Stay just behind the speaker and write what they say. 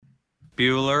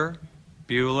Bueller,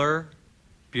 Bueller,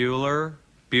 Bueller,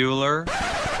 Bueller.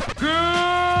 Good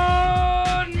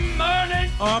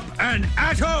morning! Up and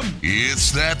at 'em!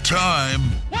 It's that time.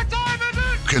 What time is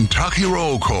it? Kentucky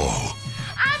Roll Call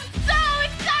I'm so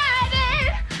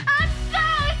excited! I'm so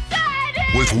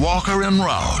excited! with Walker and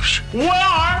Roush. We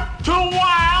are two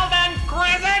wild and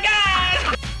crazy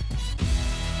guys!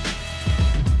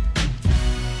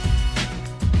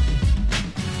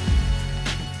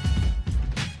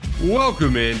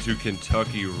 Welcome into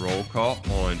Kentucky Roll Call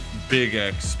on Big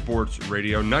X Sports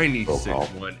Radio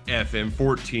 96.1 FM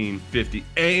 1450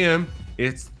 AM.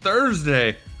 It's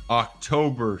Thursday,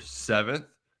 October 7th.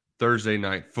 Thursday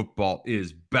night football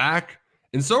is back,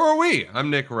 and so are we.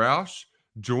 I'm Nick Roush,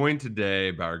 joined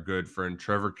today by our good friend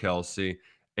Trevor Kelsey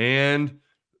and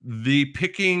the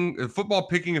football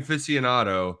picking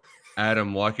aficionado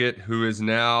Adam Luckett, who is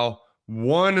now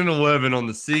 1-11 on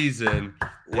the season.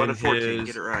 1-14,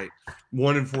 get it right.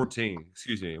 1-14,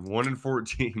 excuse me.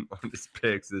 1-14 on his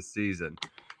picks this season.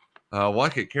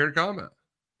 Luckett, care to comment?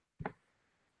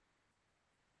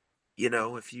 You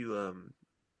know, if you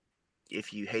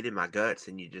hated my guts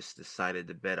and you just decided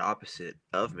to bet opposite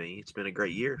of me, it's been a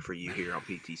great year for you here on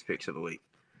PT's Picks of the Week.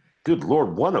 Good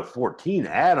Lord, 1-14.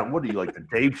 Adam, what are you, like the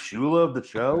Dave Shula of the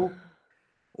show?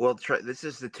 Well, this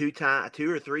is the two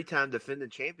or three time defending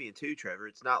champion too, Trevor.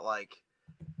 It's not like,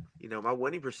 you know, my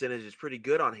winning percentage is pretty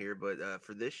good on here, but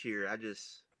for this year, I'm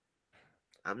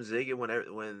zigging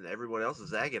when everyone else is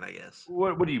zagging, I guess.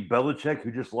 What are you, Belichick,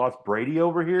 who just lost Brady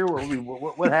over here?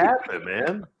 What happened,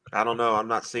 man? I don't know. I'm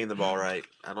not seeing the ball right.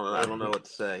 I don't know what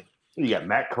to say. You got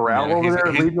Matt Corral over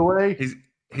there leading the way?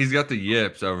 He's got the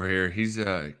yips over here. He's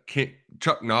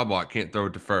Chuck Knobloch can't throw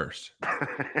it to first.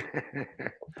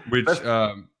 Which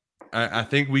I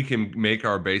think we can make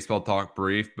our baseball talk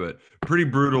brief, but pretty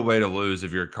brutal way to lose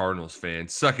if you're a Cardinals fan.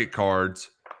 Suck it, Cards.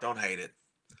 Don't hate it.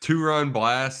 2-run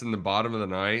blast in the bottom of the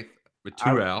ninth with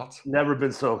two outs. Never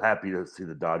been so happy to see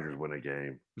the Dodgers win a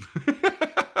game.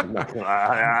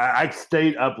 I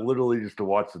stayed up literally just to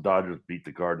watch the Dodgers beat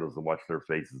the Cardinals and watch their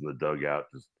faces in the dugout.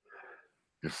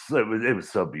 It was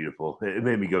so beautiful. It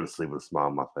made me go to sleep with a smile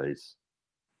on my face.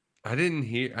 I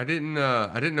didn't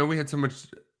know we had so much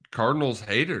Cardinals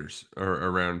haters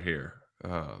around here.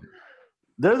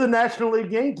 They're the National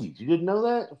League Yankees. You didn't know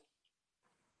that?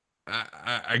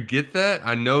 I get that.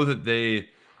 I know that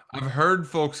I've heard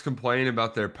folks complain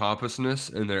about their pompousness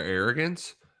and their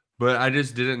arrogance, but I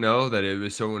just didn't know that it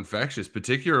was so infectious,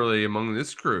 particularly among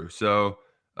this crew. So,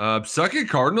 suck it,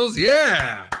 Cardinals.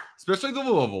 Yeah. Especially the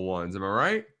Louisville ones. Am I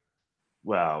right?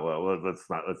 Well, let's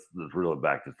reel it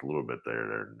back just a little bit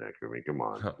there, Nick. I mean, come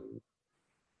on.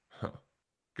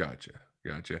 Gotcha.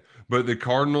 But the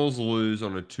Cardinals lose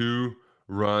on a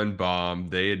 2-run bomb.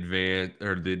 They advance,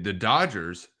 or the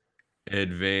Dodgers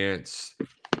advance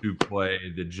to play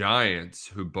the Giants,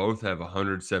 who both have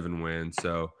 107 wins.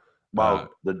 So,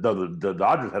 the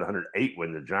Dodgers had 108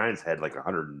 when the Giants had like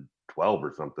 112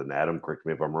 or something. Adam, correct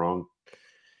me if I'm wrong.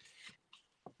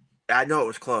 I know it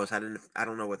was close. I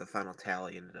don't know what the final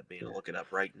tally ended up being. I'll look it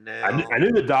up right now. I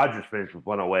knew the Dodgers finished with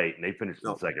 108, and they finished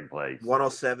in second place.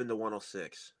 107 to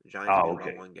 106. Giants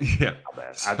okay. One game. Yeah. My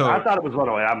bad. I thought it was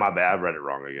 108. My bad. I read it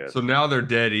wrong, I guess. So now they're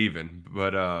dead even,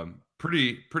 but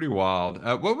pretty wild.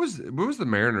 What was the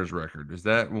Mariners' record? Is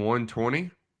that 120?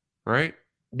 Right?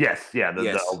 Yes. Yeah.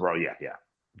 The overall. Yeah.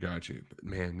 Got you. But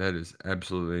man, that is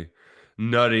absolutely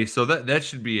nutty. So that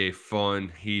should be a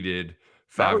fun, heated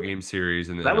 5-game series.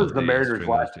 And that was the Mariners'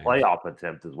 last playoff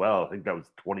attempt as well. I think that was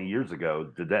 20 years ago.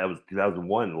 That was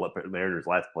 2001. The Mariners'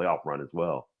 last playoff run as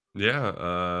well.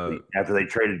 Yeah. After they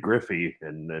traded Griffey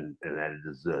and added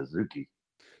Suzuki.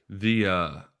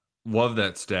 Love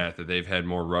that stat that they've had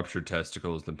more ruptured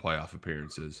testicles than playoff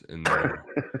appearances in their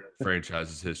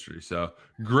franchise's history. So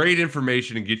great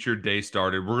information to get your day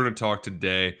started. We're going to talk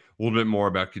today a little bit more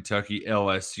about Kentucky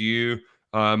LSU.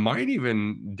 Might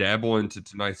even dabble into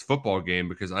tonight's football game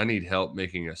because I need help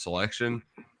making a selection.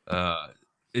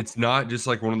 It's not just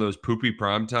like one of those poopy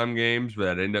primetime games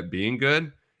that end up being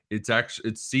good. It's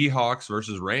Seahawks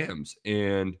versus Rams,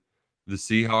 and the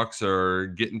Seahawks are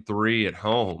getting 3 at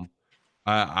home.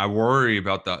 I worry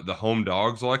about the home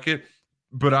dogs like it,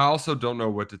 but I also don't know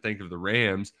what to think of the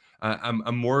Rams.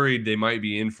 I'm worried they might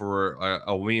be in for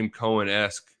a Liam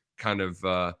Cohen-esque kind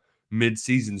of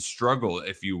mid-season struggle,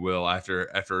 if you will,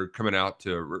 after coming out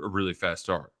to a really fast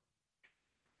start.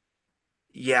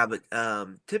 Yeah, but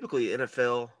typically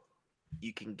NFL,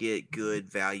 you can get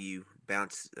good value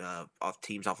bounce off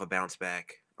teams off a bounce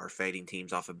back or fading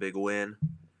teams off a big win.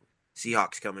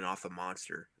 Seahawks coming off a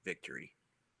monster victory.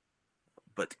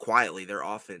 But quietly, their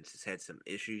offense has had some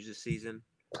issues this season.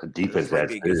 Defense This might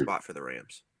has be a good too. spot for the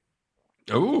Rams.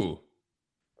 Oh,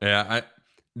 yeah.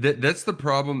 That's the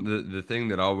problem. The thing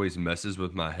that always messes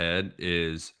with my head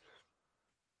is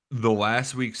the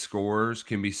last week's scores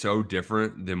can be so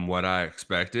different than what I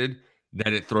expected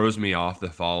that it throws me off the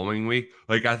following week.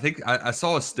 Like I think I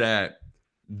saw a stat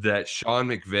that Sean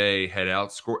McVay had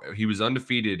outscored. He was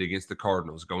undefeated against the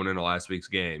Cardinals going into last week's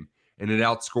game, and it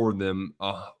outscored them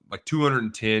like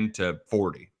 210 to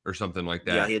 40 or something like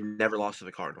that. Yeah, he had never lost to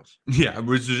the Cardinals. Yeah,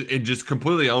 it just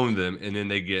completely owned them, and then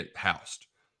they get housed.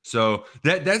 So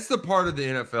that's the part of the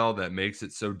NFL that makes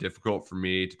it so difficult for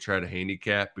me to try to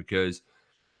handicap because,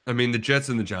 I mean, the Jets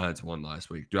and the Giants won last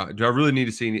week. Do I really need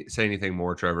to say anything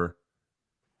more, Trevor?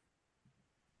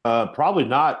 Probably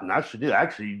not. And I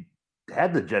actually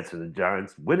had the Jets and the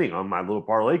Giants winning on my little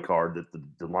parlay card that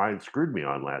the Lions screwed me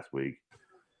on last week,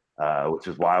 which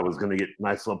is why I was going to get a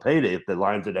nice little payday if the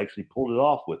Lions had actually pulled it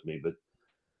off with me. But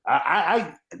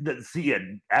Adam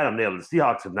nailed it. The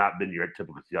Seahawks have not been your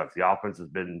typical Seahawks. The offense has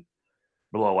been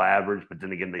below average, but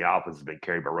then again, the offense has been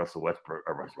carried by Russell Wilson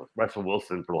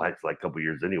for the last couple of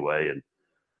years anyway. And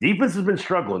defense has been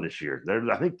struggling this year.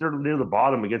 I think they're near the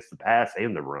bottom against the pass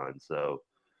and the run. So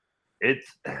it's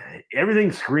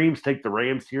everything screams take the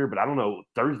Rams here, but I don't know.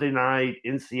 Thursday night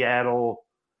in Seattle,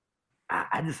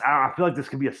 I feel like this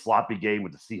could be a sloppy game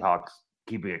with the Seahawks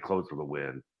keeping it close for the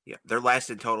win. Yeah, they're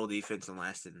last in total defense and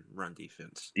last in run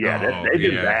defense. Yeah, they've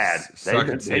been bad.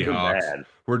 They've been bad.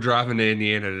 We're driving to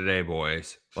Indiana today,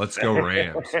 boys. Let's go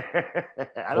Rams.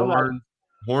 I don't know.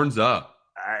 Horns up.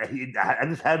 I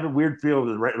just have a weird feeling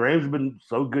the Rams have been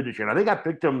so good this year. And I think I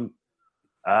picked them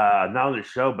not on the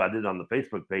show, but I did on the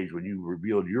Facebook page when you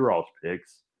revealed your all's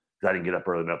picks because I didn't get up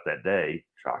early enough that day,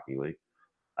 shockingly.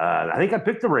 I think I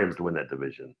picked the Rams to win that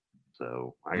division.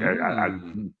 So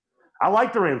I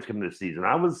like the Rams coming this season.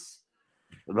 Most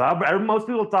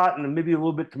people thought, and maybe a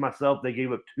little bit to myself, they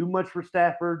gave up too much for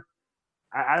Stafford.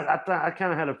 I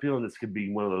kind of had a feeling this could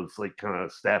be one of those kind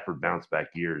of Stafford bounce back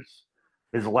years,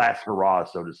 his last hurrah,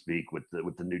 so to speak, with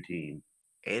the new team.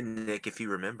 And Nick, if you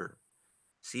remember,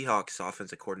 Seahawks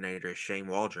offensive coordinator is Shane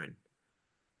Waldron.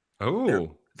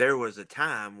 Oh, there was a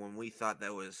time when we thought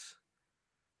that was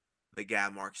the guy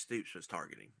Mark Stoops was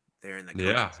targeting there in the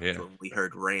when we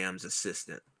heard Rams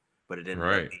assistant, but it ended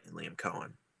up being Liam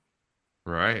Cohen.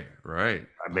 Right.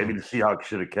 Maybe the Seahawks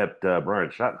should have kept Brian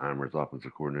Schottenheimer as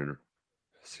offensive coordinator.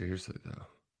 Seriously, though.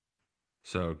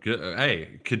 So good.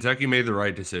 Hey, Kentucky made the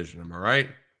right decision. Am I right?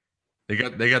 They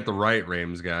got the right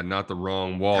Rams guy, not the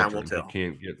wrong Waldron. He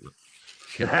can't get.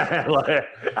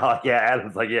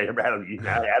 Adam's like,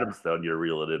 Adam's telling you to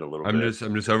reel it in a little bit.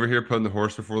 I'm just over here putting the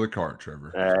horse before the cart,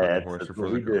 Trevor. That's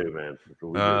what we do, man.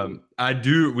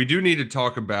 We do need to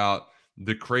talk about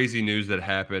the crazy news that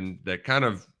happened that kind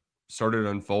of started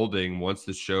unfolding once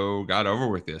the show got over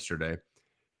with yesterday.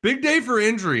 Big day for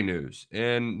injury news.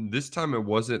 And this time it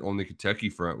wasn't on the Kentucky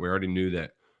front. We already knew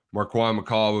that Marquand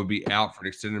McCall would be out for an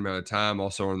extended amount of time.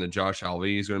 Also on the Josh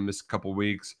Ali is going to miss a couple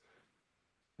weeks.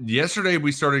 Yesterday,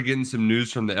 we started getting some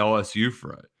news from the LSU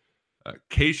front.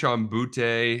 Kayshon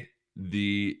Boutte,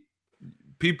 the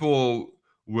people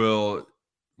will,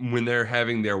 when they're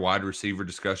having their wide receiver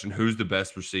discussion, who's the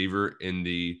best receiver in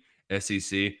the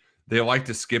SEC, they like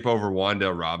to skip over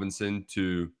Wan'Dale Robinson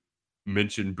to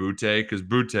mention Boutte because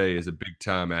Boutte is a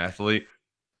big-time athlete.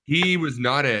 He was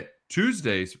not at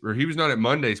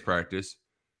Monday's practice.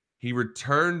 He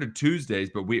returned to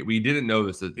Tuesdays, but we didn't know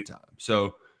this at the time.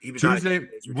 So Tuesday,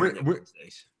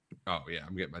 Wednesdays. Oh yeah,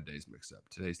 I'm getting my days mixed up.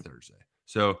 Today's Thursday,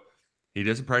 so he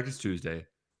doesn't practice Tuesday.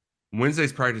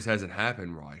 Wednesday's practice hasn't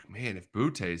happened. We're like, man, if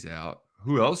Boutte's out,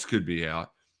 who else could be out?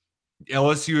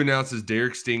 LSU announces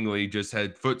Derek Stingley just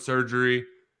had foot surgery,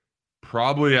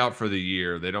 probably out for the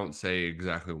year. They don't say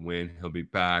exactly when he'll be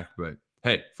back, but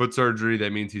hey, foot surgery,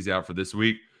 that means he's out for this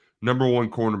week. Number 1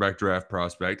 cornerback draft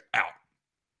prospect out.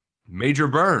 Major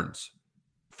Burns,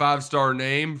 5-star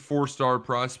name, 4-star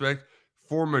prospect,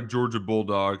 former Georgia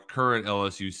Bulldog, current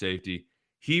LSU safety.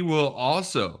 He will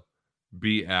also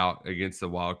be out against the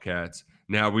Wildcats.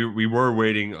 Now, we were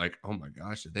waiting like, oh my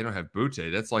gosh, if they don't have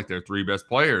Boutte, that's like their 3 best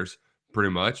players pretty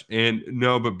much. And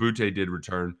no, but Boutte did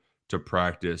return to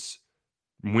practice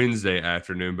Wednesday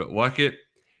afternoon. But Luckett,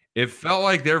 it felt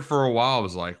like there for a while. I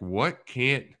was like, what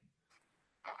can't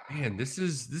 – man, this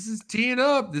is teeing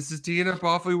up. This is teeing up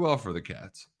awfully well for the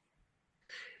Cats.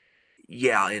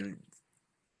 Yeah, and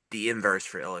the inverse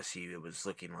for LSU, it was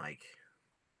looking like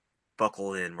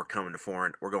buckle in, we're going to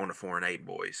 4-8,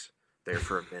 boys, there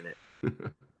for a minute.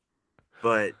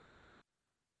 But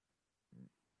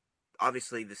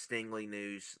obviously the Stingley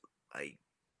news, like,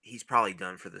 he's probably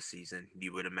done for the season,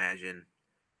 you would imagine.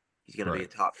 He's going to be a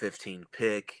top 15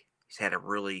 pick. He's had a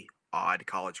really odd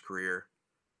college career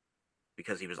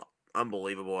because he was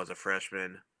unbelievable as a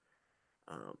freshman.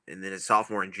 And then his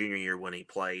sophomore and junior year when he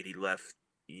played, he left.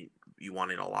 You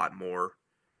wanted a lot more.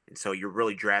 And so you're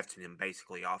really drafting him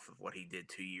basically off of what he did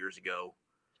 2 years ago.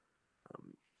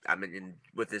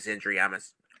 With this injury, I'm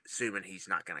assuming he's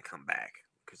not going to come back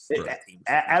because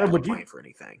Adam, would you playing for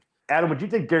anything? Adam, would you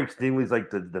think Derek Stingley's like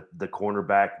the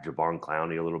cornerback, Javon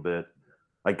Clowney, a little bit?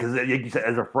 Like, because you said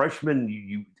as a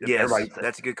freshman, yes,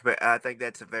 that's a good. I think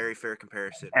that's a very fair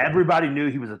comparison. Everybody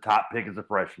knew he was a top pick as a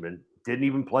freshman. Didn't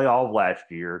even play all of last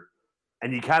year,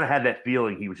 and you kind of had that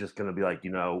feeling he was just going to be like,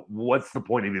 what's the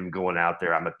point of even going out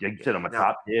there? I'm a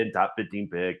top 10, top 15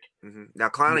 pick. Mm-hmm. Now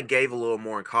Clowney gave a little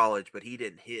more in college, but he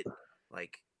didn't hit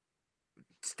like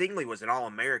Stingley was an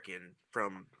All-American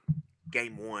from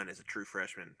game one as a true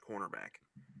freshman cornerback.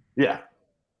 Yeah.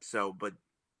 So, but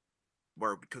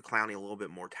where it took Clowney a little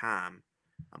bit more time,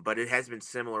 but it has been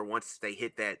similar. Once they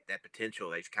hit that potential,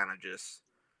 they've kind of just,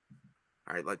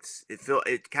 all right,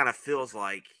 it kind of feels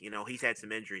like, he's had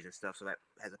some injuries and stuff, so that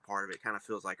has a part of it. Kind of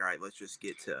feels like, all right, let's just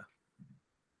get to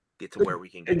where we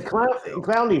can get. And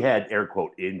Clowney had air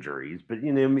quote injuries, but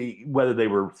whether they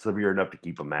were severe enough to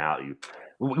keep him out.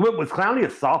 Was Clowney a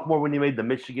sophomore when he made the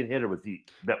Michigan hit, or was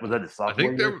that a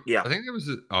sophomore? I think it was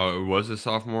a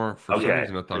sophomore. For some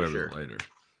reason, I thought it was later.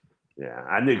 Yeah,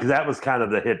 I knew because that was kind of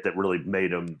the hit that really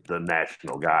made him the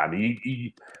national guy. I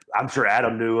mean, I'm sure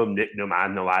Adam knew him, Nick knew him. I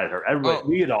know I had heard everybody.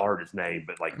 We had all heard his name,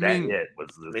 but hit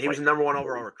was. He was the number one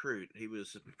overall recruit. He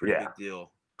was a pretty big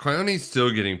deal. Clowney's still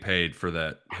getting paid for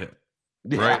that hit,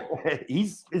 right? Yeah.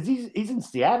 He's in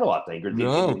Seattle, I think.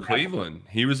 Or Cleveland.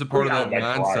 He was a part of that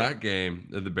 9-sack game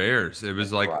of the Bears. It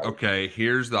was like, okay,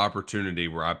 here's the opportunity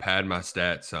where I pad my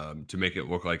stats to make it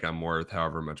look like I'm worth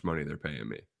however much money they're paying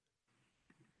me.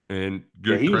 And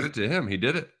good credit to him. He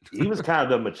did it. He was kind of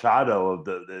the Machado of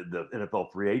the NFL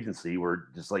free agency, where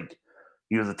just like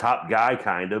he was a top guy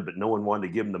kind of, but no one wanted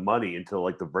to give him the money until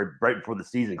like right before the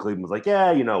season. Cleveland was like,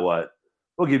 yeah, you know what?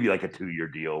 We'll give you like a 2-year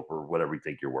deal for whatever you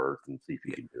think you're worth and see if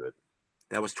you can do it.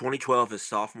 That was 2012, his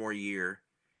sophomore year.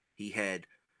 He had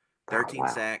 13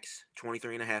 sacks,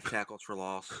 23 and a half tackles for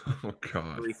loss,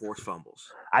 3 forced fumbles.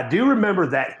 I do remember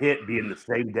that hit being the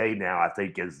same day now, I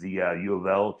think, as the U of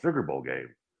L Sugar Bowl game.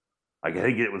 Like, I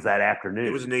think it was that afternoon.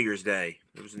 It was New Year's Day.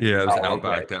 It was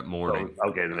Outback that morning.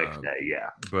 So, the next day, yeah.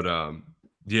 But,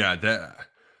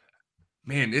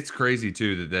 man, it's crazy,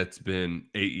 too, that's been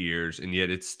 8 years, and yet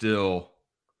it's still –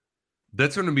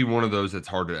 that's going to be one of those that's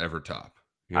hard to ever top.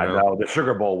 I know. The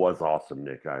Sugar Bowl was awesome,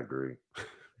 Nick. I agree.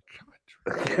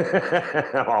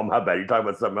 Oh, my bad. You're talking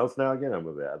about something else now again? I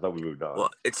thought we moved on. Well,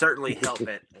 it certainly helped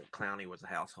that Clowney was a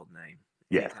household name.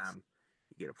 Yes. Anytime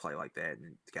you get a play like that.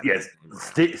 And yes.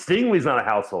 Stingley's not a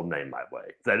household name that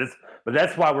way. But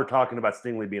that's why we're talking about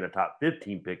Stingley being a top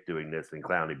 15 pick doing this and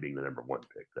Clowney being the number 1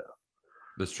 pick, though.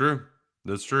 That's true.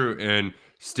 And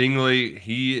Stingley,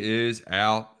 he is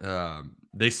out.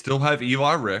 They still have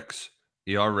Eli Ricks.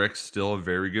 Eli Ricks still a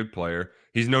very good player.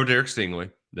 He's no Derek Stingley,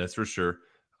 that's for sure.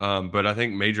 But I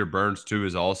think Major Burns, too,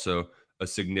 is also a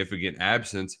significant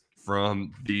absence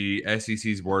from the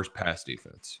SEC's worst pass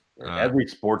defense. Every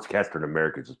sportscaster in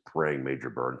America is just praying Major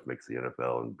Burns makes the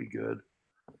NFL and be good.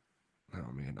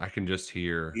 Oh, man, I can just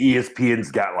hear. ESPN's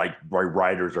got,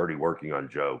 writers already working on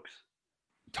jokes.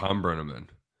 Tom Brenneman.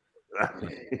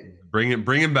 Bring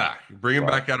him back. Bring him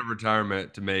back out of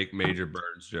retirement to make Major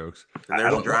Burns jokes. And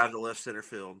there's a drive to left center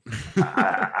field.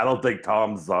 I don't think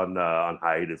Tom's on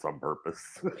hiatus on purpose.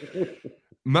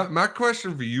 My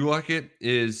question for you, Luckett,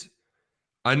 is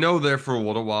I know there for a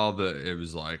little while that it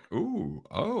was like,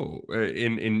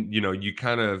 and you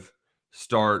kind of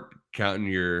start counting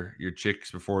your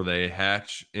chicks before they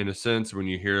hatch in a sense when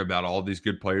you hear about all these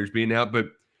good players being out, but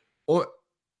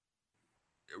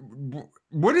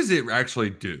what does it actually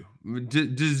do?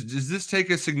 Does this take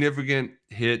a significant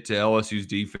hit to LSU's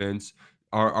defense?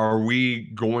 Are we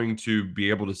going to be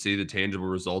able to see the tangible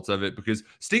results of it? Because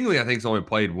Stingley, I think, has only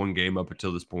played 1 game up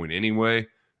until this point anyway.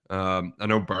 I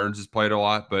know Burns has played a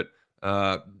lot, but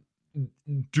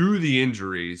do the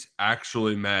injuries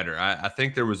actually matter? I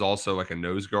think there was also like a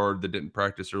nose guard that didn't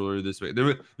practice earlier this week.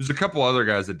 There's a couple other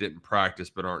guys that didn't practice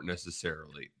but aren't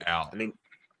necessarily out. I mean,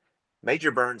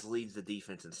 Major Burns leads the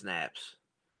defense in snaps,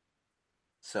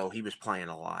 so he was playing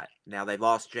a lot. Now they've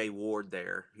lost Jay Ward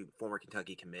there, former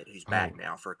Kentucky commit, who's back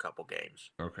now for a couple games.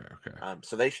 Okay.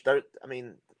 So they start. I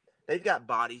mean, they've got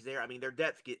bodies there. I mean, their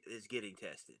depth is getting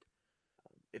tested.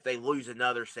 If they lose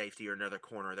another safety or another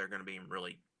corner, they're going to be in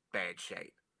really bad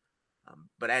shape.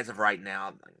 But as of right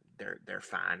now, they're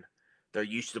fine. They're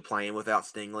used to playing without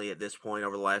Stingley at this point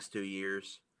over the last 2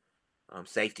 years.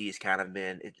 Safety has kind of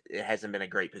been it hasn't been a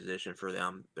great position for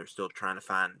them. They're still trying to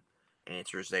find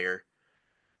answers there.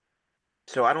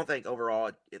 So I don't think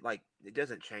overall it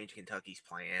doesn't change Kentucky's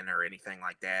plan or anything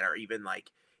like that, or even like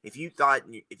if you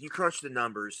crunch the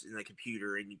numbers in the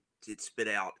computer and it spit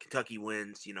out Kentucky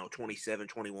wins,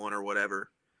 27-21 or whatever.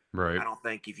 Right. I don't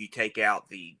think if you take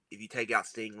out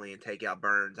Stingley and take out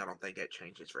Burns, I don't think that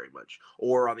changes very much.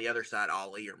 Or on the other side,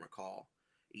 Ali or McCall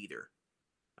either.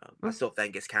 I still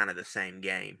think it's kind of the same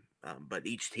game. But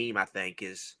each team, I think,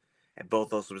 is at both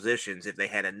those positions. If they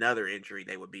had another injury,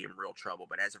 they would be in real trouble.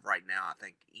 But as of right now, I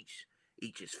think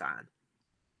each is fine.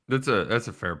 That's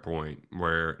a fair point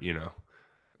where,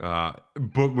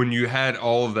 but when you had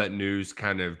all of that news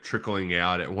kind of trickling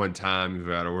out at one time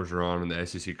about Orgeron and the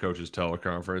SEC coaches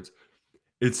teleconference,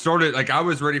 it started like I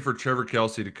was ready for Trevor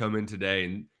Kelsey to come in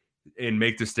today and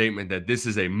make the statement that this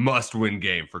is a must-win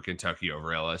game for Kentucky over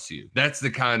LSU. That's the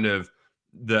kind of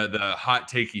the hot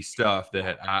takey stuff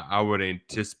that I would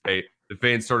anticipate the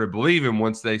fans started believing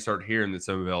once they start hearing that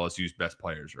some of LSU's best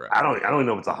players are out. I don't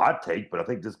know if it's a hot take, but I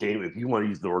think this game, if you want to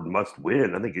use the word must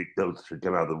win, I think those should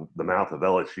come out of the mouth of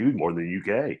LSU more than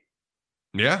UK.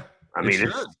 Yeah.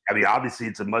 Obviously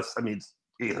it's a must. It's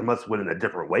a must win in a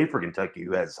different way for Kentucky,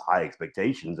 who has high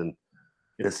expectations, and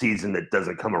in a season that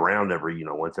doesn't come around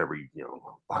once every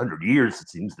 100 years, it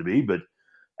seems to be. But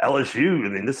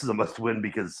LSU, this is a must win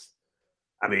because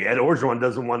Ed Orgeron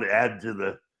doesn't want to add to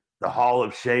the hall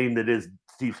of shame that is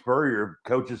Steve Spurrier,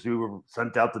 coaches who were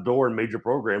sent out the door in major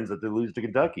programs that they lose to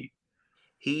Kentucky.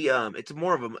 It's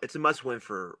a must win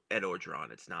for Ed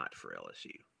Orgeron. It's not for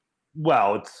LSU.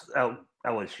 Well, it's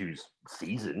LSU's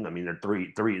season. They're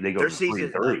three. They go their to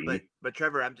season, 3-3. But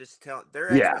Trevor, I'm just telling.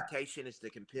 Their expectation is to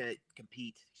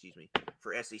compete.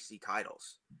 For SEC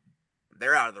titles.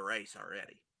 They're out of the race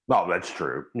already. Oh, that's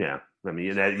true. Yeah,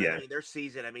 their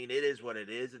season. It is what it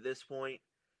is at this point,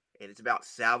 and it's about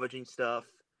salvaging stuff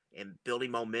and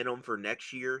building momentum for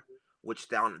next year, which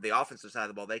down the offensive side of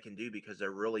the ball they can do because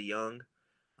they're really young.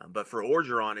 But for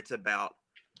Orgeron, it's about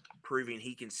proving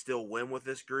he can still win with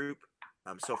this group.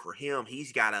 So for him,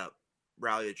 he's got to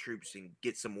rally the troops and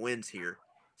get some wins here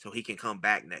so he can come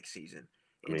back next season.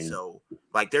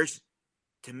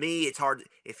 To me, it's hard.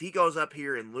 If he goes up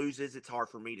here and loses, it's hard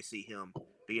for me to see him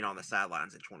being on the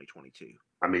sidelines in 2022.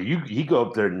 You go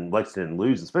up there in Lexington and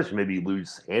lose, especially maybe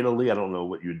lose handily. I don't know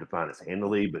what you would define as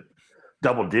handily, but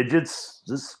double digits.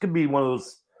 This could be one of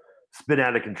those spin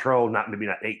out of control, not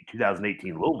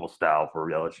 2018 Louisville style for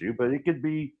LSU, but it could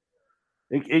be.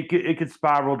 It could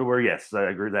spiral to where, yes, I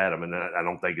agree with Adam, and I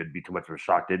don't think it'd be too much of a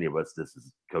shock to any of us. This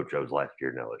is Coach O's last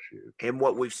year in LSU. And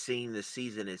what we've seen this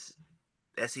season is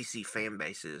SEC fan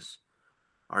bases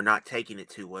are not taking it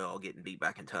too well, getting beat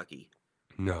by Kentucky.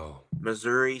 No.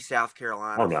 Missouri, South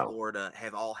Carolina, Florida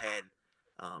have all had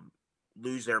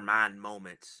lose their mind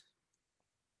moments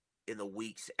in the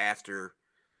weeks after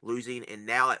losing, and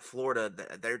now at Florida,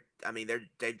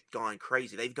 they've gone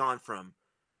crazy. They've gone from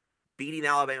beating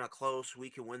Alabama close, we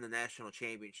can win the national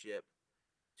championship,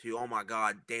 to, oh my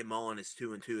God, Dan Mullen is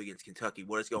 2-2 against Kentucky.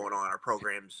 What is going on? Our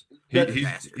program's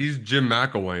he's Jim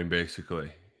McElwain,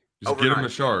 basically. Just overnight. Get him a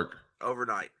shark.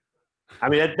 Overnight.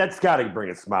 That's got to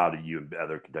bring a smile to you and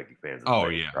other Kentucky fans. Oh,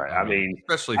 yeah. Right?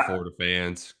 Especially Florida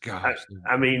fans. Gosh.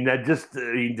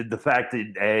 The fact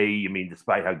that,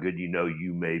 despite how good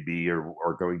you may be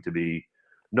or going to be,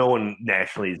 no one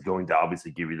nationally is going to obviously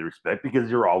give you the respect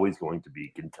because you're always going to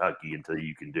be Kentucky until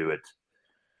you can do it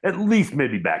at least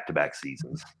maybe back-to-back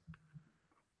seasons.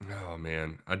 Oh,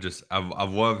 man. I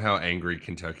love how angry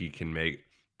Kentucky can make.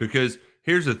 Because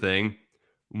here's the thing.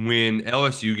 When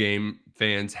LSU game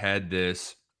fans had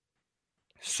this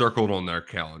circled on their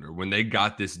calendar, when they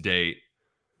got this date,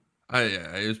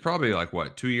 it was probably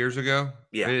 2 years ago?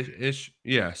 Yeah. Ish.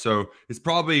 Yeah. So it's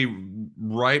probably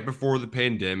right before the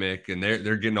pandemic, and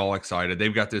they're getting all excited.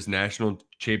 They've got this national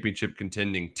championship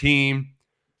contending team.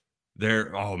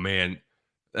 Oh man,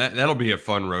 that'll be a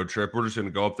fun road trip. We're just going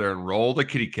to go up there and roll the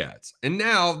Kitty Cats. And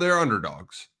now they're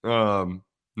underdogs.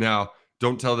 Now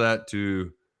don't tell that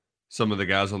to some of the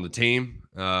guys on the team.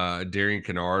 Darian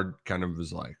Kennard kind of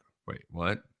was like, wait,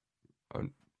 what?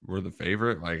 We're the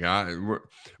favorite.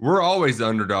 We're always the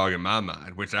underdog in my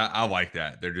mind, which I like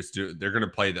that. They're going to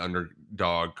play the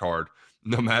underdog card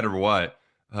no matter what.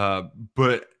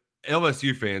 But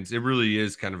LSU fans, it really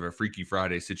is kind of a Freaky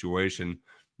Friday situation.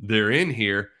 They're in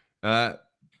here.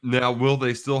 Now, will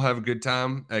they still have a good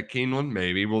time at Keeneland?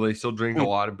 Maybe. Will they still drink a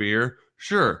lot of beer?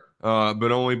 Sure.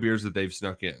 But only beers that they've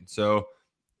snuck in. So,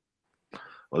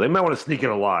 well, they might want to sneak in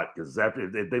a lot because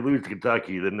if they lose to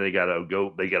Kentucky, then they got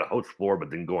to host Florida,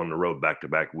 but then go on the road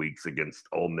back-to-back weeks against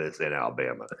Ole Miss and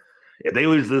Alabama. if they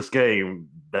lose this game,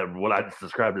 that what I just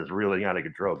described as reeling out of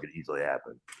control could easily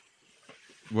happen.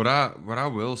 What I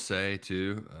will say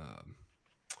too,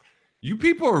 you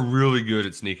people are really good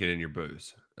at sneaking in your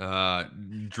booze.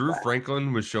 Drew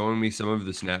Franklin was showing me some of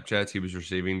the Snapchats he was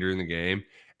receiving during the game,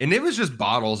 and it was just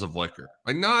bottles of liquor,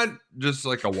 like not just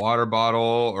like a water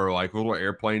bottle or like little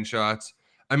airplane shots.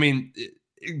 I mean,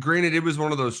 granted, it was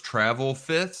one of those travel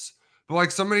fifths, but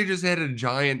like somebody just had a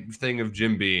giant thing of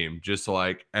Jim Beam just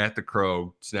like at the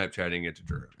Crow Snapchatting it to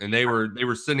Drew, and they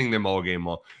were sending them all game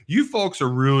long. You folks are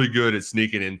really good at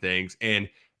sneaking in things, and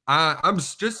I'm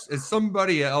just as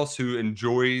somebody else who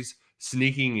enjoys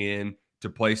sneaking in to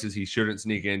places he shouldn't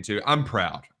sneak into. I'm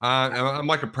proud. I'm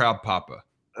like a proud papa.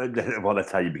 Well,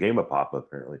 that's how you became a papa,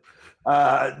 apparently.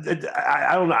 I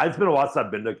don't know. It's been a while since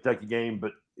I've been to a Kentucky game,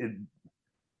 but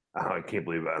I can't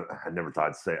believe I never thought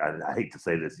to say. I hate to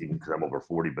say this even because I'm over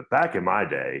 40, but back in my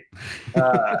day,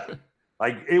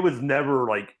 like it was never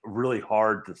like really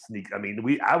hard to sneak. I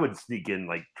mean, I would sneak in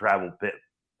like travel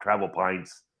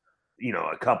pints, you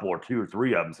know, a couple or two or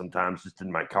three of them sometimes just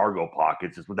in my cargo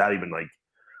pockets, just without even like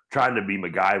trying to be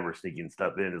MacGyver sneaking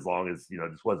stuff in, as long as, you know,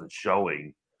 it just wasn't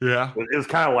showing. Yeah. It was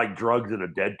kind of like drugs at a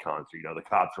Dead concert. You know, the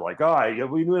cops are like, "Oh,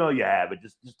 we know you have it.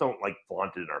 Just don't like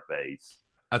flaunt it in our face."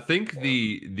 I think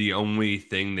the only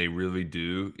thing they really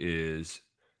do is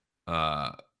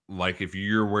like if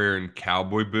you're wearing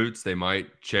cowboy boots, they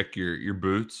might check your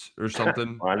boots or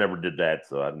something. Well, I never did that,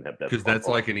 so I didn't have that. Because that's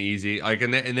like an easy like,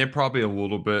 and they're probably a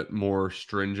little bit more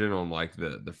stringent on like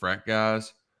the frat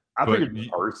guys. I figured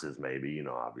purses maybe, you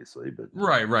know, obviously, but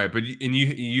right, but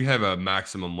you have a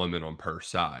maximum limit on purse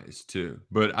size too.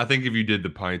 But I think if you did the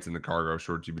pints and the cargo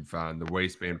shorts, you'd be fine. The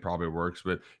waistband probably works,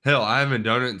 but hell, I haven't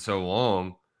done it in so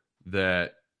long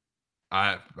that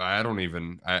I don't really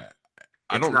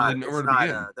know where to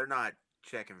begin. They're not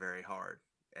checking very hard.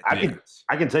 I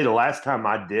can tell you the last time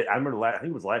I did. I remember I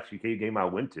think it was the last UK game I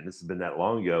went to. This has been that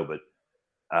long ago, but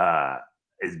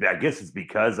I guess it's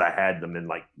because I had them in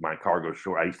like my cargo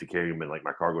short. I used to carry them in like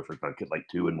my cargo shorts. I'd get like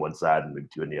two in one side and maybe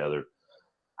two in the other.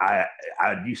 I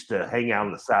used to hang out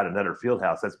on the side of Nutter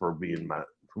Fieldhouse. That's where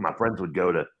my friends would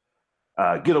go to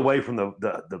get away from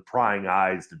the prying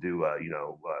eyes to do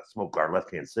smoke our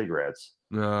left-hand cigarettes.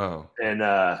 No.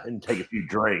 And take a few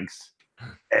drinks.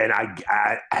 And I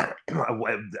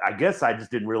guess I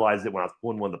just didn't realize that when I was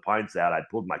pulling one of the pints out, I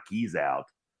pulled my keys out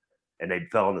and they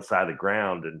fell on the side of the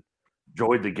ground and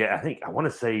joined the game. I think I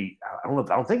don't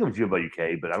think it was U of L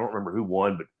UK, but I don't remember who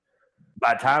won. But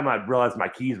by the time I realized my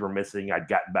keys were missing, I'd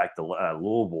gotten back to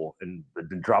Louisville and had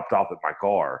been dropped off at my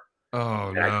car. Oh,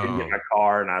 and no. I couldn't get my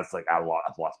car, and I was like, I've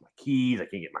lost my keys. I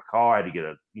can't get my car. I had to get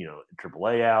a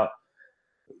AAA out.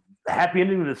 The happy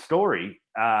ending of the story,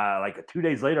 2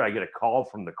 days later, I get a call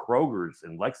from the Kroger's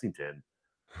in Lexington.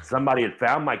 Somebody had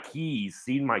found my keys,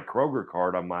 seen my Kroger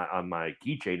card on my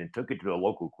keychain, and took it to a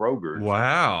local Kroger's.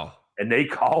 Wow. And they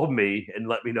called me and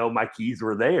let me know my keys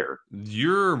were there.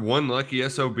 You're one lucky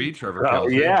SOB, Trevor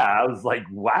Kelsey. Yeah, I was like,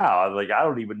 wow. I was like, I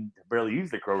don't even barely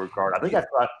use the Kroger card.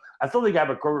 I still think I have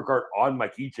a Kroger card on my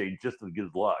keychain just to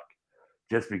get luck,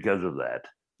 just because of that.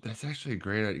 That's actually a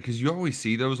great idea because you always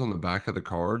see those on the back of the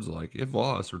cards, like if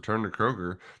lost, return to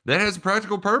Kroger. That has a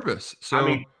practical purpose. So I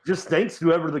mean, just thanks to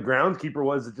whoever the groundskeeper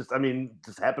was. It just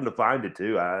happened to find it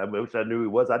too. I wish I knew who he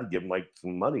was. I'd give him like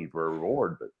some money for a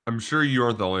reward. But I'm sure you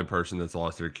aren't the only person that's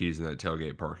lost their keys in that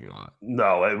tailgate parking lot.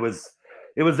 No, it was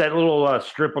that little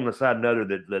strip on the side of Nutter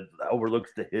that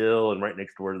overlooks the hill and right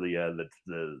next to where the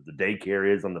daycare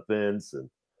is on the fence. And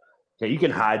you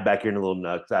can hide back here in the little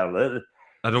nooks. I don't know.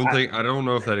 I don't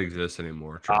know if that exists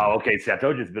anymore. Trevor. Oh, okay. See, I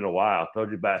told you it's been a while. I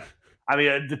told you about. I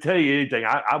mean, to tell you anything,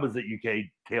 I was at UK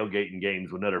tailgating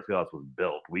games when Nutter Fieldhouse was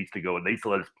built. We used to go and they used to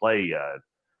let us play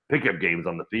pickup games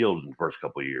on the field in the first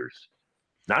couple of years.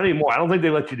 Not anymore. I don't think they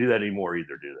let you do that anymore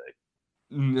either, do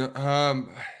they? No,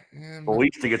 well, we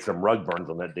used to get some rug burns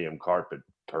on that damn carpet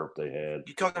turf they had.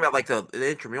 You talking about like the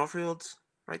intramural fields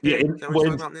right there? Yeah, Is that what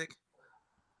you're talking about, Nick?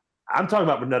 I'm talking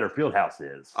about what Nutter Fieldhouse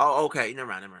is. Oh, okay. Never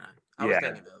mind. I was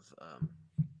thinking of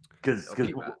because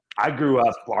I grew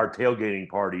up. Our tailgating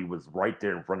party was right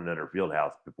there in front of Nutter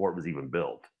Fieldhouse before it was even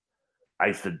built. I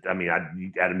used to. I mean, I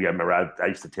remember I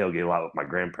used to tailgate a lot with my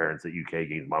grandparents at UK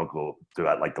games. My uncle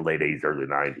throughout like the late '80s, early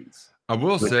 '90s. I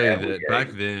will say that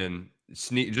back then,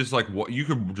 just like what you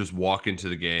could just walk into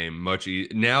the game much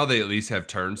easier. Now they at least have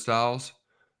turnstiles.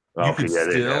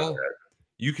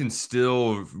 You can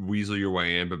still weasel your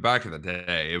way in, but back in the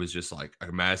day, it was just like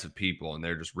a mass of people, and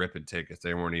they're just ripping tickets.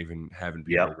 They weren't even having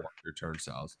people walk through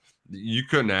turnstiles. You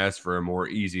couldn't ask for a more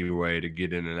easy way to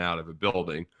get in and out of a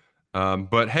building.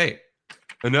 But hey,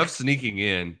 enough sneaking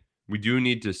in. We do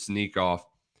need to sneak off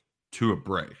to a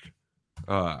break.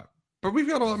 But we've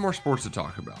got a lot more sports to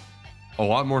talk about. A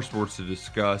lot more sports to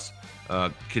discuss.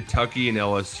 Kentucky and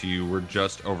LSU were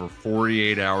just over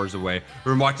 48 hours away.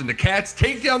 We're watching the Cats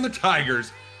take down the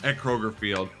Tigers at Kroger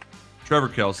Field. Trevor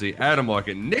Kelsey, Adam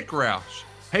Luckett, Nick Roush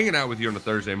hanging out with you on a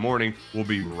Thursday morning. We'll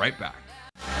be right back.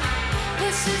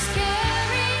 This is scary.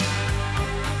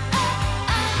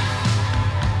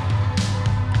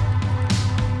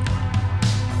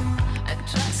 I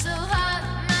try so hard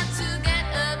not to get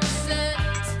upset.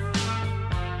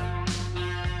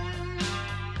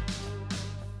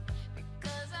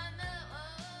 Because I know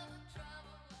all the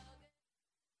trouble.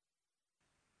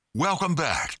 Welcome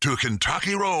back to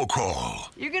Kentucky Roll Call.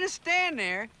 You're gonna stand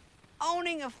there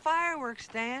owning a fireworks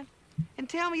stand and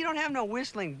tell me you don't have no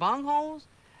whistling bungholes,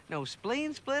 no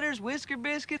spleen splitters, whisker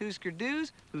biscuits, Husker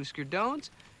do's, Husker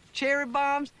don'ts, cherry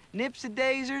bombs,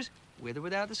 nipsidazers, with or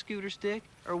without the scooter stick,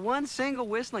 or one single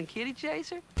whistling kitty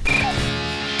chaser?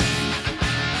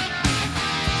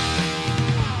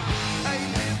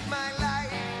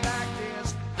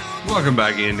 Welcome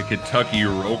back into Kentucky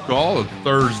Roll Call, a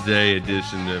Thursday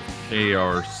edition of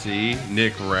KRC.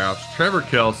 Nick Roush, Trevor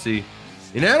Kelsey,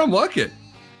 and Adam Luckett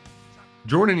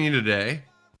joining you today.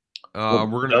 We're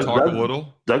going to talk a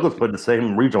little. Douglas put the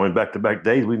same rejoin back-to-back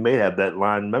days. We may have that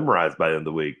line memorized by the end of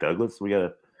the week, Douglas. We got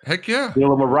to Heck yeah.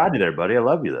 feel him a ride there, buddy. I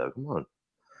love you, though. Come on.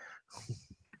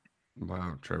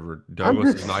 Wow, Trevor.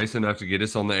 Douglas is nice enough to get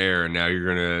us on the air, and now you're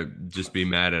going to just be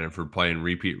mad at him for playing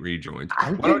repeat rejoins.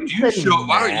 Why don't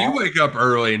you wake up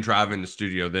early and drive in the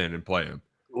studio then and play him?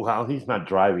 Well, he's not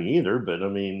driving either, but I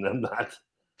mean, I'm not.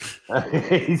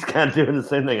 He's kind of doing the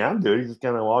same thing I'm doing. He's just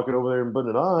kind of walking over there and putting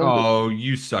it on. Oh,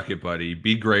 you suck it, buddy.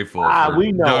 Be grateful.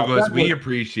 We know. Douglas, we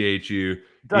appreciate you,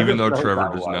 even though Trevor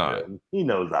does not. He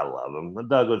knows I love him. But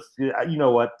Douglas, you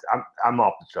know what? I'm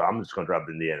off the show. I'm just going to drop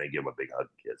to Indiana and give him a big hug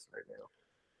and kiss right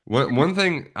now. One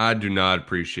thing I do not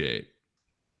appreciate,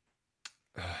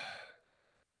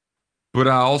 but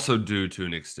I also do to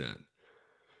an extent.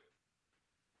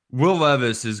 Will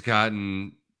Levis has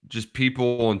gotten just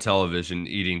people on television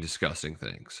eating disgusting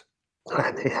things.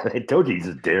 I told you he's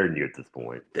just daring you at this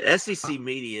point. The SEC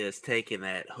media is taking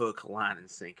that hook, line, and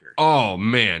sinker. Oh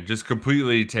man, just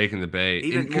completely taking the bait.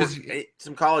 Even more,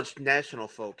 some college national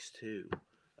folks too.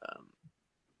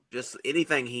 Just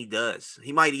anything he does,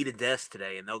 he might eat a desk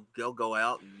today, and they'll go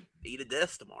out and eat a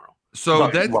desk tomorrow. So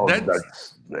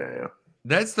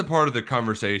that's the part of the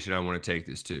conversation I want to take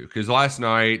this to, because last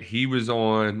night he was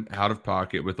on Out of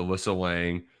Pocket with Alyssa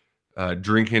Lang,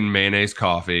 drinking mayonnaise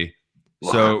coffee.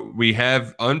 Wow. So we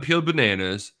have unpeeled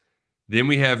bananas, then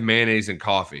we have mayonnaise and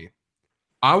coffee.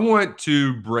 I want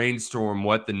to brainstorm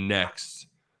what the next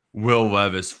Will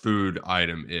Levis food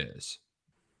item is,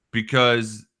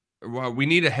 because we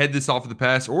need to head this off of the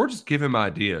past or just give him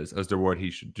ideas as to what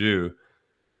he should do.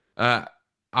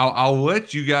 I'll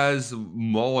let you guys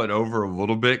mull it over a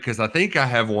little bit, because I think I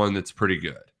have one that's pretty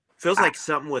good. Feels like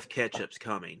something with ketchup's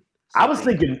coming. I was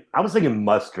thinking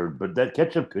mustard, but that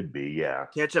ketchup could be, yeah.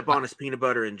 Ketchup on his peanut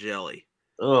butter and jelly.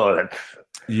 Oh,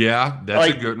 that's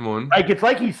like, a good one. Like, it's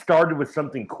like he started with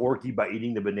something quirky by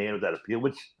eating the banana without a peel,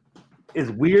 which is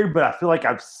weird, but I feel like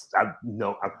I've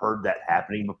heard that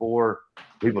happening before,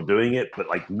 people doing it. But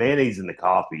like mayonnaise in the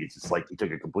coffee, it's just like he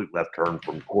took a complete left turn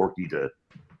from quirky to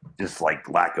just like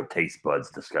lack of taste buds.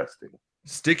 Disgusting.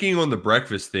 Sticking on the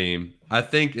breakfast theme, I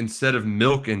think instead of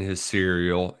milk in his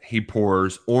cereal, he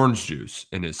pours orange juice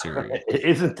in his cereal.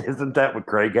 Isn't that what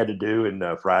Craig had to do in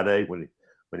Friday when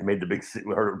he made the big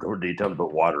or did he tell him to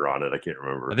put water on it? I can't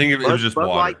remember. I think it was just Bud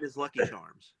water. Light and his Lucky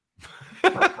Charms.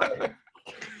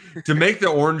 To make the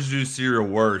orange juice cereal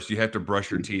worse, you have to brush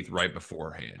your teeth right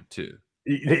beforehand too.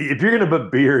 If you're going to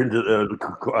put beer into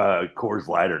Coors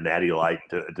Light or Natty Light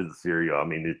to the cereal, I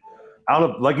mean, I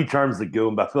don't know. Lucky Charms the good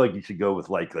one, but I feel like you should go with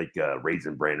like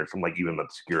Raisin Bran or some like even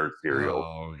obscure cereal.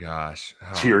 Oh gosh,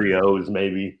 Cheerios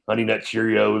maybe, Honey Nut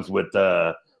Cheerios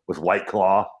with White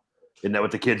Claw. Isn't that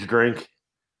what the kids drink?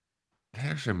 That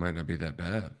actually might not be that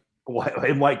bad.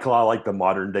 White Claw, like the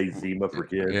modern day Zima for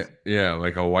kids. Yeah,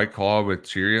 like a White Claw with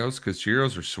Cheerios, because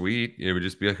Cheerios are sweet. It would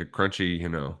just be like a crunchy,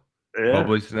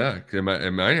 bubbly snack. It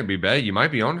might not be bad. You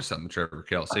might be onto something, Trevor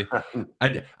Kelsey.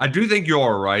 I do think you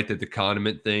are right that the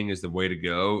condiment thing is the way to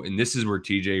go, and this is where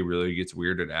TJ really gets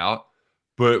weirded out.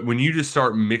 But when you just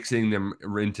start mixing them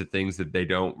into things that they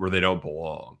don't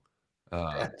belong,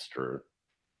 that's true.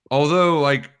 Although,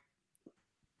 like,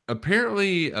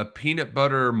 apparently a peanut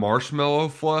butter marshmallow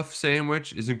fluff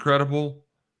sandwich is incredible.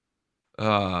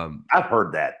 I've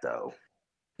heard that though,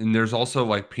 and there's also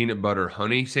like peanut butter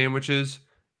honey sandwiches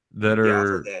that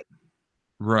are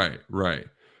right.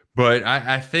 But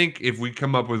I think if we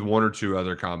come up with one or two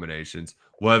other combinations,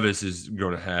 Levis is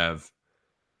going to have.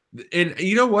 And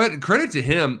you know what? Credit to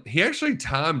him. He actually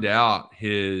timed out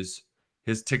his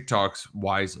TikToks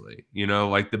wisely. You know,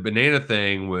 like the banana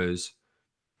thing was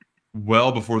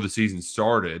well before the season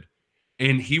started,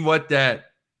 and he let that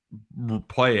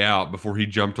play out before he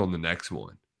jumped on the next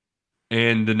one.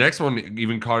 And the next one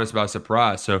even caught us by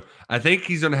surprise. So I think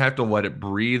he's going to have to let it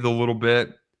breathe a little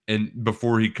bit, and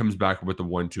before he comes back with the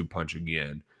 1-2 punch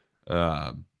again,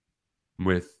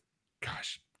 with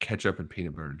ketchup and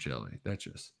peanut butter and jelly. That's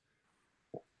just.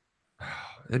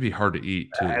 That'd be hard to eat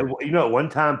too. You know, at one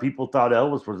time people thought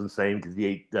Elvis was insane because he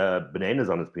ate bananas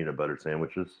on his peanut butter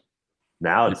sandwiches.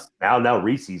 Now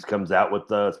Reese's comes out with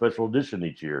a special edition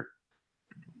each year.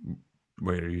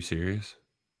 Wait, are you serious?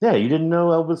 Yeah, you didn't know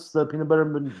Elvis peanut butter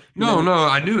and No,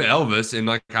 I knew Elvis, and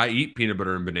like I eat peanut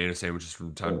butter and banana sandwiches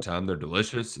from time to time. They're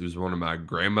delicious. It was one of my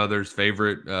grandmother's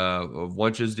favorite of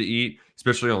lunches to eat,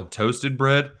 especially on toasted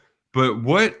bread. But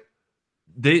what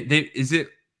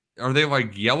are they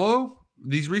like yellow,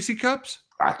 these Reese cups?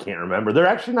 I can't remember. They're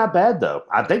actually not bad though.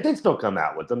 I think they still come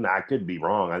out with them. I could be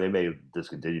wrong. They may have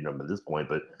discontinued them at this point,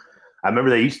 but I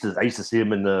remember I used to see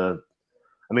them in the.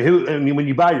 I mean, when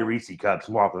you buy your Reese cups,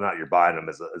 more often than not, you're buying them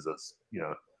as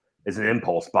an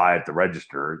impulse buy at the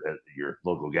register at your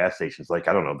local gas stations. Like,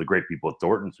 I don't know, the great people at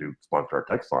Thornton's who sponsor our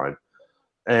text line.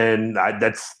 And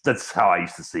that's how I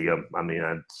used to see them. I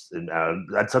mean,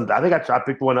 that's something. I think I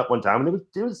picked one up one time, and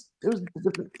it was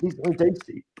decently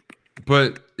tasty.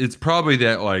 But it's probably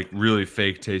that like really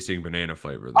fake tasting banana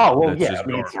flavor. Oh well, that's yeah. I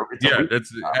mean,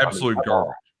 that's absolute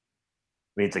garbage.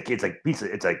 I mean,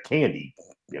 it's a candy.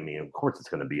 I mean, of course, it's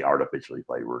going to be artificially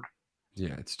flavored.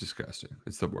 Yeah, it's disgusting.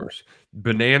 It's the worst.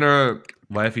 Banana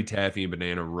Laffy Taffy and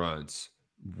banana runts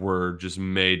were just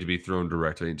made to be thrown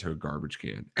directly into a garbage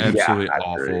can. Absolutely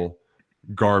awful,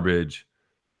 garbage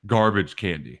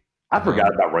candy. I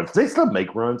forgot about runts. Do they still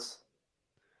make runts?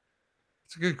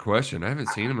 It's a good question. I haven't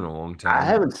seen them in a long time. I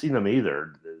haven't seen them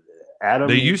either. Adam,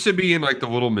 they used to be in like the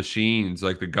little machines,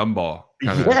 like the gumball.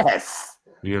 Yes.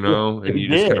 You know, and you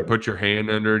just kind of put your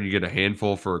hand under and you get a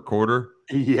handful for a quarter.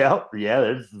 Yep. Yeah,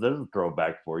 there's a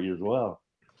throwback for you as well.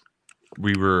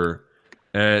 We were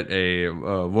at a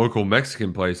local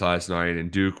Mexican place last night,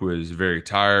 and Duke was very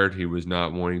tired. He was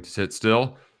not wanting to sit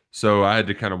still. So I had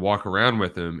to kind of walk around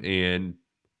with him. And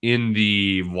in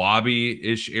the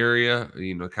lobby-ish area,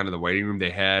 you know, kind of the waiting room,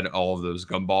 they had all of those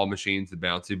gumball machines, the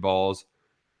bouncy balls.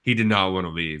 He did not want to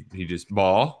leave. He just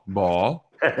ball.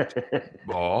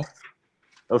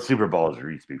 Those Super Balls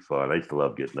used to be fun. I used to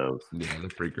love getting those. Yeah, they're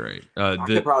pretty great. I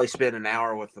could probably spend an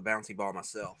hour with the bouncy ball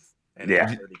myself.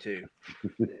 Yeah. 32.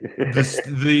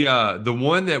 The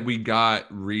one that we got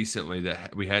recently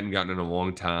that we hadn't gotten in a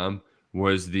long time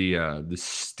was the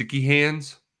sticky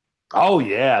hands. Oh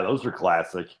yeah, those are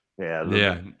classic.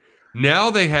 Yeah.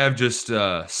 Now they have just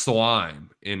slime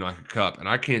in like a cup, and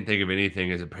I can't think of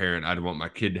anything as a parent I'd want my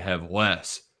kid to have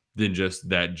less than just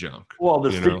that junk. Well,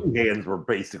 the sticky hands were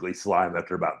basically slime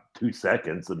after about 2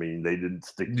 seconds. I mean, they didn't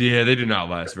stick. Yeah, they did not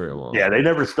last very long. Yeah, they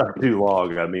never stuck too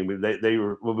long. I mean, they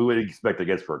were what we would expect, I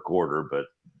guess, for a quarter. But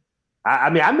I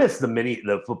mean, I miss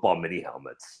the football mini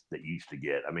helmets that you used to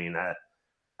get. I mean, I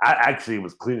actually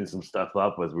was cleaning some stuff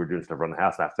up as we were doing stuff around the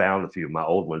house. And I found a few of my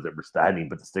old ones that were I didn't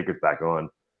put the stickers back on.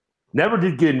 Never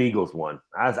did get an Eagles one.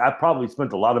 I probably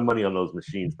spent a lot of money on those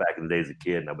machines back in the day as a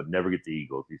kid, and I would never get the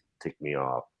Eagles. These ticked me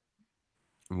off.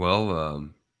 Well,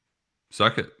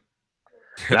 suck it.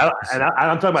 And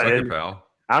I'm talking about it, pal.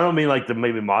 I don't mean like the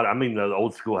maybe modern. I mean the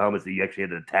old school helmets that you actually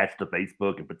had to attach to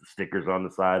Facebook and put the stickers on the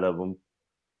side of them.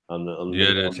 You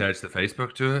had to attach the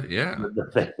Facebook to it? Yeah.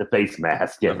 The face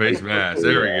mask. Yeah. The face mask.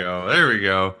 There we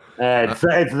go.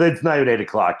 It's not even 8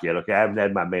 o'clock yet. Okay, I haven't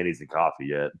had my mayonnaise and coffee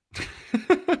yet.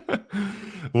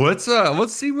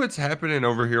 Let's see what's happening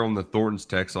over here on the Thornton's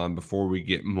text line before we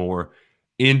get more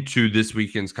into this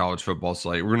weekend's college football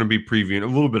slate. We're going to be previewing a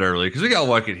little bit early because we got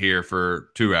Luckett here for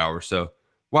 2 hours. So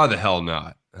why the hell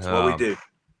not? That's what we do.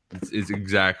 It's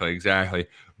exactly.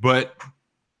 But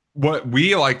what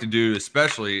we like to do,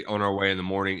 especially on our way in the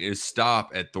morning, is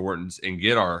stop at Thornton's and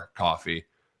get our coffee.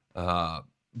 I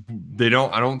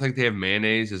don't think they have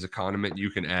mayonnaise as a condiment you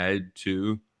can add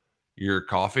to your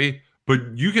coffee, but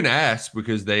you can ask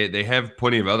because they have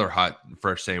plenty of other hot,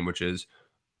 fresh sandwiches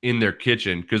in their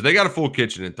kitchen because they got a full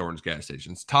kitchen at Thornton's gas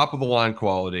stations. Top of the line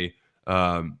quality.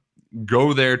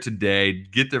 Go there today,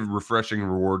 get the refreshing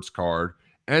rewards card,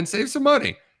 and save some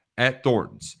money at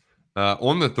Thornton's.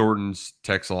 On the Thornton's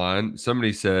text line,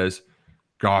 somebody says,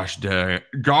 Gosh damn,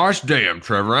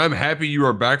 Trevor, I'm happy you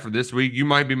are back for this week. You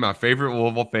might be my favorite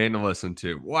Louisville fan to listen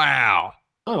to. Wow.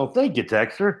 Oh, thank you,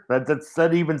 Texter.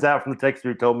 That evens out from the Texter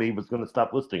who told me he was going to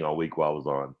stop listening all week while I was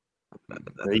on.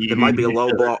 There might be a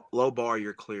low bar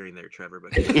you're clearing there, Trevor.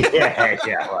 But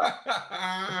yeah.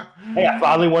 Well, hey, I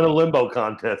finally won a limbo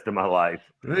contest in my life.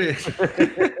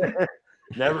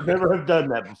 never have done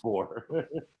that before.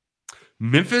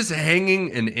 Memphis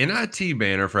hanging an NIT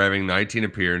banner for having 19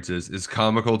 appearances is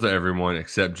comical to everyone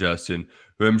except Justin,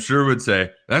 who I'm sure would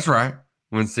say, "That's right,"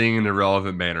 when seeing an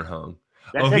irrelevant banner hung.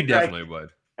 He definitely would.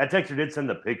 That Texter did send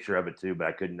a picture of it too, but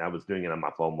I couldn't. I was doing it on my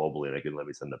phone mobile, and they couldn't let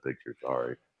me send the picture.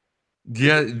 Sorry.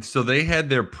 Yeah, so they had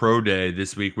their pro day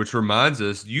this week, which reminds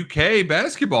us UK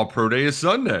basketball pro day is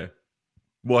Sunday.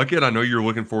 Well, again, I know you're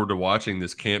looking forward to watching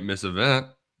this can't miss event.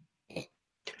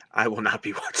 I will not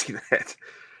be watching that.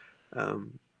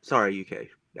 Sorry, UK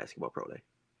basketball pro day.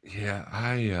 Yeah,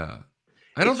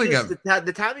 I don't think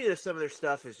the timing of some of their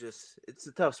stuff is it's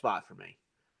a tough spot for me.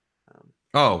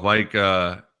 Like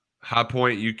High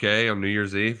Point UK on New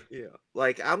Year's Eve. Yeah,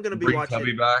 like I'm gonna be Bring watching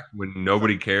Tubby back when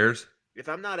nobody cares. If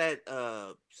I'm not at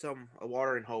a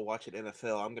watering hole watching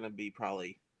NFL, I'm gonna be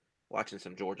probably watching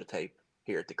some Georgia tape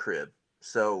here at the crib.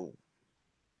 So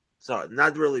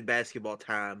not really basketball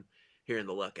time here in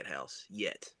the Luckett house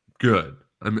yet. Good.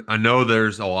 I know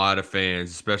there's a lot of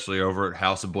fans, especially over at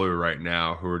House of Blue right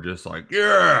now, who are just like,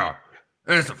 "Yeah,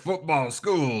 it's a football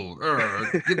school.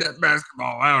 Get that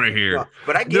basketball out of here." Well,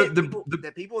 but I get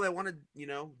the people that want to,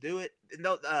 do it.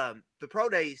 No, the pro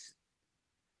days,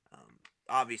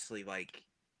 obviously, like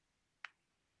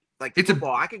it's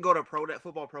football. I can go to a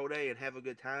football pro day and have a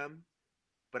good time,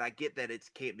 but I get that it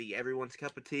can't be everyone's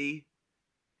cup of tea.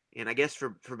 And I guess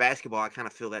for basketball, I kind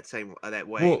of feel that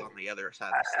way on the other side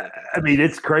of the stick. I mean,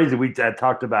 it's crazy. We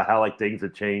talked about how things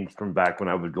have changed from back when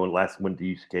I was went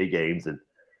to UK games, and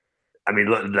I mean,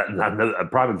 a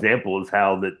prime example is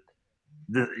how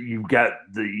you've got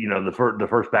the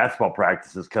first basketball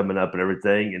practices coming up and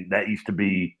everything, and that used to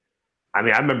be. I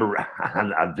mean, I remember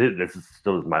I did this is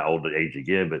still my old age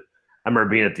again, but I remember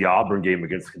being at the Auburn game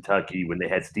against Kentucky when they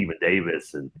had Stephen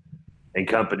Davis and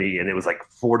company, and it was like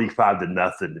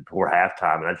 45-0 before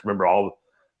halftime. And I just remember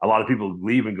a lot of people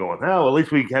leaving, going, "Oh, at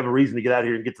least we have a reason to get out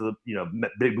here and get to the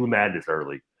Big Blue Madness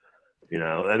early."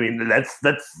 I mean, that's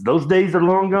those days are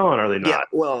long gone, are they not? Yeah.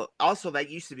 Well, also that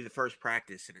used to be the first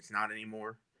practice, and it's not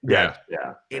anymore. Yeah.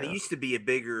 And it used to be a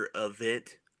bigger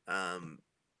event. And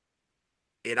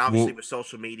obviously with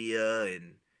social media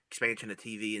and expansion of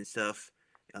TV and stuff,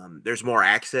 there's more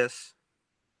access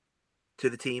to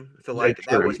the team. I feel like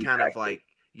that was kind of like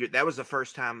that was the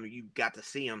first time you got to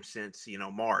see them since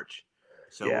March.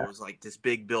 So it was like this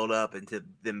big build up into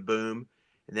them boom,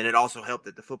 and then it also helped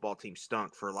that the football team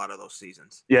stunk for a lot of those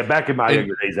seasons. Yeah, back in my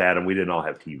younger days, Adam, we didn't all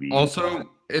have TV. Also,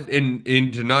 and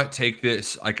to not take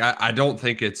this I don't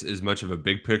think it's as much of a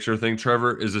big picture thing,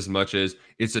 Trevor, as much as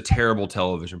it's a terrible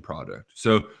television product.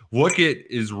 So Luckett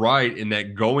is right in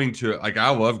that going to I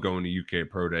love going to UK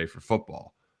Pro Day for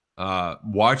football.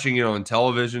 Watching it on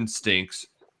television stinks.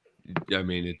 I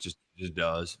mean, it just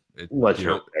does. Unless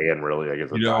you're paying, really, I guess.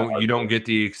 You don't get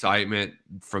the excitement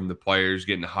from the players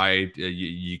getting hyped.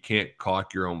 You can't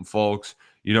clock your own folks.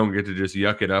 You don't get to just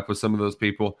yuck it up with some of those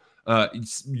people.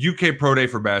 UK Pro Day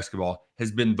for basketball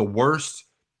has been the worst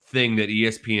thing that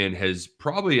ESPN has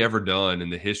probably ever done in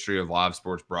the history of live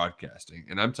sports broadcasting.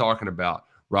 And I'm talking about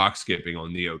rock skipping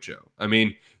on the Ocho. I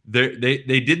mean, they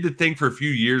did the thing for a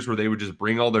few years where they would just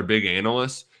bring all their big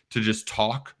analysts to just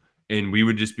talk, and we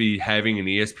would just be having an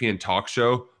ESPN talk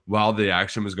show while the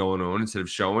action was going on instead of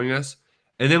showing us.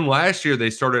 And then last year they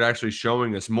started actually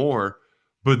showing us more,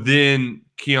 but then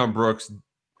Keon Brooks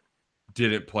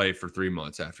didn't play for 3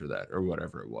 months after that or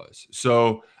whatever it was.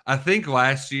 So I think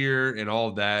last year and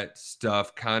all that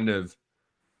stuff kind of,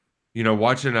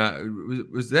 watching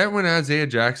was that when Isaiah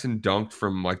Jackson dunked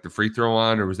from the free throw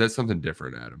line, or was that something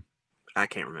different, Adam? I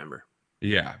can't remember.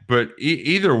 Yeah, but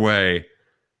either way,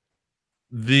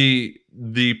 the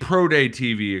pro day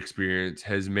TV experience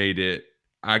has made it.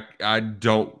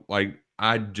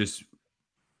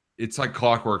 It's like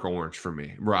Clockwork Orange for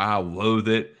me, where I loathe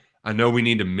it. I know we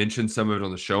need to mention some of it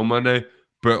on the show Monday,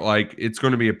 but it's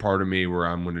going to be a part of me where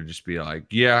I'm going to just be like,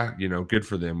 yeah, good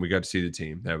for them. We got to see the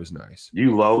team. That was nice.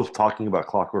 You loathe talking about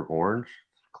Clockwork Orange?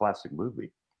 Classic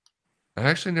movie. I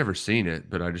actually never seen it,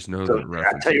 but I just know the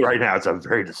reference. I'll tell you right now, it's a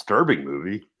very disturbing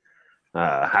movie.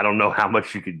 I don't know how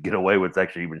much you could get away with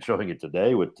actually even showing it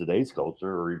today with today's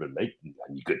culture, or even making.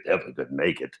 You definitely couldn't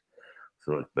make it.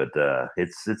 So, but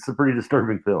it's a pretty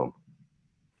disturbing film.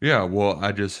 Yeah, well,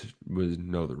 I just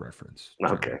know the reference.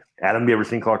 Okay, Adam, you ever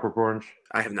seen Clockwork Orange?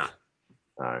 I have not.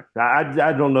 All right,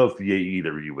 I don't know if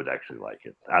either of you would actually like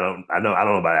it. I don't know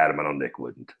about Adam. I know Nick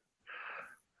wouldn't.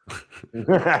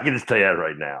 I can just tell you that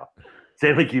right now.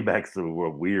 Stanley Kubek's a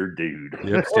weird dude.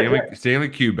 Yep, Stanley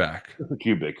Kubek.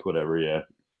 Kubik, whatever, yeah.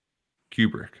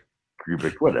 Kubrick.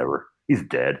 Kubik, whatever. He's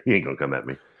dead. He ain't gonna come at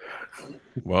me.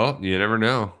 Well, you never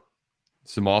know.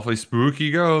 Some awfully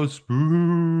spooky goes.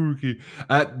 Spooky.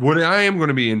 What I am going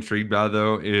to be intrigued by,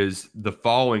 though, is the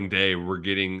following day we're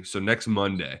getting, so next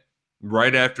Monday,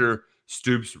 right after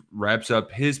Stoops wraps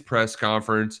up his press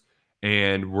conference,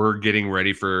 and we're getting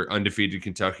ready for undefeated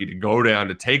Kentucky to go down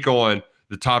to take on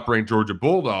the top-ranked Georgia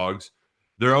Bulldogs.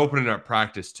 They're opening up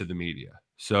practice to the media.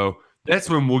 So that's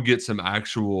when we'll get some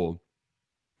actual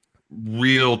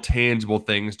real tangible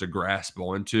things to grasp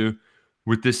onto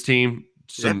with this team.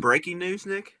 Is that breaking news,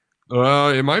 Nick?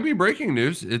 It might be breaking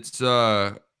news. It's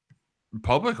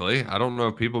publicly. I don't know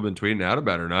if people have been tweeting out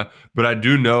about it or not, but I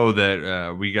do know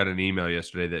that we got an email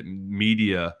yesterday that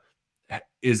media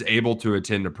is able to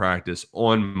attend to practice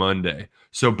on Monday.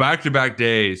 So back-to-back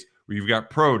days where you've got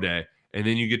pro day, and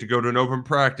then you get to go to an open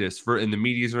practice and the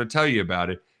media is going to tell you about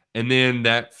it. And then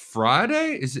that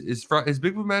Friday is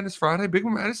Big Blue Madness Friday? Big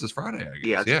Blue Madness is Friday, I guess.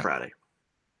 Yeah, it's Friday.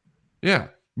 Yeah.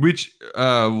 Which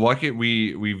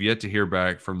we've yet to hear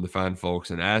back from the fine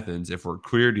folks in Athens if we're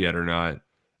cleared yet or not.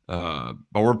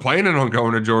 But we're planning on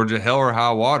going to Georgia, hell or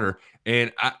high water.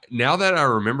 And now that I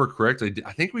remember correctly,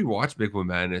 I think we watched Big Blue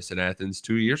Madness in Athens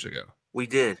 2 years ago. We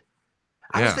did.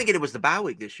 I was thinking it was the bye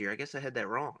week this year. I guess I had that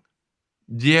wrong.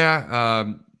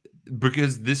 Yeah,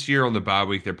 because this year on the bye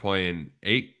week they're playing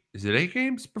 8. Is it 8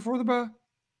 games before the bye?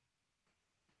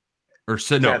 Or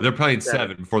no, they're playing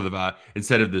 7 before the bye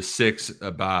instead of the 6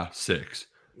 by 6.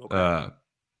 Okay.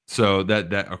 So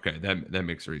that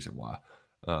makes a reason why.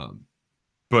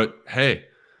 But hey,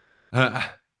 I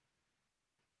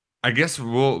guess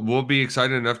we'll be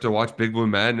excited enough to watch Big Blue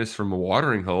Madness from a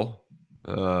watering hole.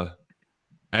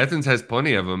 Athens has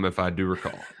plenty of them, if I do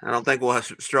recall. I don't think we'll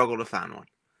struggle to find one.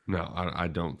 No, I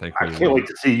don't think. I can't wait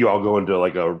to see you all go into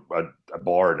like a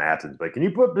bar in Athens. But can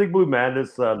you put Big Blue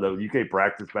Madness, the UK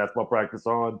basketball practice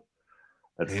on?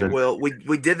 Well,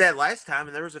 we did that last time,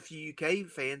 and there was a few UK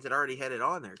fans that already had it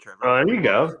on there, Trevor. Oh, there you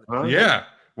go. Yeah.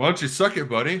 Why don't you suck it,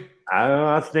 buddy?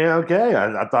 I stand okay.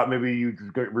 I thought maybe you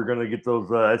were going to get those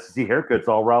SEC haircuts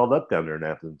all riled up down there in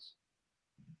Athens.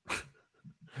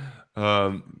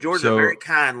 Georgia very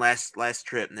kind last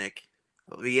trip, Nick.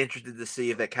 I'll be interested to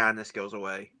see if that kindness goes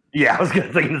away. Yeah, I was going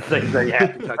to think the same thing.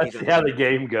 Let's see how the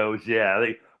game goes. Yeah,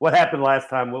 what happened last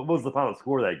time? What was the final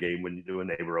score of that game when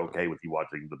they were okay with you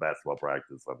watching the basketball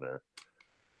practice on there?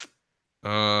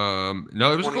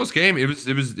 No, it was a close game. It was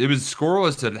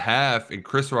scoreless at half, and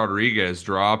Chris Rodriguez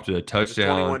dropped a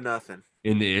touchdown 21-0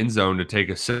 in the end zone to take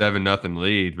a 7-0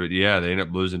 lead. But yeah, they ended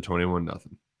up losing 21-0.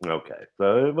 Okay,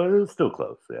 so it was still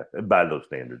close. Yeah, by those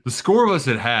standards. The score was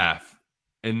at half.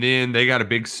 And then they got a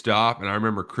big stop, and I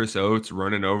remember Chris Oates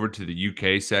running over to the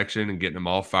UK section and getting them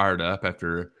all fired up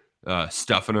after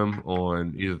stuffing them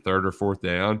on either 3rd or 4th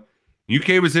down.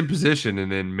 UK was in position,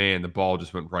 and then, man, the ball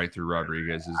just went right through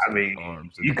Rodriguez's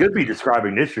arms. You could be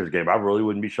describing this year's game. I really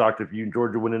wouldn't be shocked if you and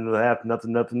Georgia went into the half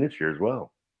nothing this year as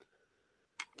well.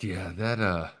 Yeah,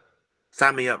 that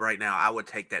sign me up right now. I would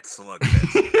take that slug.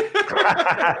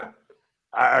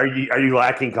 Are you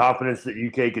lacking confidence that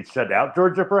UK could shut out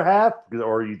Georgia for half,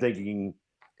 or are you thinking?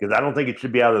 Because I don't think it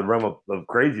should be out of the realm of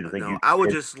crazy to think. No, I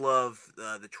would just love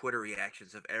the Twitter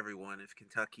reactions of everyone if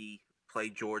Kentucky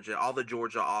played Georgia, all the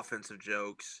Georgia offensive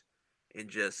jokes, and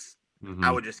just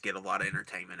I would just get a lot of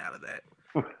entertainment out of that.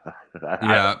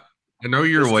 Yeah, I know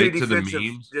you're late to the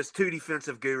memes. Just 2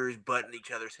 defensive gurus butting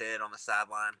each other's head on the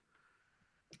sideline.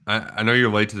 I know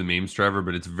you're late to the memes, Trevor,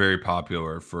 but it's very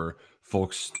popular for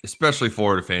folks, especially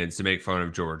Florida fans, to make fun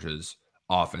of Georgia's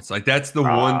offense. Like that's the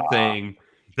one thing.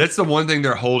 That's the one thing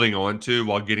they're holding on to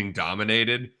while getting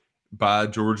dominated by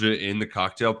Georgia in the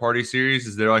cocktail party series.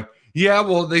 Is they're like, yeah,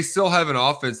 well, they still have an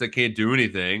offense that can't do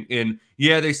anything, and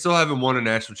yeah, they still haven't won a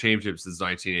national championship since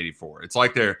 1984. It's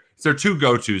like they're 2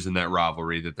 go-tos in that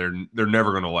rivalry that they're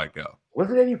never going to let go. Was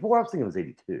it 84? I was thinking it was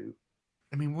 82.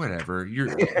 I mean, whatever. You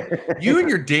and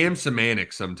your damn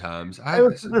semantics sometimes.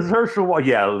 This Herschel,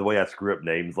 yeah, the way I screw up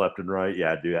names left and right.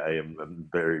 Yeah, I do. I'm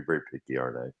very, very picky,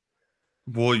 aren't I?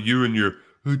 Well, you and your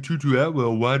Tutu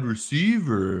Atwell wide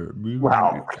receiver.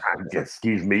 Well,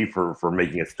 excuse me for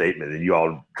making a statement, and you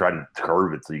all trying to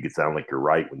curve it so you could sound like you're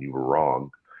right when you were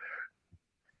wrong.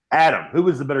 Adam, who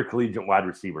was the better collegiate wide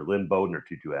receiver, Lynn Bowden or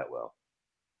Tutu Atwell?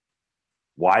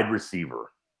 Wide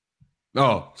receiver.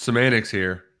 Oh, semantics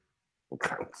here.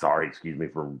 Sorry, excuse me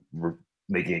for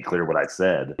making it clear what I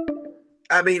said.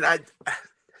 I mean,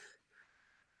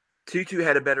 Tutu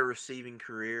had a better receiving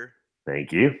career.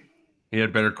 Thank you. He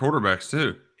had better quarterbacks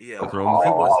too. Yeah, I'll Lynn throw him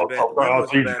the was football. a better, Lynn was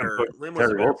so a you just better, put Lynn was a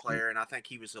Terry better Wilson. player, and I think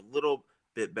he was a little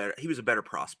bit better. He was a better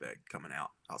prospect coming out.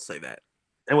 I'll say that.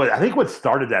 And I think what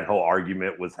started that whole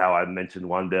argument was how I mentioned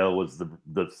Wandale was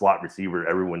the slot receiver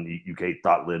everyone in UK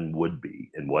thought Lynn would be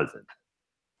and wasn't.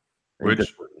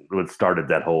 Which what started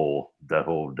that whole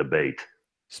debate.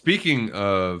 Speaking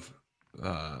of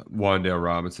Wandale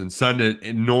Robinson, signed an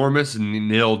enormous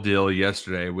nil deal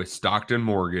yesterday with Stockton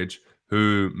Mortgage,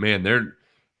 who, man, they're,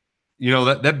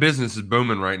 that business is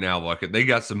booming right now. Look, they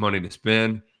got some money to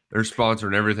spend. They're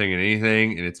sponsoring everything and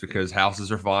anything, and it's because houses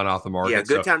are flying off the market. Yeah,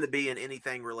 good time to be in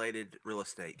anything related real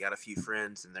estate. Got a few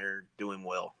friends, and they're doing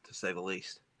well, to say the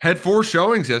least. Had 4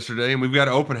 showings yesterday, and we've got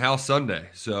an open house Sunday.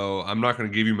 So I'm not going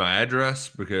to give you my address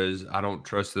because I don't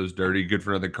trust those dirty,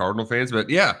 good-for-nothing Cardinal fans. But,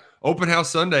 yeah, open house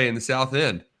Sunday in the South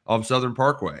End of Southern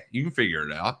Parkway. You can figure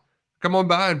it out. Come on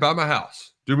by and buy my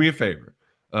house. Do me a favor.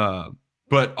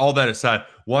 But all that aside,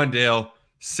 Wandale,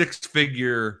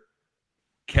 6-figure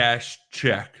cash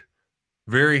check.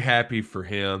 Very happy for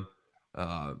him,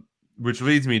 which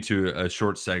leads me to a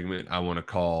short segment I want to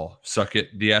call Suck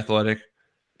It, The Athletic.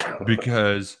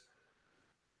 Because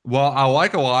while I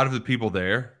like a lot of the people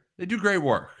there, they do great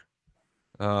work.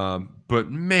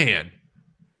 But man,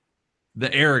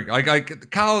 the arrogance, like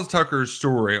Kyle Tucker's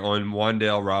story on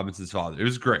Wandale Robinson's father, it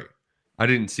was great. I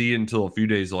didn't see it until a few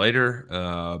days later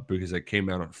because it came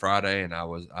out on Friday, and I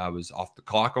was off the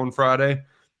clock on Friday.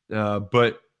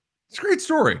 But it's a great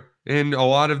story, and a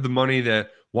lot of the money that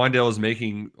Wandale is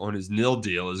making on his nil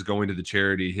deal is going to the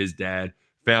charity his dad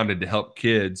founded to help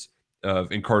kids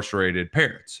of incarcerated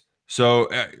parents. So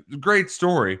great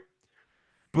story.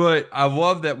 But I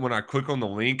love that when I click on the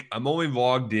link, I'm only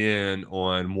logged in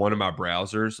on one of my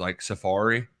browsers, like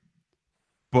Safari.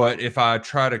 But if I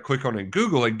try to click on it in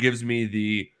Google, it gives me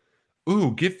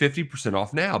get 50%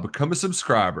 off now, become a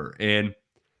subscriber. And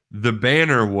the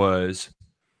banner was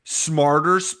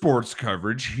smarter sports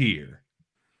coverage here.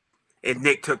 And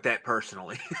Nick took that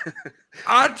personally.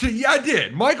 I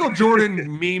did. Michael Jordan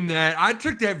memed that. I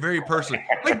took that very personally.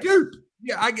 Like, dude,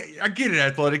 yeah, I get it,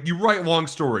 Athletic. You write long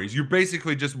stories. You're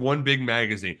basically just one big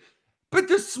magazine. But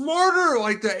the smarter,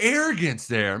 like the arrogance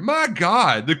there, my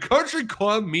God, the country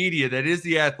club media that is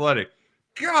the Athletic,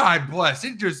 God bless.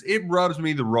 It rubs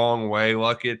me the wrong way,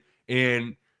 Luckett.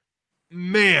 And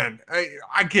man,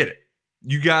 I get it.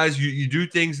 You guys, you do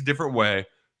things a different way,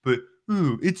 but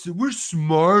we're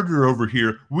smarter over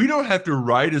here. We don't have to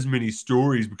write as many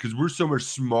stories because we're so much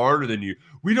smarter than you.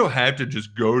 We don't have to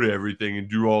just go to everything and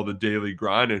do all the daily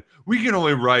grinding. We can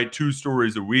only write 2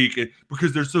 stories a week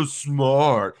because they're so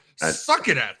smart. Suck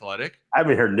it, Athletic. I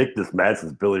haven't heard Nick this mad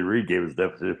since Billy Reed gave his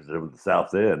definition of the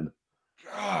South End.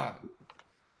 God.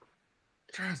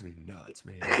 Drives me nuts,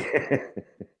 man.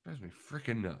 Drives me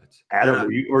freaking nuts. Adam,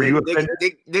 were you offended?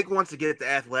 Nick wants to get the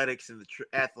athletics and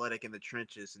athletic in the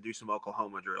trenches and do some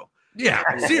Oklahoma drill. Yeah,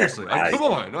 seriously. Like, come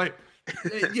on. Like,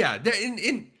 yeah.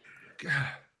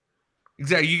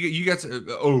 Exactly. You got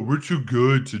to, we're too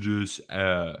good to just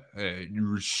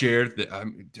share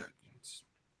that.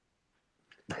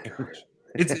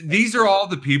 These are all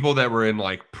the people that were in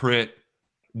like print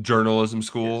journalism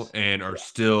school and are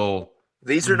still.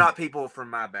 These are not people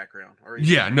from my background.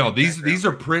 These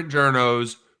are print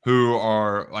journos who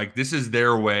are like, this is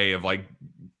their way of like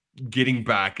getting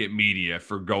back at media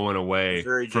for going away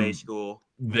from J school,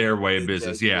 their way of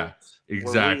business. Yeah,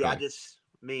 exactly.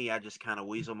 I just kind of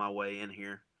weasel my way in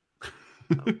here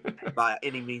by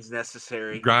any means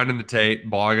necessary. Grinding the tape,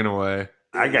 blogging away.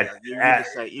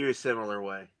 You're a similar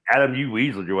way. Adam, you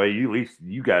weaseled your way.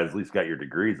 You guys at least got your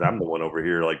degrees. I'm the one over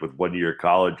here, like with 1 year of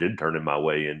college, interning my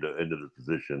way into the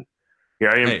position. Here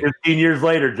I am, 15 years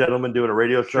later, gentlemen, doing a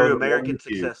radio show. True American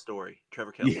success story.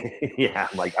 Trevor Kelsey. Yeah,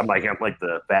 I'm like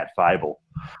the fat Fievel.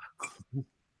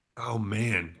 Oh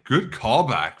man, good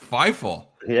callback, Feifel.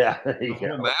 Yeah,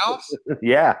 Mouse.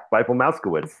 Yeah, Feifel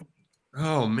Mouskowitz.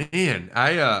 Oh man,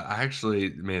 I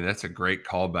actually, man, that's a great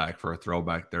callback for a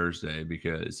Throwback Thursday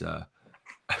because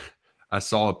I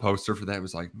saw a poster for that. It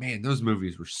was like, man, those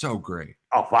movies were so great.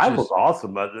 Oh, Fievel's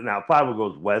awesome. Now Fievel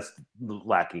goes west,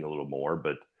 lacking a little more,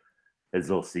 but as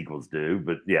those sequels do.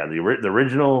 But yeah, the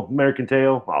original American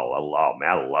Tail. Oh man,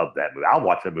 I love that movie. I'll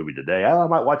watch that movie today. I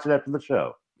might watch it after the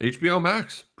show. HBO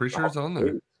Max. Pretty sure it's on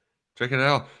there. Check it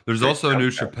out. There's also a new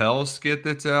Chappelle skit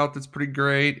that's out that's pretty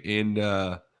great. And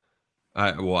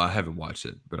I haven't watched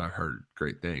it, but I heard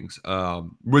great things.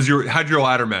 How'd your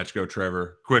ladder match go,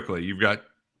 Trevor? Quickly, you've got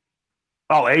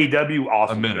AEW,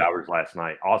 awesome 2 hours last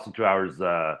night. Awesome 2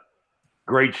 hours.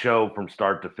 Great show from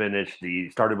start to finish.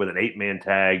 Started with an 8-man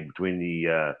tag between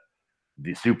the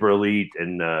the Super Elite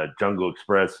and Jungle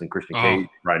Express and Christian Cage,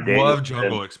 Brian Danielson. Love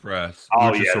Jungle Express.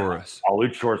 Oh, Luchasaurus. yeah.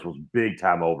 Luchasaurus was big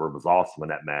time over. It was awesome in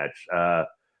that match.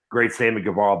 Great Sammy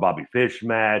Guevara, Bobby Fish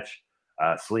match.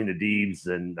 Selena Deebs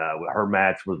and her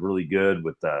match was really good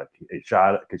with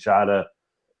Kashada.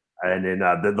 And then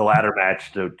the ladder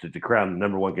match to crown the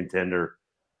number one contender,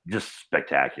 just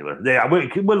spectacular. I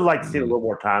would have liked to see a little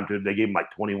more time to it. They gave him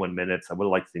like 21 minutes. I would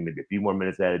have liked to see maybe a few more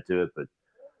minutes added to it. But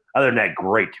other than that,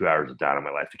 great 2 hours of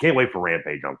Dynamite life. I can't wait for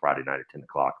Rampage on Friday night at 10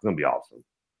 o'clock. It's going to be awesome.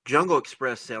 Jungle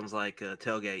Express sounds like a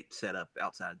tailgate setup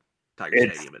outside Tiger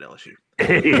Stadium at LSU.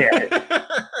 Yeah.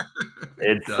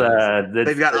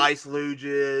 They've got ice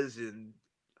luges and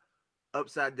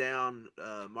upside down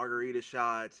margarita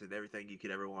shots and everything you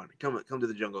could ever want. Come to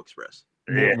the Jungle Express.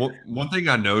 Yeah. One thing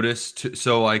I noticed,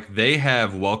 so like they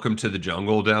have Welcome to the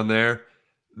Jungle down there.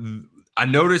 I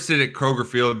noticed it at Kroger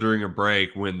Field during a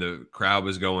break when the crowd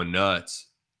was going nuts.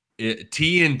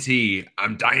 TNT,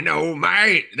 I'm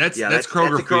Dynamite. That's Kroger that's a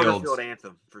Kroger Field's Field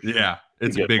anthem for sure. Yeah,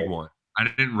 it's a big one. I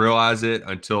didn't realize it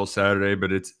until Saturday,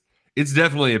 but it's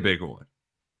definitely a big one.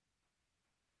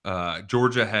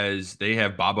 Georgia they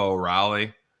have Baba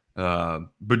O'Reilly,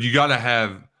 but you got to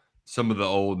have some of the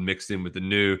old mixed in with the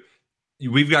new.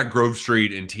 We've got Grove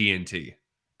Street and TNT.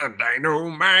 I'm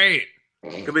Dynamite.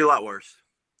 Could be a lot worse.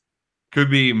 Could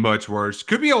be much worse.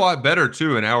 Could be a lot better,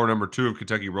 too, in hour number 2 of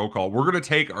Kentucky Roll Call. We're going to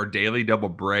take our daily double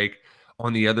break.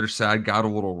 On the other side, got a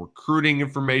little recruiting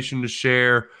information to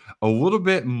share, a little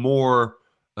bit more,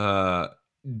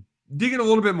 digging a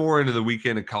little bit more into the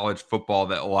weekend of college football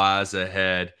that lies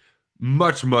ahead.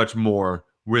 Much, much more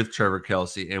with Trevor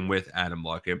Kelsey and with Adam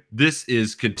Luckett. This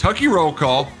is Kentucky Roll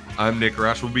Call. I'm Nick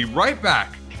Roush. We'll be right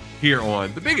back here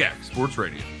on the Big X Sports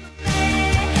Radio.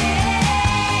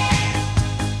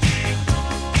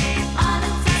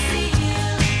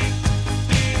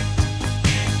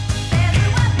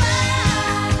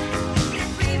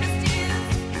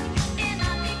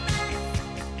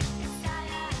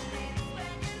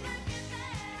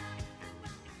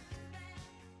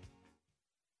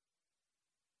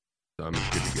 I'm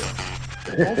good to go.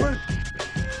 Over?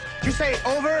 You say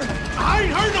over? I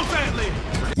ain't heard no family.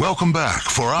 Welcome back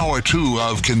for hour 2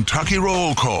 of Kentucky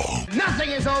Roll Call Nothing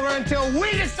is over until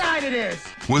we decide it is.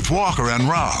 with Walker and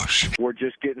Roush. We're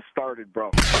just getting started,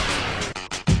 bro.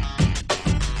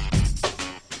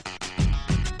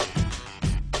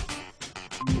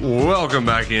 Welcome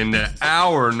back into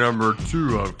hour number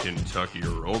 2 of Kentucky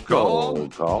Roll Call.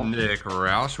 Nick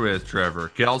Roush with Trevor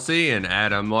Kelsey and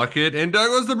Adam Luckett and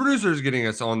Douglas, the producer, is getting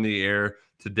us on the air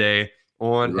today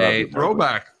on a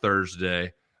Throwback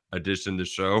Thursday edition of the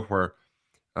show where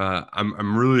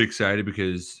I'm really excited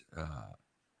because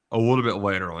a little bit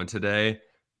later on today,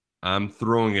 I'm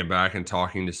throwing it back and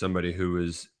talking to somebody who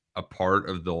was a part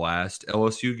of the last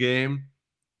LSU game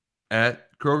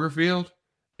at Kroger Field.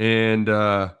 And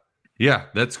yeah,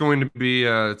 that's going to be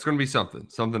it's going to be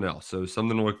something else. So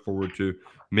something to look forward to.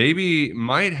 Maybe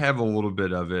might have a little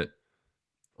bit of it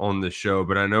on the show,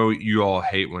 but I know you all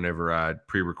hate whenever I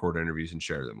pre-record interviews and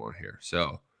share them on here.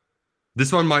 So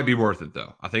this one might be worth it,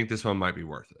 though. I think this one might be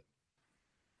worth it.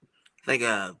 I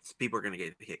think people are going to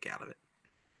get a kick out of it.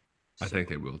 I think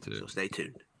they will too. So stay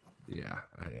tuned. Yeah,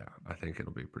 I think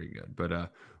it'll be pretty good.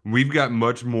 But we've got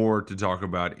much more to talk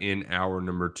about in hour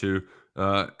number 2,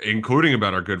 including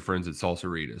about our good friends at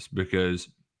Salsaritas because,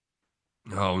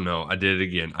 oh no, I did it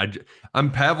again.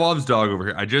 I'm Pavlov's dog over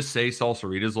here. I just say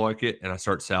Salsaritas like it, and I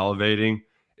start salivating.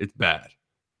 It's bad.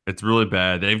 It's really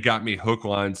bad. They've got me hook,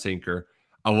 line, sinker.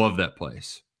 I love that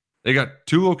place. They got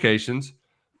 2 locations,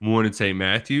 one in St.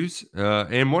 Matthews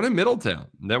and one in Middletown.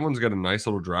 That one's got a nice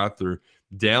little drive-through.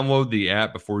 Download the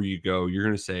app before you go. You're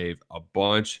going to save a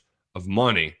bunch of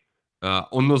money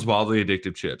on those wildly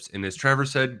addictive chips. And as Trevor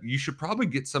said, you should probably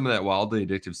get some of that wildly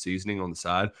addictive seasoning on the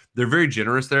side. They're very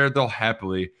generous there. They'll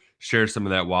happily share some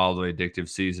of that wildly addictive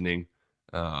seasoning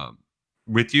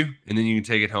with you. And then you can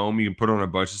take it home. You can put on a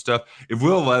bunch of stuff. If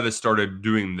Will Levis started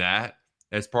doing that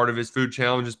as part of his food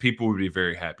challenges, people would be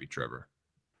very happy, Trevor.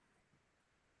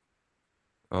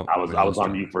 Oh, I was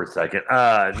on mute for a second.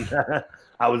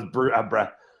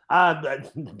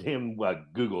 Damn,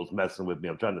 Google's messing with me.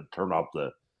 I'm trying to turn off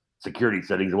the security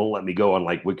settings. It won't let me go on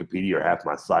like Wikipedia or half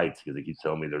my sites because it keeps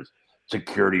telling me there's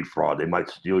security fraud. They might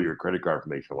steal your credit card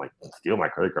information. I'm like, steal my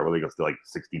credit card? Well, they gonna steal like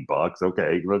 $60?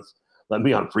 Okay, let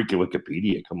me on freaking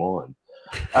Wikipedia. Come on.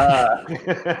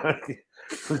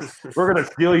 We're gonna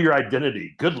steal your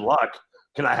identity. Good luck.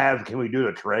 Can we do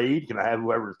a trade? Can I have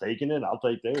whoever's taking it? I'll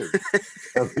take theirs.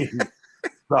 I mean,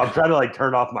 so I'm trying to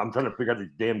turn off I'm trying to figure out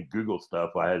these damn Google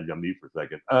stuff. I had to mute for a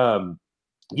second.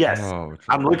 Yes.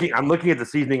 I'm looking at the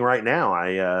seasoning right now.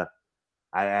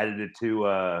 I added it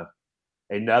to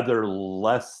another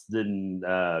less than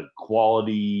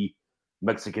quality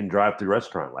Mexican drive-through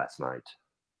restaurant last night,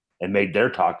 and made their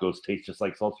tacos taste just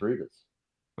like Salsaritas.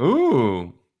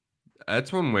 Ooh,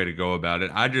 that's one way to go about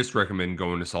it. I just recommend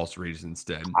going to Salsaritas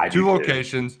instead. I do 2 too.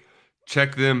 locations.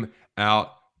 Check them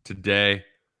out today.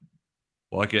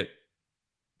 Like it.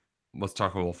 Let's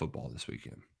talk a little football this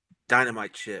weekend.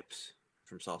 Dynamite chips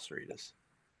from Salsaritas.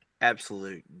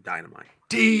 Absolute dynamite.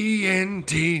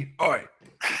 TNT. Oi.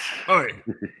 Oi.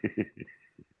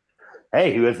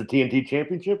 Hey, who has the TNT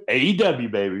championship? AEW,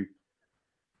 baby.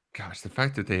 Gosh, the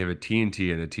fact that they have a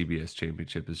TNT and a TBS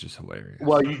championship is just hilarious.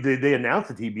 Well, they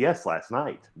announced the TBS last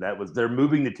night. They're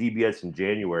moving the TBS in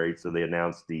January, so they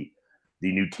announced the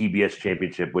new TBS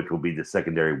championship, which will be the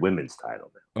secondary women's title.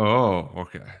 Oh,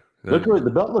 okay.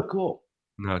 The belt looked cool.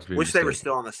 Not to be Wish they were mistaken.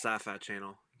 still on the Sci-Fi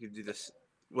channel. You could do this.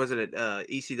 Wasn't it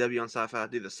ECW on Sci-Fi?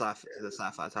 Do the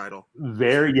Sci-Fi title.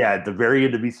 At the very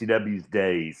end of ECW's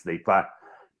days, they fought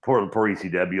poor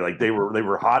ECW. Like they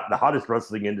were hot, the hottest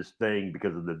wrestling industry thing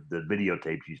because of the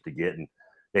videotapes you used to get, and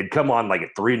they'd come on like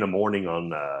at 3 a.m.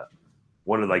 on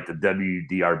one of like the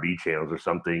WDRB channels or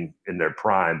something in their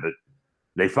prime. But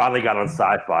they finally got on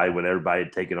Sci-Fi when everybody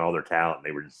had taken all their talent. And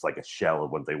they were just like a shell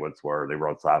of what they once were. They were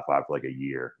on Sci-Fi for like a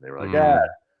year. They were like,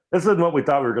 this isn't what we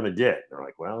thought we were going to get. They're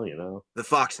like, well, The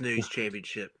Fox News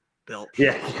Championship belt.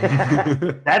 yeah,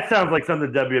 that sounds like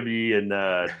something WWE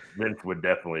and Vince would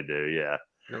definitely do. Yeah.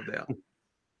 No doubt.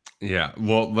 Yeah.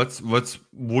 Well, let's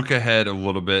look ahead a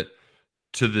little bit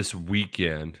to this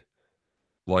weekend.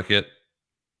 Like it?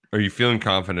 Are you feeling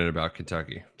confident about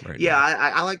Kentucky right Yeah,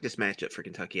 now? I like this matchup for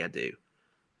Kentucky. I do.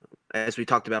 As we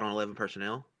talked about on 11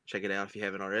 Personnel, check it out if you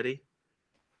haven't already.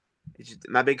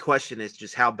 My big question is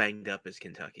just how banged up is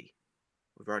Kentucky?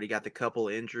 We've already got the couple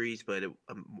injuries, but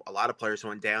a lot of players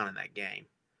went down in that game.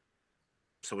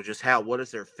 So just what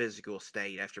is their physical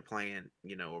state after playing,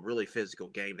 a really physical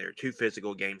game? There are 2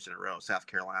 physical games in a row, South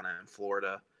Carolina and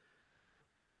Florida.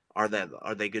 Are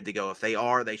they good to go? If they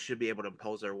are, they should be able to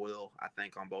impose their will, I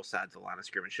think, on both sides of the line of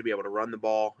scrimmage. Should be able to run the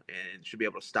ball and should be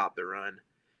able to stop the run.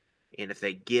 And if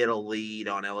they get a lead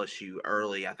on LSU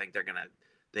early, I think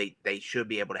they should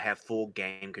be able to have full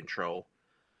game control.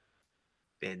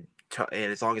 And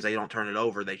as long as they don't turn it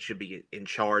over, they should be in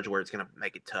charge where it's going to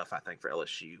make it tough, I think, for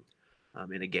LSU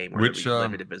in a game where there'll be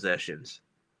limited possessions.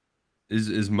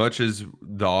 As much as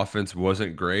the offense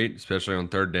wasn't great, especially on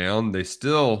 3rd down, they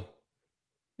still,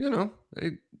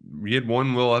 we had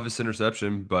one Will Levis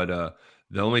interception, but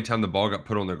the only time the ball got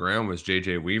put on the ground was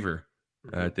J.J. Weaver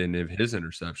at the end of his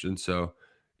interception. So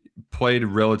played a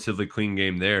relatively clean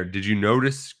game there. Did you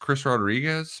notice Chris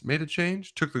Rodriguez made a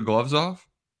change? Took the gloves off?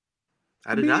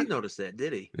 I did not notice that,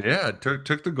 did he? Yeah,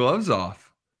 took the gloves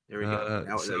off. There we go.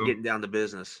 Now they're getting down to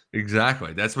business.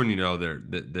 Exactly. That's when you know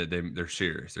they're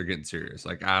serious. They're getting serious.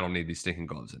 Like, I don't need these stinking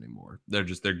gloves anymore. They're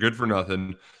good for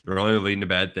nothing. They're only leading to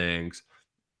bad things.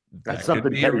 That's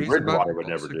something Teddy Bridgewater would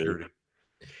never do.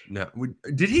 No,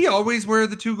 did he always wear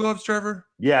the 2 gloves, Trevor?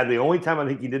 Yeah, the only time I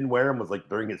think he didn't wear them was like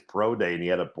during his pro day, and he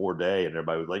had a poor day, and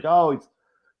everybody was like, "Oh,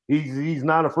 he's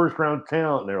not a 1st-round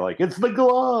talent." And they're like, "It's the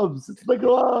gloves. It's the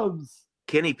gloves."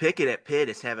 Kenny Pickett at Pitt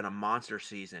is having a monster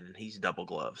season, and he's double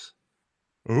gloves.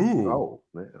 Ooh. Oh,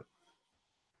 man.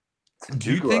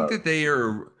 Do you think that they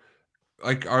are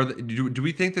like? Do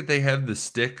we think that they have the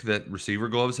stick that receiver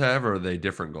gloves have, or are they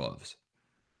different gloves?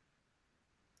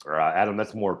 Adam,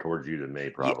 that's more towards you than me,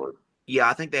 probably. Yeah,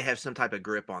 I think they have some type of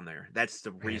grip on there. That's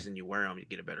the reason you wear them. You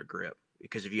get a better grip.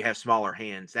 Because if you have smaller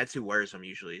hands, that's who wears them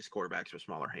usually is quarterbacks with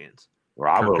smaller hands.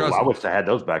 Well, I wish I had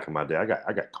those back in my day. I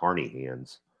got carny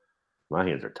hands. My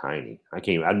hands are tiny. I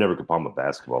never could palm a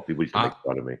basketball. People used to make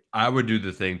fun of me. I would do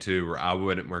the thing too, where I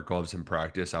wouldn't wear gloves in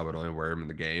practice. I would only wear them in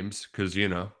the games because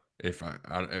if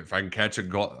I can catch a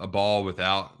ball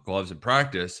without gloves in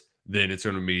practice, then it's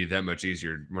going to be that much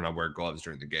easier when I wear gloves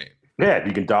during the game. Yeah, if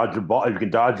you can dodge your ball, if you can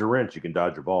dodge your wrench, you can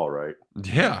dodge your ball, right?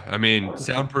 Yeah, I mean,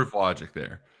 soundproof logic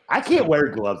there. I can't wear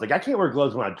gloves. Like I can't wear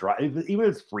gloves when I drive. Even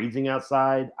if it's freezing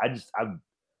outside,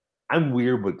 I'm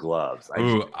weird with gloves.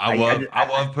 I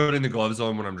love putting the gloves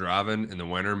on when I'm driving in the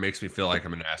winter. Makes me feel like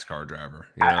I'm a NASCAR driver.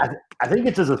 I think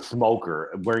it's as a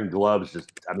smoker wearing gloves.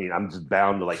 I'm just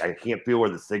bound to I can't feel where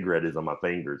the cigarette is on my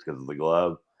fingers because of the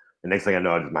glove. The next thing I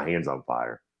know, my hand's on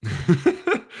fire. I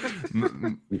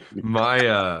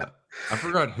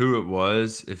forgot who it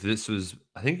was. If this was,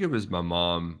 I think it was my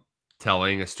mom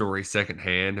telling a story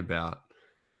secondhand about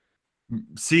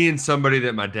seeing somebody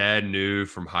that my dad knew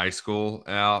from high school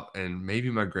out, and maybe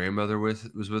my grandmother was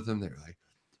with him. They were like,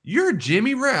 "You're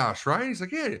Jimmy Roush, right?" He's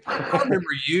like, "Yeah, I remember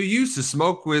you. You used to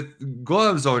smoke with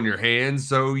gloves on your hands,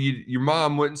 so your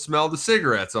mom wouldn't smell the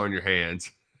cigarettes on your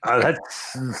hands."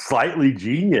 That's slightly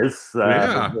genius.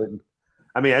 Yeah. but,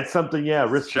 I mean, that's something. Yeah,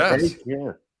 risk to Chess. take.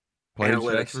 Yeah. Playing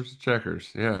Analytics. chess versus checkers.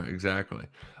 Yeah, exactly.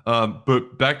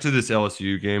 But back to this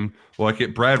LSU game.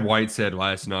 Like Brad White said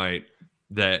last night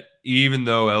that even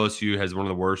though LSU has one of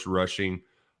the worst rushing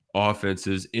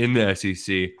offenses in the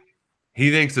SEC,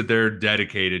 he thinks that they're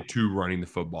dedicated to running the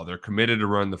football. They're committed to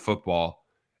run the football,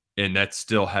 and that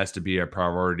still has to be a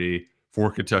priority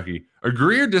for Kentucky.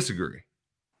 Agree or disagree?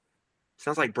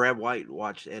 Sounds like Brad White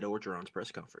watched Ed Orgeron's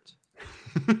press conference.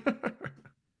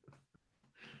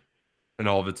 And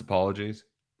all of its apologies.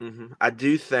 I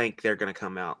do think they're going to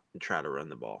come out and try to run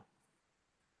the ball.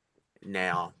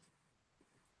 Now,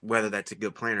 whether that's a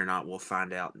good plan or not, we'll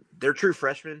find out. Their true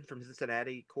freshman from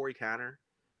Cincinnati, Corey Kiner,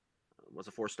 was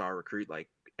a 4-star recruit like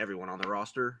everyone on the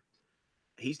roster.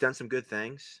 He's done some good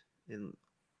things in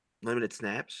limited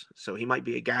snaps, so he might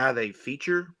be a guy they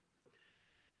feature.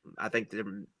 I think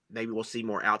maybe we'll see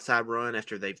more outside run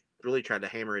after they've really tried to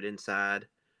hammer it inside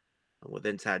with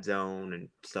inside zone and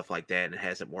stuff like that, and it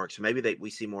hasn't worked. So maybe we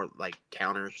see more like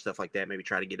counters, stuff like that, maybe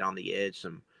try to get on the edge,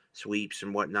 some sweeps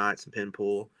and whatnot, some pin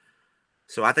pull.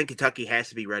 So I think Kentucky has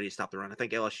to be ready to stop the run. I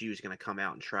think LSU is going to come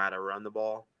out and try to run the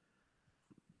ball.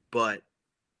 But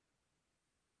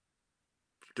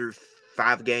through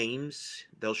 5 games,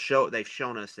 they've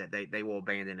shown us that they will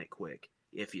abandon it quick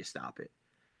if you stop it.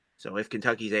 So if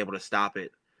Kentucky's able to stop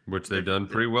it, which they've done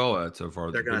pretty well at so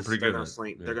far. They're going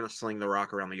to sling the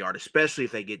rock around the yard, especially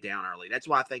if they get down early. That's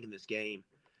why I think in this game,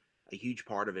 a huge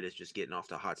part of it is just getting off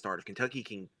to a hot start. If Kentucky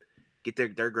can get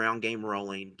their ground game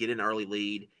rolling, get an early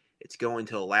lead, it's going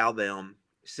to allow them,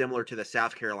 similar to the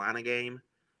South Carolina game,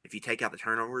 if you take out the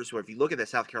turnovers, or if you look at the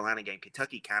South Carolina game,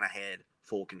 Kentucky kind of had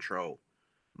full control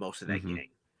most of that game.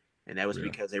 And that was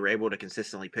because they were able to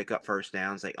consistently pick up first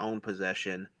downs. They owned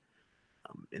possession,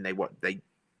 and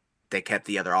they kept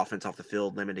the other offense off the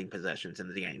field, limiting possessions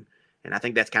in the game. And I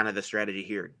think that's kind of the strategy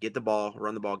here. Get the ball,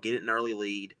 run the ball, get it an early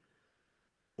lead,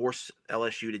 force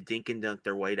LSU to dink and dunk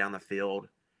their way down the field.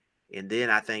 And then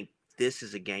I think this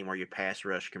is a game where your pass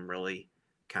rush can really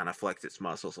kind of flex its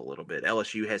muscles a little bit.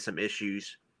 LSU has some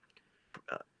issues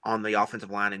on the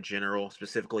offensive line in general,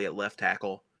 specifically at left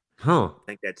tackle. I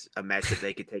think that's a matchup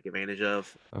they could take advantage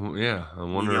of. I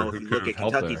wonder if you look at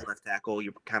Kentucky's left tackle,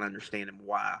 you're kind of understanding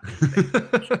why.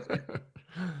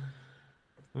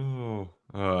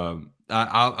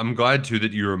 I'm glad too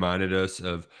that you reminded us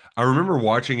of. I remember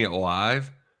watching it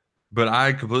live, but I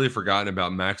had completely forgotten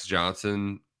about Max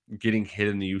Johnson getting hit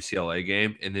in the UCLA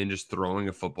game and then just throwing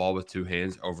a football with 2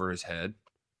 hands over his head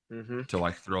to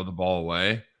like throw the ball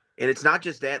away. And it's not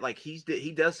just that, like he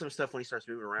does some stuff when he starts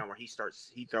moving around where he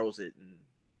throws it in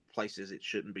places it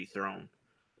shouldn't be thrown.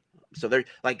 So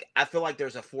I feel like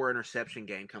there's a 4 interception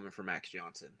game coming for Max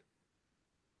Johnson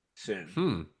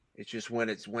soon. It's just when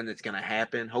it's going to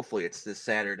happen. Hopefully it's this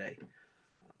Saturday.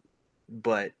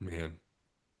 But man,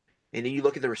 and then you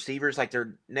look at the receivers, like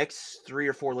their next 3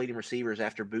 or 4 leading receivers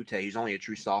after Butte, who's only a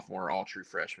true sophomore, are all true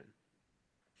freshmen.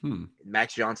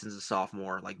 Max Johnson's a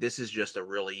sophomore. Like this is just a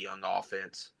really young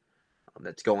offense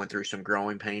that's going through some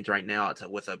growing pains right now. It's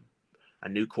with a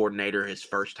new coordinator, his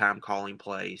first time calling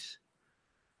plays.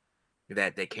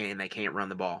 That they can't run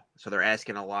the ball, so they're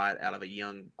asking a lot out of a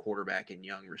young quarterback and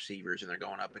young receivers, and they're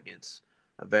going up against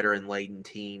a veteran-laden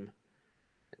team.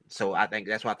 So I think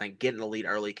that's why I think getting the lead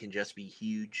early can just be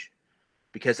huge.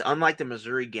 Because unlike the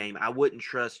Missouri game, I wouldn't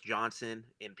trust Johnson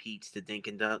and Peets to dink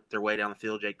and dunk their way down the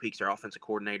field. Jake Peets, their offensive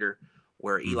coordinator,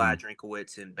 where Eli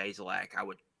Drinkowitz and Bazelak, I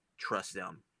would trust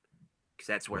them because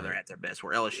that's where they're at their best,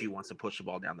 where LSU wants to push the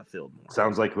ball down the field more.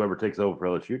 Sounds like whoever takes over for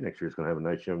LSU next year is going to have a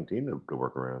nice young team to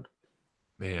work around.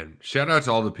 Man, shout out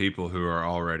to all the people who are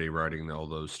already writing all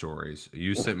those stories.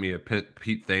 You sent me a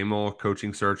Pete Thamel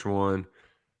coaching search one.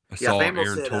 I saw Thamel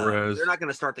Aaron said, Torres. they're not going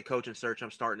to start the coaching search.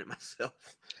 I'm starting it myself.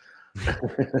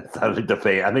 I think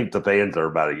the fans are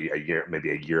about a year, maybe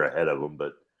a year ahead of them.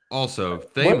 But also,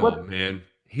 Thamel, man,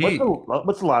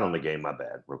 what's the line on the game? My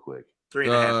bad, real quick.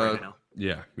 3.5 right now.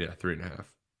 Yeah, 3.5.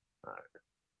 All right.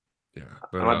 Yeah,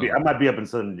 but, I might be up in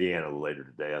Southern Indiana later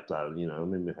today. I thought, maybe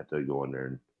I have to go in there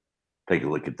and take a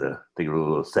look at a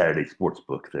little Saturday sports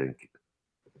book thing.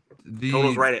 The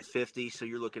total's right at 50, so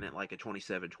you're looking at like a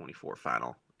 27-24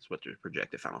 final. That's what your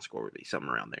projected final score would be, something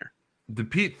around there. The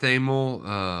Pete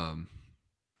Thamel,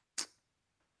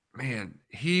 man,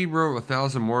 he wrote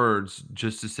 1,000 words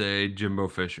just to say Jimbo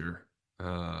Fisher,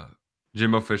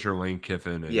 Lane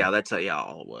Kiffin. And that's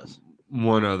all it was.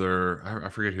 One other, I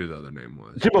forget who the other name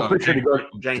was. Jimbo Fisher to go.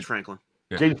 James Franklin.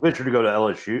 Yeah. James Fisher to go to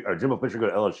LSU or Jimbo Fisher to go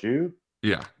to LSU.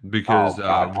 Yeah, because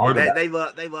God. They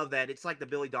love that. It's like the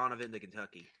Billy Donovan to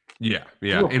Kentucky. yeah.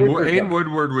 Jimbo And Fisher-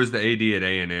 Woodward was the AD at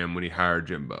A&M when he hired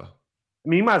Jimbo. I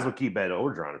mean, you might as well keep Ed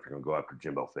Orgeron if you're going to go after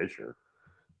Jimbo Fisher.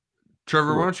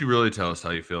 Trevor, why don't you really tell us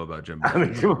how you feel about Jimbo? I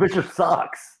mean, Jimbo Fisher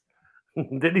sucks.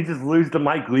 Didn't he just lose to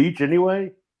Mike Leach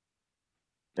anyway?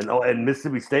 And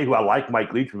Mississippi State, who I like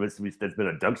Mike Leach from Mississippi State's been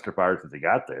a dumpster fire since he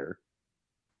got there.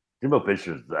 Jimbo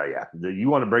Fisher's, you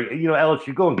want to bring,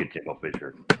 LSU, go and get Jimbo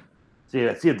Fisher. See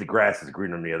if the grass is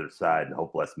green on the other side and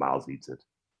hope Les Miles eats it.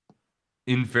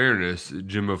 In fairness,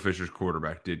 Jimbo Fisher's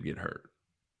quarterback did get hurt.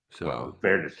 So, Well, in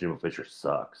fairness, Jimbo Fisher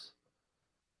sucks.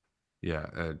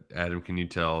 yeah, Adam, can you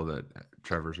tell that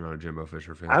Trevor's not a Jimbo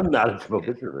Fisher fan? I'm not a Jimbo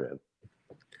Fisher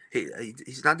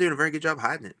He's not doing a very good job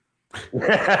hiding it.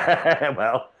 fan.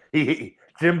 Well,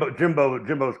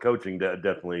 Jimbo's coaching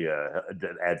definitely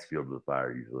adds fuel to the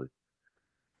fire usually.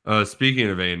 Speaking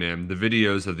of A&M, the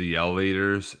videos of the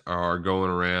elevators are going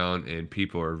around, and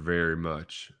people are very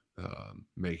much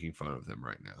making fun of them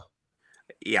right now.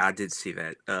 Yeah, I did see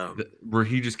that. Where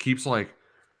he just keeps like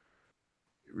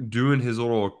doing his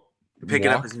little Picking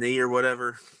up walk. his knee or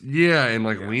whatever. Yeah, and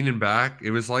like leaning back. It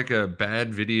was like a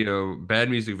bad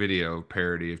music video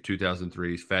parody of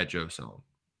 2003's Fat Joe song.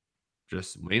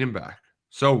 Just leaning back.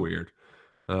 So weird.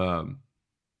 Man,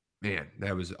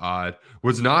 that was odd.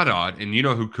 What's not odd, and you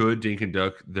know who could dink and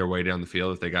duck their way down the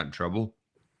field if they got in trouble?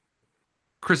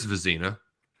 Chris Vezina,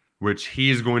 which he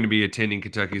is going to be attending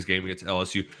Kentucky's game against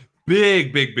LSU.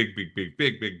 Big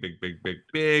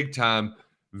time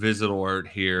visit alert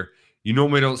here. You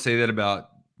normally don't say that about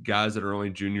guys that are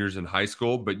only juniors in high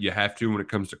school, but you have to when it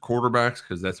comes to quarterbacks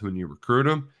because that's when you recruit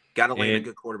them. Got to land a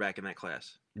good quarterback in that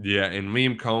class. Yeah, and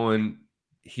Liam Cohen,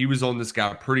 he was on this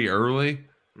guy pretty early.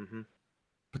 Mm-hmm.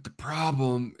 But the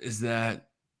problem is that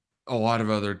a lot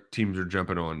of other teams are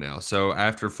jumping on now. So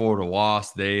after Florida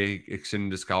lost, they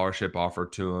extended a scholarship offer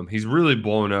to him. He's really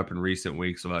blown up in recent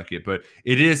weeks, like it, but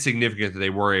it is significant that they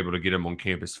were able to get him on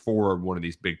campus for one of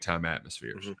these big time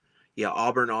atmospheres. Mm-hmm. Yeah,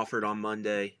 Auburn offered on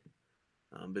Monday.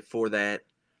 Before that,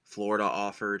 Florida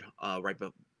offered right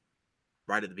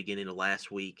at the beginning of last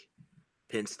week.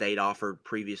 Penn State offered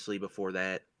previously before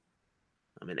that.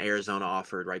 And Arizona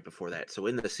offered right before that. So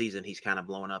in the season, he's kind of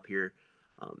blowing up here.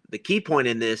 The key point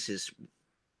in this is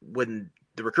when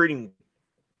the recruiting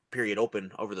period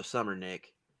opened over the summer,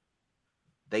 Nick,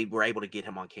 they were able to get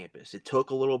him on campus. It took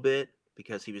a little bit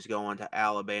because he was going to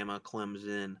Alabama,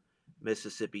 Clemson,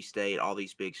 Mississippi State, all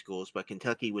these big schools, but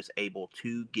Kentucky was able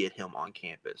to get him on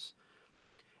campus.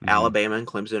 Mm-hmm. Alabama and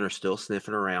Clemson are still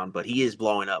sniffing around, but he is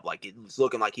blowing up. Like it's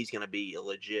looking like he's going to be a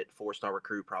legit 4-star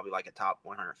recruit, probably like a top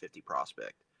 150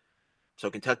 prospect.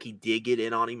 So Kentucky did get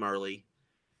in on him early,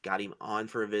 got him on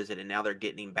for a visit, and now they're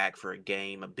getting him back for a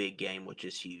game, a big game, which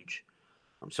is huge.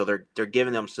 So they're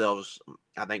giving themselves,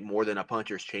 I think, more than a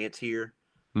puncher's chance here.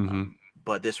 Mm-hmm.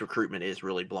 But this recruitment is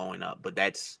really blowing up. But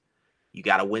that's you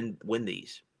got to win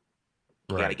these.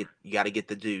 You got to get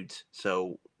the dudes.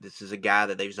 So this is a guy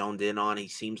that they've zoned in on. He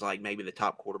seems like maybe the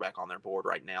top quarterback on their board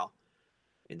right now.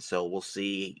 And so we'll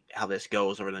see how this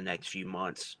goes over the next few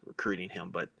months recruiting him.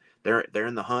 But they're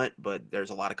in the hunt, but there's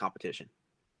a lot of competition.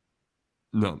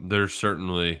 No, there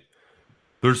certainly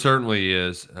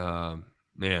is.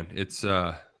 Man, it's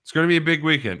going to be a big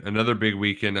weekend. Another big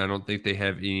weekend. I don't think they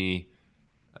have any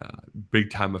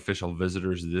big time official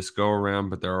visitors this go around,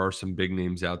 but there are some big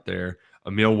names out there.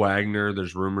 Emil Wagner,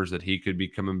 there's rumors that he could be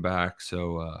coming back.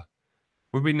 So it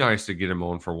would be nice to get him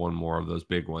on for one more of those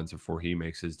big ones before he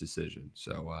makes his decision.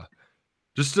 So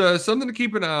just something to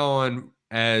keep an eye on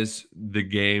as the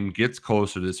game gets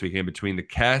closer this weekend between the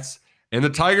Cats and the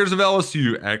Tigers of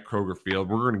LSU at Kroger Field.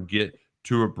 We're going to get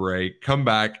to a break, come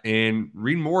back, and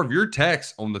read more of your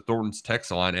texts on the Thornton's text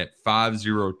line at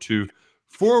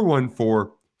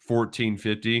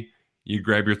 502-414-1450. You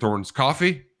grab your Thornton's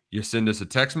coffee, you send us a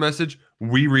text message,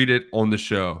 we read it on the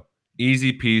show.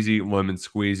 Easy peasy, lemon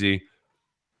squeezy.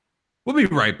 We'll be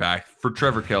right back. For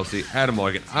Trevor Kelsey, Adam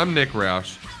Logan, I'm Nick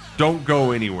Roush. Don't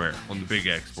go anywhere on the Big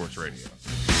X Sports Radio.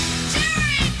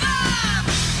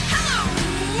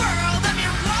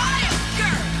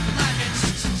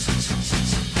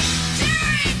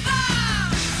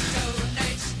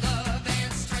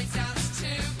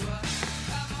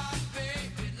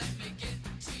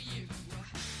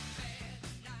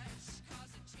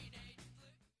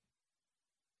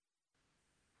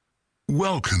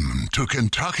 Welcome to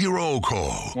Kentucky Roll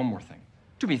Call. One more thing.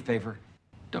 Do me a favor.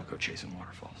 Don't go chasing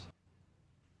waterfalls.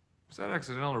 Was that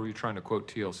accidental, or were you trying to quote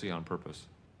TLC on purpose?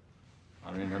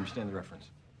 I don't even understand the reference.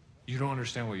 You don't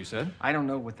understand what you said? I don't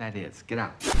know what that is. Get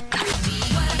out.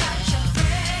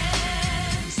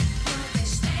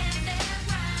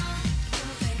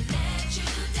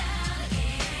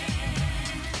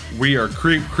 We are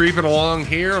creeping along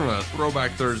here on a Throwback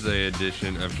Thursday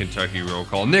edition of Kentucky Roll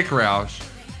Call. Nick Roush,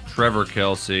 Trevor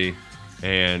Kelsey,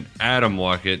 and Adam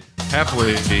Luckett.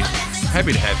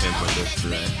 Happy to have him with us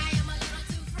today.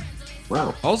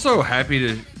 Wow. Also happy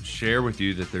to share with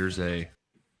you that there's a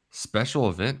special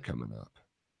event coming up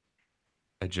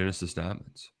at Genesis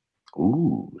Diamonds.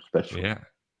 Ooh, special. Yeah.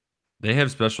 They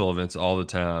have special events all the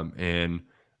time, and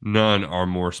none are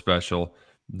more special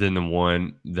than the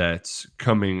one that's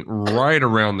coming right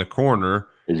around the corner.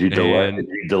 Did you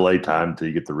delay time till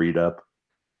you get the read up?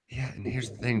 Yeah, and here's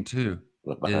the thing too,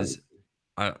 is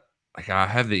I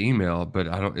have the email, but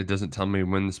it doesn't tell me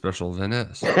when the special event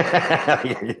is.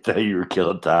 You tell you were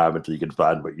killing time until you could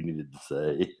find what you needed to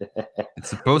say. It's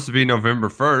supposed to be November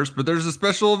 1st, but there's a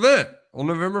special event on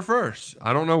November 1st.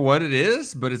 I don't know what it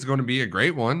is, but it's going to be a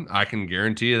great one. I can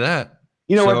guarantee you that.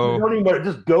 You know what? Don't even,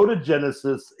 just go to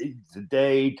Genesis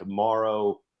today,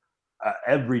 tomorrow,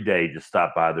 every day. Just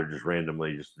stop by there, just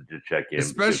randomly, just to check in.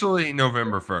 Especially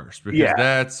November 1st, because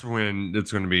that's when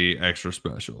it's going to be extra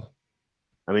special.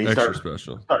 I mean,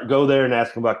 special. Go there and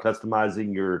ask them about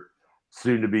customizing your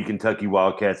soon-to-be Kentucky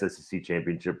Wildcats SEC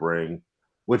championship ring,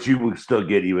 which you will still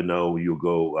get, even though you'll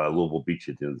go Louisville beat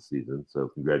you at the end of the season. So,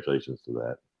 congratulations to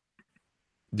that.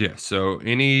 Yeah. So,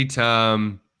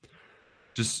 anytime.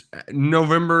 Just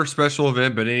November special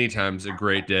event, but anytime's a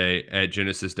great day at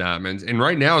Genesis Diamonds. And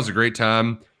right now is a great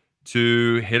time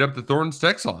to hit up the Thorntons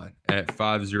text line at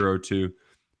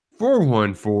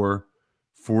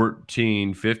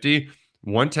 502-414-1450.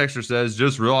 One texter says,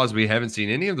 just realized we haven't seen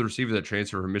any of the receivers that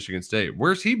transferred from Michigan State.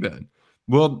 Where's he been?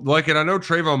 Well, and I know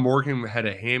Trayvon Morgan had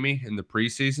a hammy in the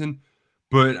preseason,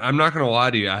 but I'm not going to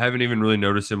lie to you. I haven't even really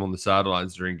noticed him on the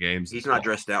sidelines during games. He's not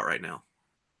dressed out right now.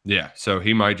 Yeah, so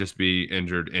he might just be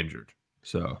injured.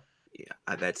 So yeah,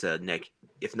 that's a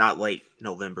if not late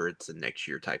November, it's a next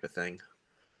year type of thing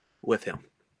with him.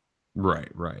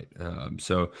 Right.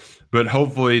 But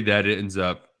hopefully that ends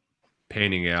up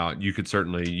panning out. You could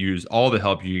certainly use all the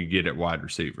help you can get at wide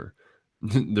receiver.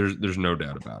 There's no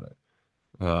doubt about it.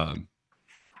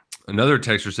 Another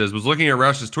texter says, was looking at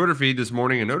Roush's Twitter feed this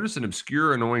morning and noticed an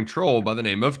obscure, annoying troll by the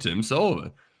name of Tim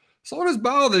Sullivan. Saw in his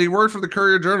bio that he worked for the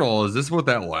Courier-Journal. Is this what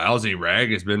that lousy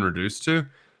rag has been reduced to?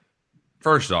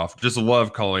 First off, just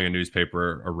love calling a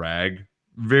newspaper a rag.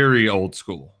 Very old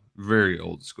school. But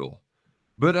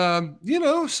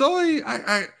Sully,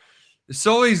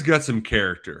 Sully's got some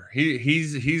character.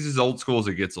 He's as old school as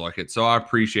it gets like it. So I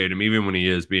appreciate him, even when he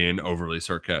is being overly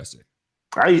sarcastic.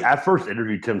 I first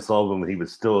interviewed Tim Sullivan when he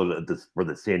was still for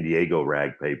the San Diego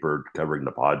rag paper covering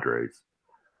the Padres.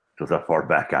 Just how far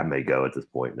back I may go at this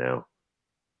point now.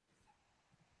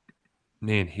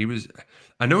 Man,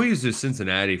 I know he was in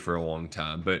Cincinnati for a long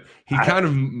time, but he kind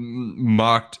of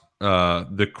mocked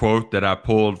the quote that I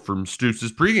pulled from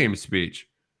Stoops' pregame speech.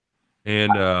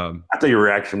 And I thought your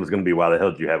reaction was going to be, why the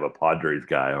hell did you have a Padres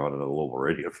guy on a local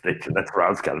radio station? That's what I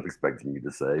was kind of expecting you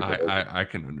to say. I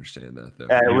can understand that,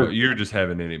 though. You're just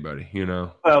having anybody,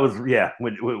 Well, it was,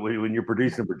 when you're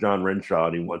producing for John Renshaw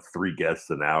and he wants 3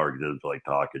 guests an hour to like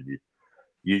talking,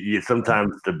 you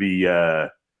sometimes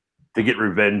to get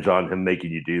revenge on him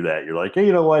making you do that, you're like, hey,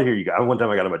 you know what? Here you go. One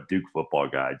time I got him a Duke football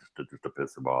guy just to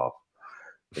piss him off.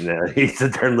 And he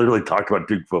sat there and literally talked about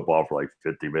Duke football for like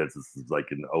 50 minutes. This is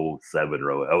like in 07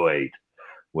 or 08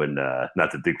 when not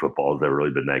that Duke football has ever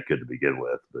really been that good to begin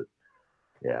with. But,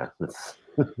 yeah.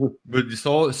 But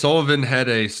Sullivan had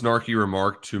a snarky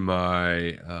remark to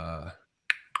my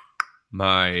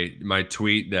my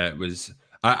tweet that was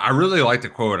 – I really like the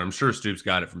quote. I'm sure Stoops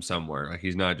got it from somewhere. Like,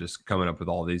 he's not just coming up with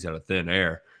all these out of thin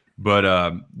air. But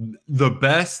the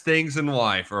best things in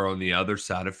life are on the other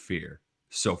side of fear.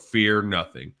 So fear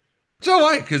nothing.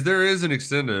 So because there is an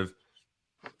extent of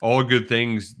all good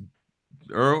things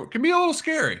can be a little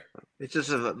scary. It's just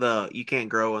you can't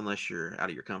grow unless you're out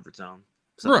of your comfort zone.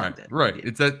 Right. Yeah.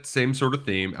 It's that same sort of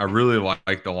theme. I really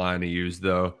like the line he used,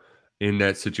 though, in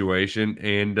that situation.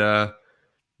 And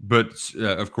but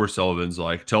of course, Sullivan's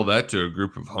like, tell that to a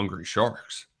group of hungry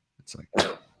sharks. It's like,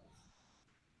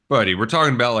 buddy, we're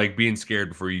talking about like being scared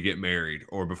before you get married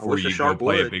or before you go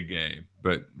play a big game.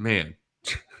 But man.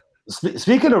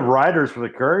 Speaking of writers for the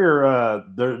Courier,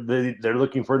 they're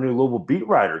looking for a new Louisville beat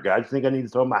writer. Guys, think I need to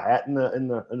throw my hat in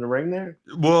the ring there?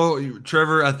 Well,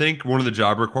 Trevor, I think one of the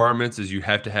job requirements is you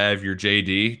have to have your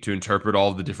JD to interpret all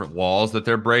of the different laws that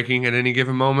they're breaking at any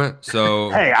given moment. So,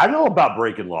 hey, I know about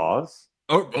breaking laws.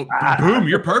 Boom!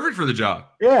 You're perfect for the job.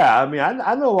 Yeah, I mean,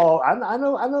 I know all. I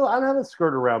know how to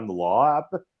skirt around the law.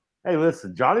 Hey,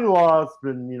 listen, Johnny Law's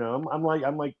been.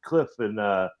 I'm like Cliff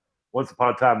and. Once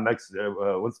upon a time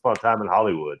in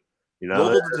Hollywood. You know,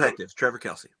 Louisville detectives, Trevor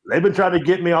Kelsey. they've been trying to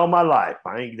get me all my life.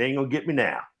 They ain't gonna get me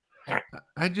now. How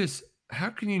can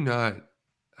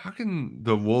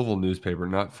the Louisville newspaper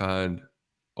not find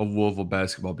a Louisville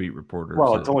basketball beat reporter?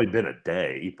 Well, it's only been a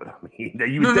day, but I mean,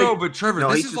 you would No, think, but Trevor, No,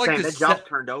 this he's is just like saying the that job's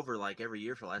turned over like every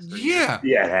year for the last 3 years. yeah.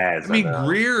 yeah, it has. I mean, know.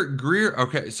 Greer.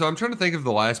 Okay, so I'm trying to think of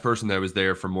the last person that was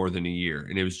there for more than a year,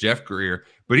 and it was Jeff Greer.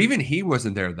 But even he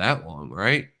wasn't there that long,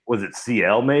 right? Was it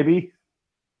CL maybe?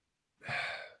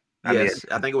 Yes,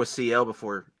 I think it was CL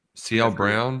before. CL Jeff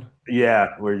Greer. Brown. Yeah,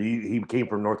 where he came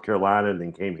from North Carolina and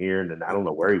then came here, and then I don't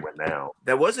know where he went now.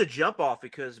 There was a jump off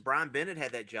because Brian Bennett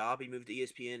had that job. He moved to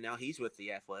ESPN. Now he's with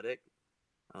the Athletic.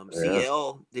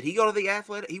 CL, did he go to the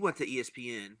Athletic? He went to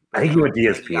ESPN. I think he went to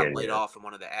I think he got ESPN, laid yeah. off from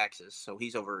one of the Axis, so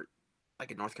he's over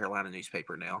like a North Carolina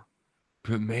newspaper now.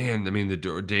 But man, I mean, the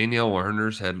Danielle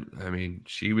Lerner's had. I mean,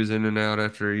 she was in and out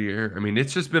after a year. I mean,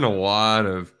 it's just been a lot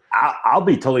of I'll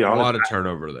be totally honest. a lot of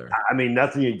turnover there. I mean,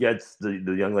 nothing against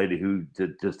the young lady who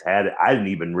just had it. I didn't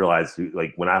even realize who.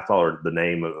 Like when I saw the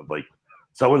name of like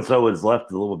so and so has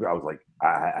left a little bit. I was like,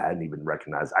 I hadn't even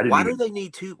recognized. I didn't. Why even, do they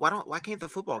need two? Why can't the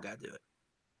football guy do it?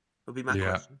 Would be my Yeah.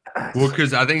 question. Well,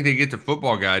 because I think they get the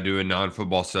football guy doing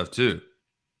non-football stuff too.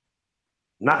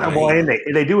 Not well, and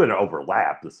they do it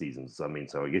overlap the seasons. I mean,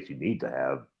 so I guess you need to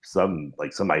have some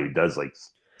like somebody who does like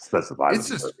specify. It's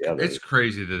just it's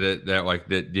crazy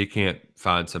that you can't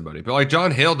find somebody. But like John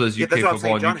Hale does UK that's what I'm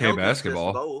saying. football and John UK Hale does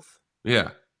basketball. both.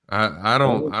 Yeah, I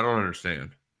don't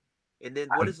understand. And then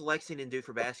what does Lexington do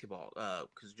for basketball?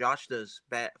 Because Josh does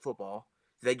football.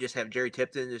 They just have Jerry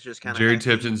Tipton is just kind of Jerry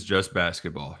Tipton's just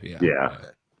basketball. Yeah. Yeah.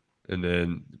 And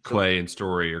then Clay and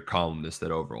Story are columnists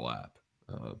that overlap.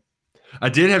 I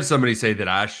did have somebody say that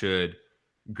I should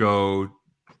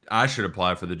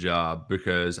apply for the job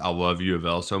because I love U of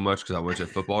L so much because I went to a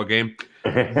football game.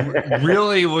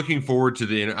 Really looking forward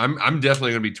to I'm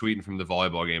definitely going to be tweeting from the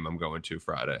volleyball game I'm going to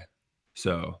Friday.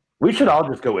 So we should all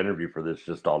just go interview for this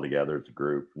just all together as a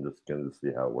group and just kind of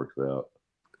see how it works out.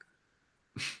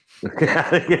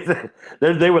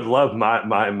 They would love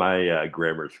my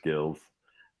grammar skills.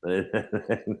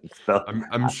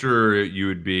 I'm sure you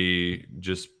would be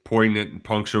just poignant and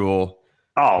punctual.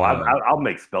 Oh, I'll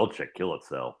make spell check kill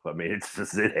itself. I mean, it's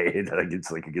just it's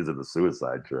like it gives it a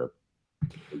suicide trip.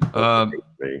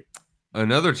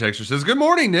 Another texter says, "Good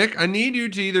morning, Nick. I need you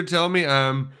to either tell me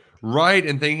I'm right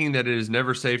in thinking that it is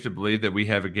never safe to believe that we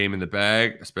have a game in the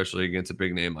bag, especially against a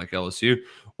big name like LSU,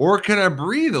 or can I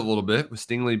breathe a little bit with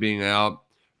Stingley being out,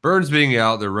 Burns being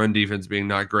out, their run defense being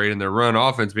not great, and their run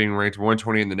offense being ranked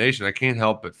 120 in the nation? I can't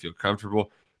help but feel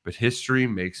comfortable, but history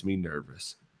makes me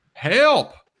nervous.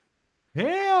 Help!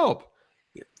 Help!"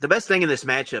 The best thing in this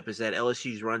matchup is that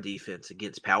LSU's run defense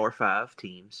against Power 5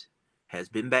 teams has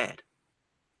been bad.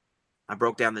 I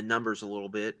broke down the numbers a little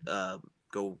bit.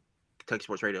 Go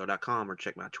KentuckySportsRadio.com or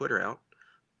check my Twitter out.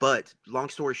 But long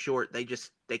story short, they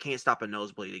can't stop a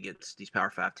nosebleed against these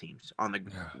Power 5 teams on the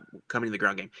coming to the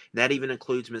ground game. That even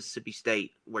includes Mississippi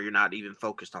State, where you're not even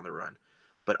focused on the run.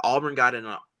 But Auburn got in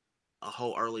a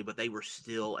hole early, but they were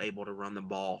still able to run the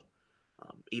ball.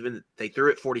 Even they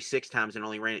threw it 46 times and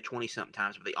only ran it 20-something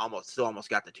times, but they almost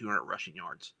got the 200 rushing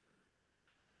yards.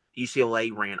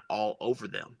 UCLA ran all over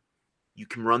them. You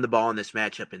can run the ball in this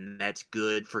matchup, and that's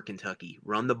good for Kentucky.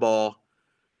 Run the ball,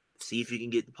 see if you can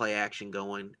get the play action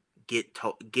going, get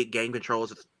game control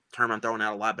is a term I'm throwing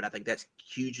out a lot, but I think that's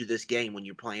huge to this game when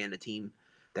you're playing a team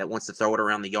that wants to throw it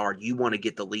around the yard. You want to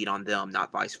get the lead on them,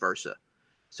 not vice versa.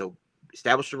 So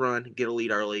establish the run, get a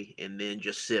lead early, and then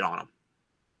just sit on them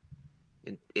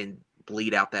and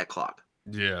bleed out that clock.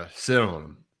 Yeah, sit on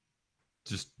them.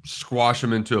 Just squash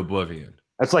them into oblivion.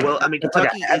 That's like, well, I mean,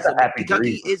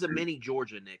 Kentucky is a mini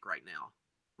Georgia, Nick, right now.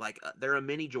 Like they're a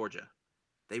mini Georgia.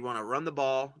 They want to run the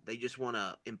ball. They just want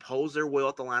to impose their will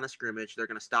at the line of scrimmage. They're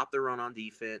going to stop the run on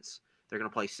defense. They're going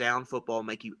to play sound football,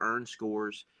 make you earn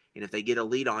scores. And if they get a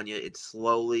lead on you,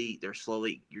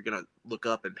 you're going to look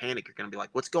up and panic. You're going to be like,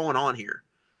 what's going on here?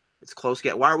 It's close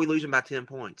game. Why are we losing by 10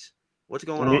 points? What's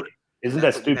going on? Isn't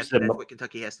that's what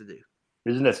Kentucky has to do.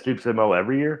 Isn't that Stoops' MO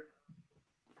every year?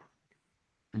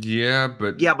 Yeah,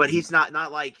 but he's not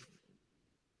like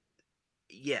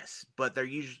yes, but they're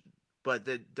usually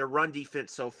the run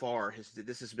defense so far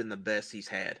this has been the best he's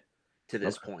had to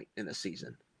this point in the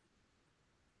season.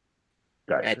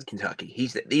 Gotcha. At Kentucky.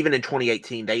 He's even in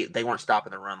 2018 they weren't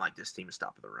stopping the run like this team is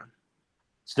stopping the run.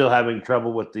 Still having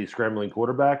trouble with the scrambling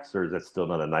quarterbacks, or is that still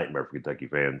not a nightmare for Kentucky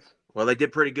fans? Well, they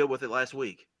did pretty good with it last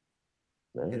week.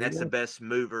 There and that's the best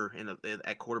mover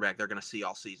at quarterback they're going to see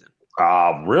all season.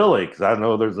 Really? Because I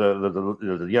know there's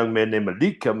a young man named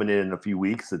Malik coming in a few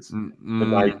weeks. It's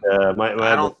might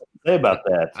have say about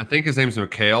that. I think his name's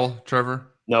Mikhail, Trevor.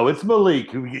 No, it's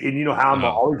Malik. And you know how I'm Oh.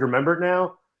 always remember it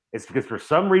now? It's because for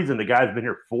some reason the guy's been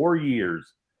here 4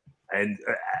 years. And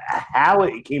how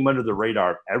it came under the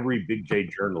radar of every Big J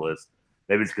journalist,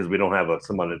 maybe it's because we don't have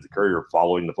someone at the Courier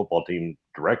following the football team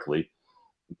directly.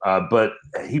 But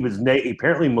he was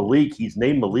apparently Malik. He's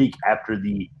named Malik after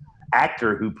the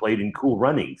actor who played in Cool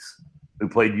Runnings, who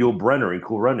played Yul Brenner in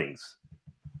Cool Runnings.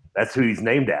 That's who he's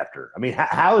named after. I mean,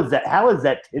 how is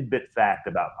that tidbit fact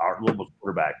about our Louisville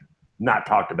quarterback not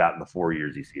talked about in the 4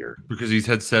 years he's here? Because he's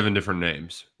had 7 different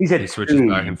names. He switches two.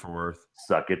 back and forth.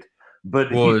 Suck it.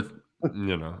 But Well,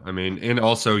 I mean, and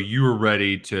also you were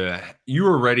ready to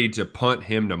punt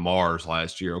him to Mars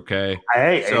last year, okay?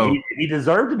 Hey, So- and he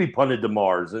deserved to be punted to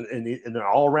Mars and an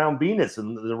all-around Venus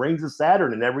and the rings of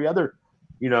Saturn and every other,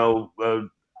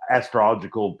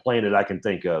 astrological planet I can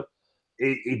think of.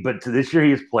 But to this year,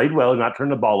 he has played well, not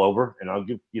turned the ball over, and I'll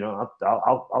give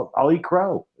I'll eat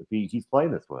crow if he's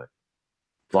playing this way,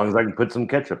 as long as I can put some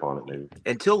ketchup on it, maybe.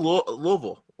 Until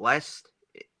Louisville last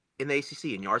in the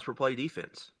ACC in yards per play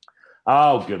defense.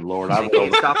 Oh, good Lord! They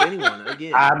can't stop anyone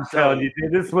again. I'm telling you,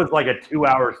 dude, this was like a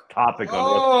 2-hour topic.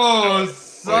 Oh,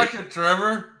 suck it,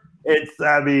 Trevor.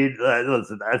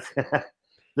 Listen, that's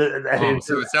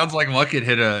So it sounds like Luckett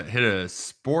hit a hit a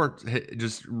sore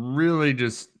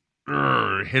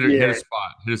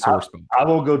spot. I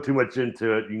won't go too much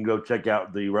into it. You can go check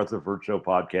out the Rutherford Show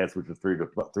podcast, which is 3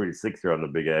 to 6 here on the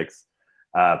Big X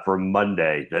for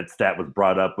Monday. That stat was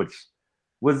brought up, which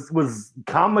was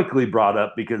comically brought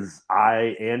up because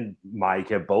I and Mike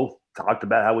have both talked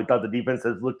about how we thought the defense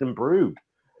has looked improved,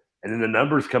 and then the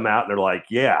numbers come out and they're like,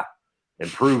 "Yeah,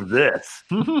 improve this."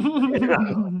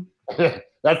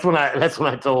 That's when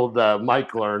I told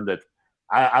Mike learned that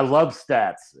I love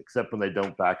stats, except when they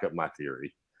don't back up my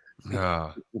theory.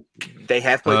 They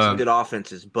have played some good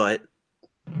offenses, but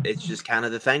it's just kind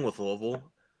of the thing with Louisville.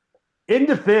 In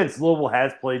defense, Louisville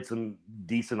has played some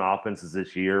decent offenses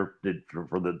this year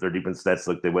for their defense stats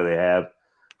look the way they have.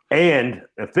 And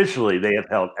officially, they have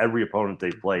held every opponent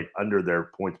they've played under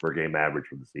their points per game average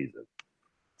for the season.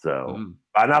 So,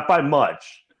 not by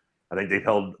much. I think they've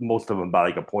held most of them by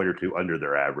like a point or two under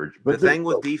their average. But the thing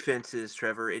with defense is,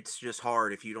 Trevor, it's just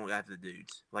hard if you don't have the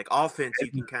dudes. Like offense, you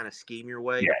can kind of scheme your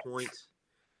way to points.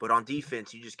 But on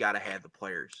defense, you just got to have the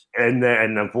players. And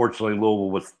unfortunately,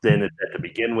 Louisville was thin at that to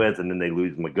begin with, and then they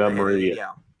lose Montgomery.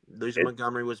 Yeah, losing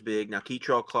Montgomery was big. Now,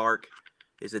 Keitrell Clark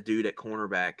is a dude at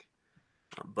cornerback.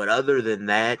 But other than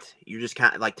that, you're just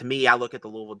kind of like, to me, I look at the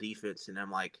Louisville defense, and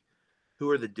I'm like, who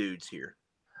are the dudes here?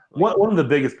 One of the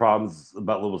biggest problems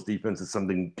about Louisville's defense is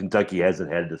something Kentucky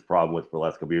hasn't had this problem with for the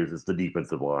last couple of years. It's the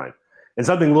defensive line. And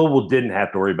something Louisville didn't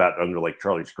have to worry about under like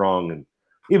Charlie Strong and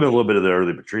even a little bit of the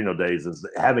early Petrino days is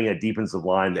having a defensive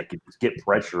line that can just get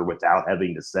pressure without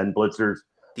having to send blitzers.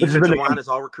 Defensive line is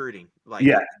all recruiting. Like,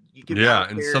 you can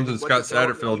and something Scott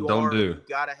Satterfield don't do. You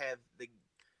gotta have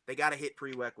they gotta hit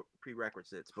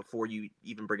prerequisites before you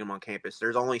even bring them on campus.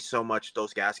 There's only so much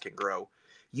those guys can grow.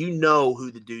 You know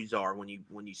who the dudes are when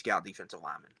you scout defensive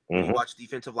linemen. When you watch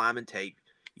defensive lineman tape,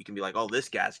 you can be like, oh, this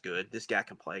guy's good. This guy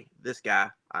can play. This guy,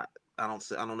 I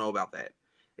don't know about that.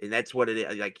 And that's what it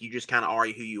is. Like, you just kind of are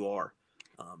who you are.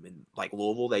 And like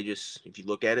Louisville, they just, if you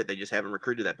look at it, they just haven't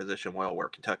recruited that position well, where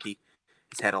Kentucky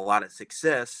has had a lot of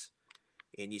success.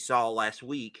 And you saw last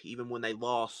week, even when they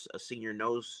lost a senior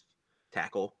nose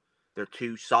tackle, their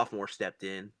 2 sophomores stepped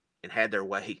in and had their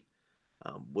way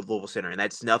with Louisville Center. And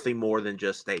that's nothing more than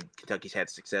just Kentucky's had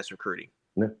success recruiting.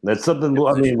 Yeah, that's something.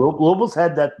 I mean, Louisville's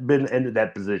had been into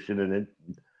that position, and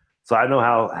so I know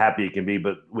how happy it can be.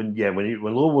 But when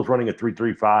Louisville's running a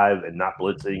 3-3-5 and not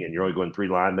blitzing, and you're only going 3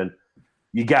 linemen,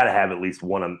 you got to have at least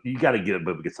one of them. You got to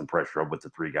get some pressure up with the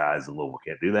 3 guys, and Louisville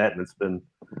can't do that. And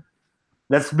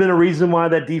that's been a reason why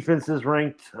that defense is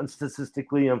ranked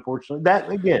statistically, unfortunately.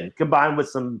 That again, combined with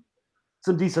some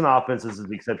decent offenses, with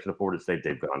the exception of Florida State,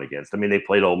 they've gone against. I mean, they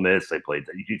played Ole Miss, they played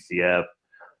UCF.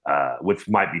 Which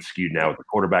might be skewed now with the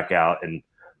quarterback out, and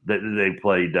they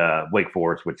played Wake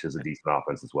Forest, which is a decent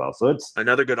offense as well. So it's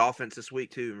another good offense this week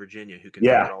too in Virginia, who can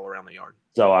throw it all around the yard.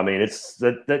 So I mean, it's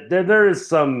there is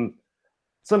some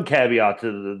caveat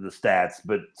to the stats,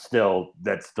 but still,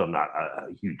 that's still not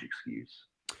a huge excuse.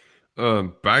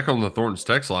 Back on the Thornton's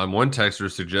text line, one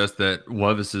texter suggests that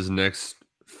Levis's next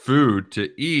food to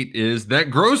eat is that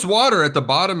gross water at the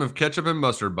bottom of ketchup and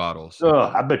mustard bottles.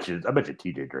 Oh, I bet you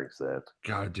TJ drinks that.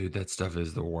 God, dude, that stuff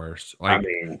is the worst. Like,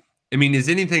 I mean, is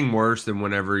anything worse than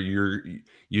whenever you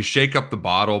shake up the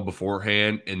bottle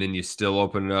beforehand and then you still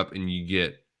open it up and you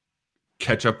get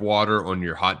ketchup water on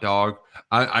your hot dog?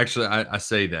 I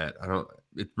say that.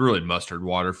 it's really mustard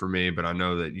water for me. But I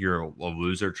know that you're a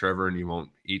loser, Trevor, and you won't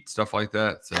eat stuff like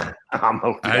that. So I'm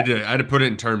okay. I had to put it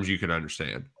in terms you could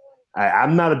understand.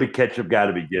 I'm not a big ketchup guy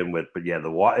to begin with, but yeah,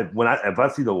 the water. If I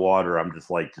see the water, I'm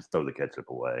just like, just throw the ketchup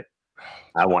away.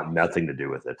 I want nothing to do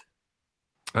with it.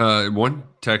 One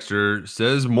texter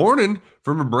says, "Morning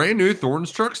from a brand new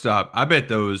Thornton's truck stop. I bet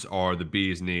those are the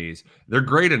bee's knees. They're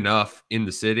great enough in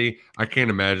the city. I can't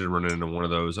imagine running into one of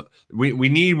those. We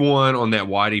need one on that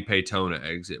Whitey Paytona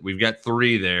exit. We've got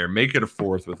 3 there. Make it a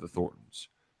 4th with the Thorntons.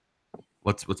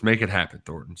 Let's make it happen,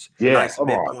 Thorntons. Yeah, Nice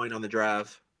midpoint on the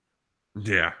drive.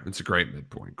 Yeah, it's a great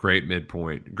midpoint.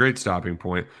 Great stopping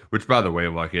point. Which, by the way,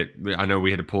 like I know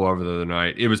we had to pull over the other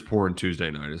night. It was pouring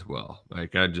Tuesday night as well.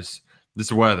 Like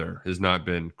this weather has not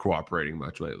been cooperating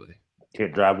much lately.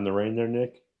 Can't drive in the rain there,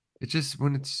 Nick? It's just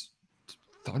when it's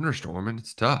thunderstorming,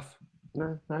 it's tough.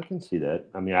 No, I can see that.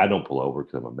 I mean, I don't pull over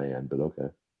because I'm a man, but okay.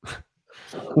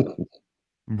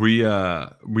 We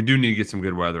do need to get some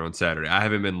good weather on Saturday. I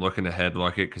haven't been looking ahead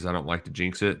like it because I don't like to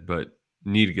jinx it, but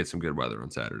need to get some good weather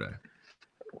on Saturday.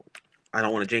 I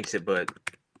don't want to jinx it, but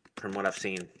from what I've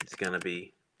seen, it's going to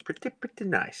be pretty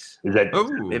nice. Is that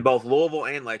in both Louisville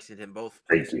and Lexington? Both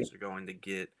places are going to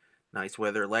get nice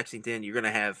weather. Lexington, you're going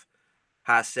to have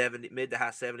mid to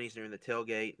high 70s during the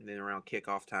tailgate, and then around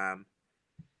kickoff time,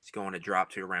 it's going to drop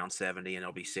to around 70, and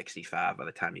it'll be 65 by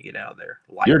the time you get out of there.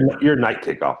 Your night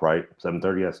kickoff, right?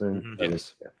 7:30, I assume. Mm-hmm.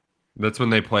 Yes. Yeah. That's when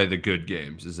they play the good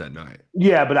games. Is that night?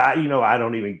 Yeah, but I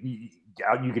don't even.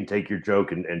 You can take your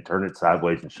joke and turn it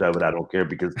sideways and shove it. I don't care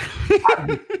because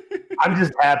I'm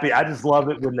just happy. I just love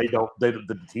it when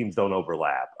the teams don't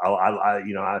overlap.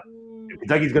 If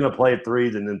Kentucky's going to play at 3,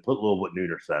 then put Louisville at noon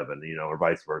or 7, or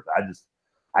vice versa.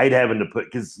 I hate having to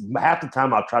put, because half the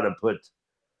time I'll try to put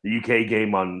the UK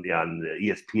game on the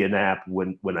ESPN app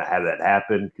when I have that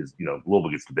happen, because Louisville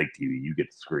gets the big TV, you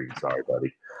get the screen. Sorry,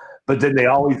 buddy. But then they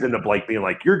always end up being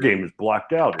like, your game is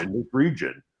blocked out in this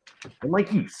region. I'm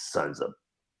like, you sons of.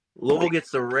 Louisville gets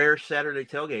the rare Saturday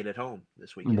tailgate at home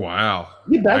this weekend. Wow.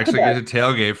 Actually get a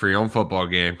tailgate for your own football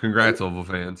game. Congrats, Louisville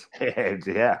fans.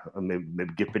 Yeah. Maybe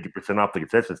get 50% off the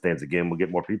concession stands again. We'll get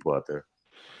more people out there.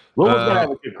 Louisville's going to have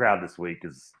a good crowd this week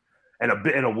and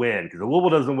a win, because if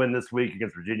Louisville doesn't win this week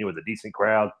against Virginia with a decent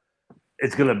crowd,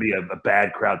 it's going to be a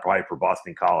bad crowd probably for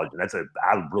Boston College. And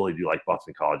I really do like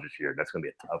Boston College this year. That's going to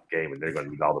be a tough game, and they're going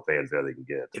to need all the fans there they can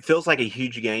get. It feels like a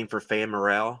huge game for fan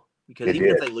morale. Because even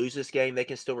if they lose this game, they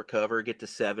can still recover, get to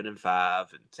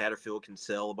 7-5, and Satterfield can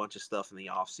sell a bunch of stuff in the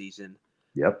offseason.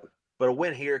 Yep. But a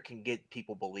win here can get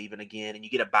people believing again, and you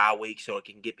get a bye week, so it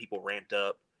can get people ramped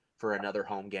up for another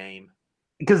home game.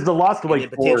 Because the loss to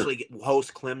Wake Forest, potentially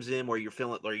host Clemson, where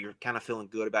you're kind of feeling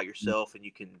good about yourself, and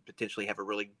you can potentially have a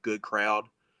really good crowd.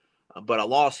 But a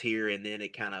loss here, and then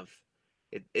it kind of,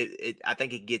 I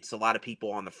think it gets a lot of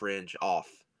people on the fringe off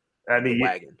the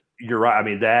wagon. You're right. I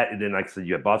mean, that, and then like I said,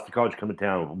 you have Boston College coming to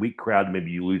town with a weak crowd.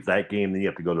 Maybe you lose that game, then you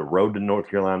have to go to road to North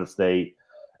Carolina State.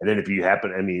 And then if you're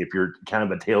kind of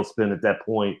a tailspin at that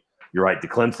point, you're right. The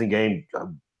Clemson game,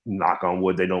 knock on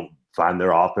wood, they don't find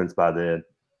their offense by then.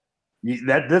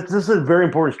 This is a very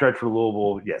important stretch for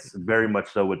Louisville. Yes, very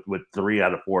much so with 3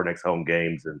 out of 4 next home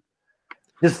games. And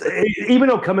just even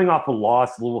though coming off a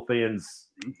loss, Louisville fans,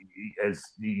 as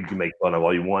you can make fun of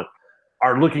all you want,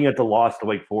 are looking at the loss to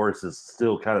Wake Forest as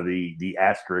still kind of the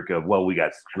asterisk of, well, we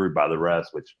got screwed by the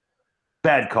rest, which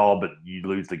bad call, but you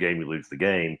lose the game, you lose the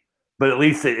game. But at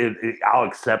least I'll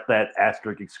accept that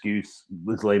asterisk excuse,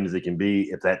 as lame as it can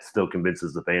be, if that still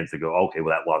convinces the fans to go, okay,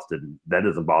 well, that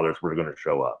doesn't bother us. We're going to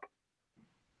show up.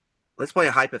 Let's play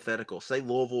a hypothetical. Say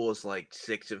Louisville is like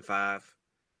 6-5.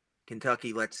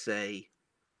 Kentucky, let's say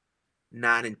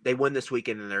 9, and they win this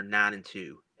weekend and they're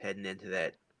 9-2 heading into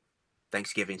that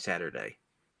Thanksgiving Saturday.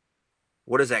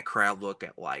 What does that crowd look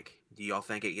at like? Do y'all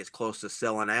think it gets close to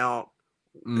selling out?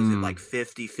 Is it like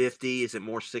 50-50? Is it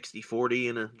more 60-40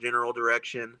 in a general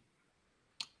direction?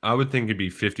 I would think it'd be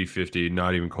 50-50,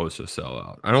 not even close to a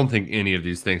sellout. I don't think any of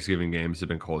these Thanksgiving games have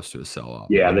been close to a sellout.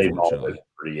 Yeah, they've all been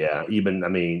pretty, yeah. Even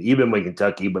when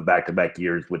Kentucky went back-to-back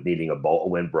years with needing a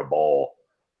win for a bowl,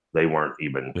 they weren't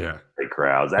even big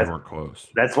crowds. They weren't close.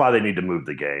 That's why they need to move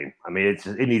the game. I mean,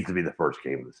 it needs to be the first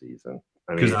game of the season.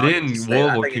 Because then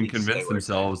Louisville can convince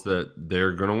themselves that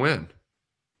they're going to win.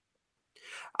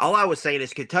 All I was saying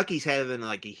is Kentucky's having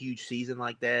like a huge season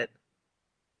like that.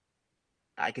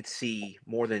 I could see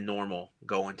more than normal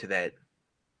going to that,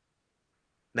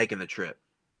 making the trip.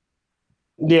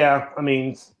 Yeah, I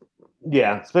mean,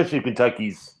 yeah, especially if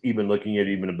Kentucky's even looking at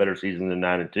even a better season than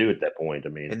 9-2 at that point. I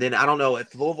mean, and then I don't know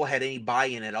if Louisville had any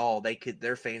buy-in at all.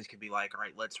 Their fans could be like, all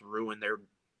right, let's ruin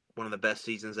one of the best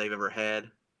seasons they've ever had.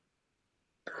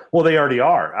 Well, they already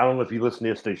are. I don't know if you listened to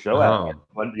yesterday's show.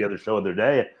 The other show of their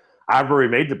day. I've already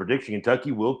made the prediction.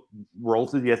 Kentucky will roll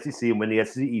through the SEC and win the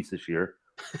SEC East this year.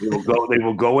 They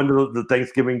will go into the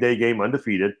Thanksgiving Day game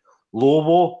undefeated.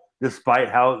 Louisville, despite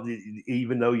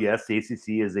even though yes, the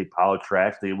ACC is a pile of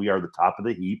trash, we are the top of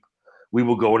the heap. We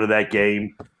will go into that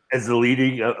game as the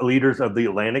leaders of the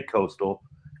Atlantic Coastal.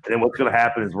 And then what's going to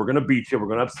happen is we're going to beat you. We're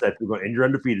going to upset you. We're going to end your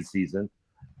undefeated season.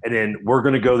 And then we're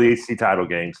going to go to the ACC title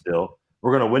game still.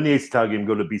 We're going to win the ACC title game and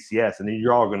go to BCS. And then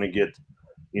you're all going to get,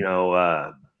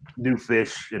 new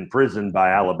fish in prison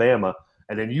by Alabama.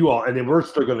 And then we're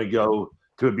still going to go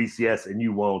to a BCS and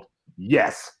you won't.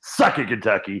 Yes. Suck it,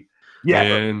 Kentucky. Yeah.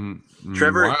 And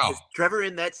Trevor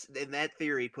in that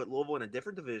theory put Louisville in a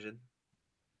different division.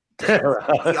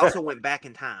 He also went back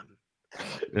in time.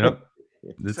 Yep.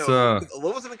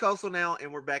 Louisville's in the Coastal now,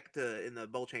 and we're back in the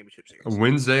Bowl Championship Series.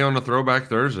 Wednesday on a Throwback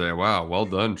Thursday. Wow, well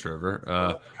done,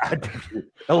 Trevor.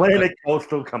 Atlantic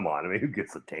Coastal, come on. I mean, who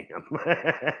gives a damn?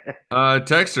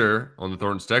 Texter on the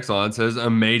Thornton's text line says a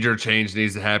major change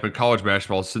needs to happen. College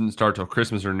basketball shouldn't start till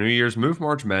Christmas or New Year's. Move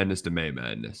March Madness to May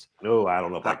Madness. No, I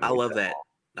don't know if I love that.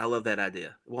 I love that idea.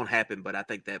 It won't happen, but I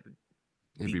think that would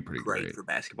It'd be pretty great for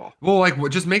basketball. Well,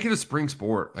 just make it a spring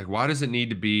sport. Like, why does it need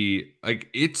to be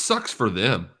it sucks for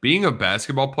them. Being a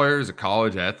basketball player as a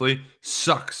college athlete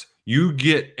sucks. You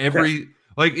get at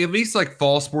least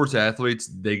fall sports athletes,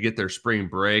 they get their spring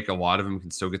break. A lot of them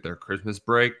can still get their Christmas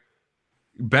break.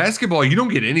 Basketball, you don't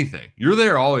get anything. You're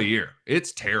there all year.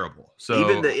 It's terrible. So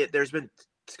even there's been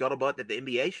scuttlebutt that the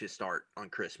NBA should start on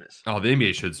Christmas. Oh, the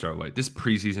NBA should start late. This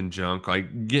preseason junk,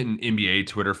 getting NBA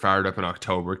Twitter fired up in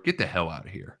October. Get the hell out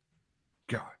of here.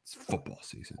 God, it's football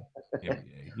season.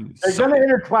 NBA. They're going to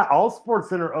intertwine. All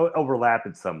sports overlap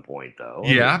at some point, though.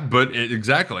 Yeah, but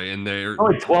exactly. And they're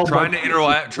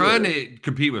trying to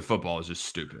compete with football is just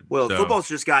stupid. Well, football's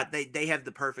just they have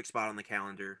the perfect spot on the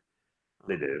calendar.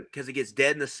 They do. Because it gets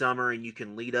dead in the summer and you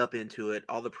can lead up into it.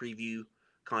 All the preview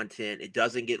content, it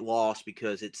doesn't get lost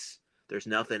because there's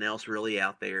nothing else really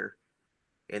out there.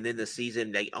 And then the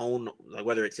season they own,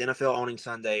 whether it's NFL owning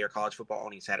Sunday or college football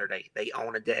owning Saturday, they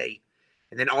own a day.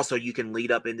 And then also you can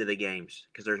lead up into the games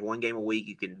because there's one game a week,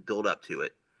 you can build up to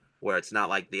it, where it's not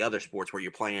like the other sports where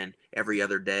you're playing every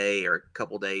other day or a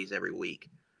couple days every week.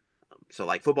 So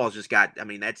football's just got,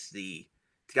 it's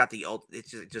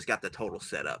just got the total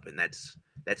setup, and that's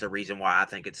a reason why I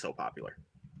think it's so popular.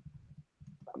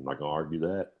 I'm not going to argue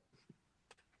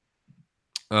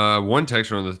that. One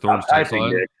texter on the Thorns text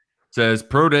line says,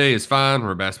 Pro Day is fine.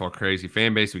 We're a basketball crazy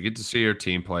fan base. We get to see our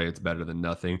team play. It's better than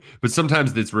nothing. But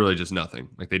sometimes it's really just nothing.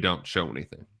 They don't show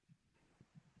anything.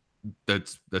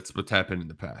 That's what's happened in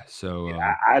the past. So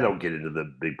I don't get into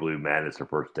the Big Blue Madness or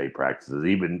first day practices,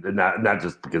 even not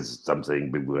just because I'm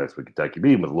saying Big Blue Madness with Kentucky, but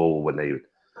even with Louisville when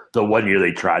the 1 year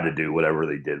they tried to do whatever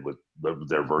they did with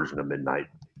their version of midnight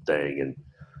thing, and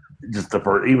just the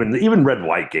first, even red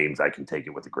white games, I can take it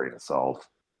with a grain of salt.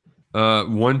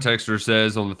 One texter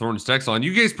says on the Thornton's text line,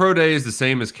 UGA's Pro Day is the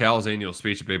same as Cal's annual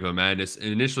speech at Big Blue Madness.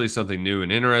 Initially something new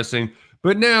and interesting,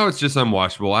 but now it's just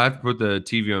unwatchable. I have to put the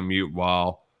TV on mute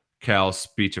while Cal's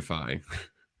speechifying.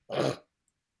 Let's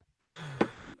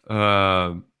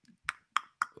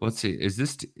see. Is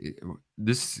this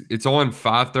it's on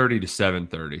 5:30 to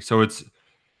 7:30. So it's,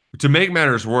 to make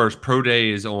matters worse, Pro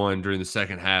Day is on during the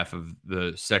second half of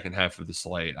the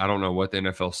slate. I don't know what the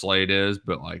NFL slate is,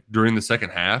 but during the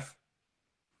second half,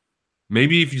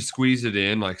 maybe if you squeeze it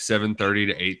in 7:30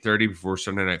 to 8:30 before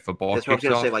Sunday Night Football. That's what I was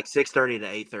going to say, 6:30 to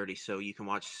 8:30, so you can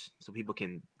watch, so people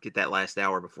can get that last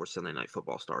hour before Sunday Night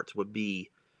Football starts. Would be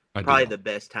probably the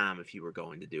best time if you were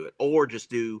going to do it, or just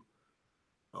do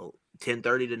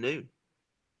 10:30 to noon.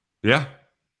 Yeah.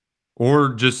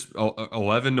 Or just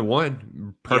 11 to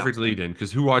 1. Perfect lead in,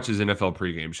 because who watches NFL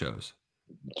pregame shows?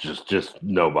 Just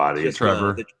nobody. Just,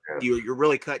 Trevor. You're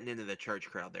really cutting into the church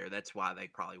crowd there. That's why they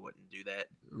probably wouldn't do that.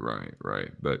 Right.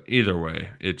 But either way,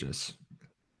 it just.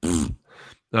 One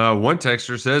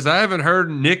texter says, I haven't heard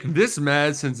Nick this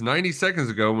mad since 90 seconds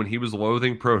ago when he was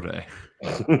loathing Pro Day.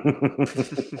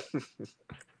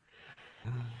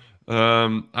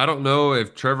 I don't know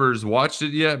if Trevor's watched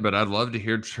it yet, but I'd love to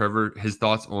hear his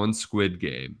thoughts on Squid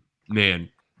Game. Man,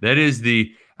 that is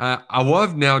I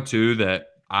love now too that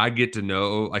I get to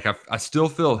know, I still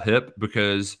feel hip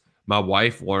because my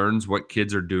wife learns what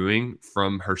kids are doing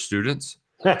from her students.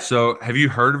 So have you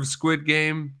heard of Squid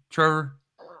Game, Trevor?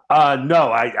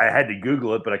 No, I had to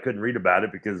Google it, but I couldn't read about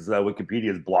it because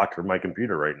Wikipedia is blocked from my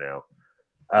computer right now.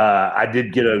 I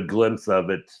did get a glimpse of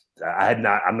it. I'm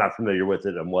not familiar with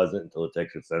it and wasn't until the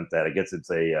texter sent that. I guess it's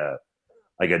a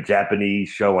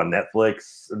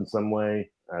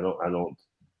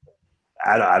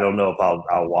I don't know if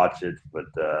I'll watch it, but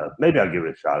maybe I'll give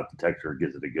it a shot if the texter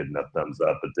gives it a good enough thumbs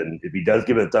up. But then if he does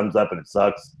give it a thumbs up and it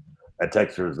sucks, that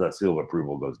texter's seal of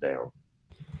approval goes down.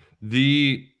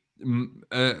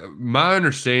 My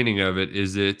understanding of it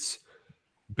is it's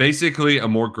basically a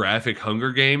more graphic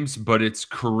Hunger Games, but it's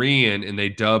Korean and they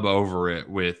dub over it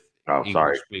with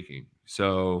English speaking.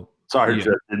 So sorry, yeah.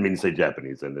 Didn't mean to say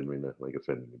Japanese. I didn't mean to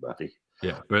offend anybody.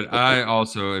 Yeah, but I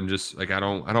also am just I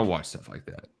don't watch stuff like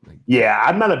that.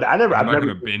 I'm not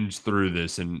gonna binge through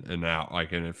this and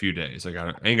out in a few days.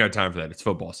 I ain't got time for that. It's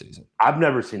football season. I've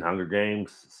never seen Hunger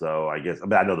Games, so I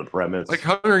know the premise.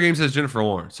 Hunger Games has Jennifer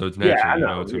Lawrence, so it's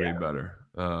natural. It's gonna be better.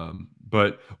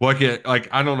 But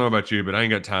I don't know about you, but I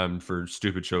ain't got time for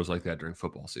stupid shows like that during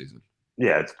football season.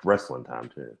 Yeah, it's wrestling time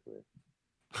too.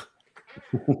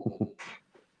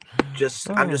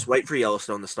 I'm just waiting for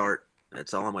Yellowstone to start.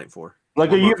 That's all I'm waiting for. Are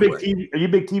you a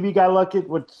big TV guy, Luckett?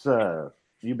 What's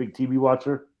you a big TV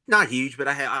watcher? Not huge, but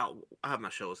I have my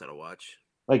shows that I watch.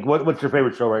 What's your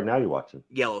favorite show right now you're watching?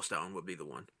 Yellowstone would be the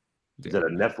one. Is that a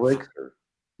Netflix? Or?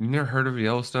 You never heard of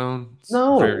Yellowstone? It's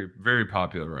no. Very, very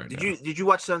popular right now. Did you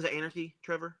watch Sons of Anarchy,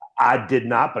 Trevor? I did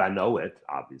not, but I know it,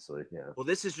 obviously. Yeah. Well,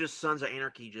 this is just Sons of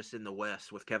Anarchy just in the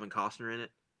West with Kevin Costner in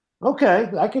it. Okay.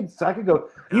 I could go.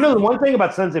 The one thing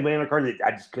about Sons of Anarchy that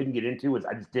I just couldn't get into is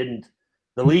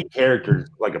the lead character is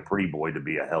like a pretty boy to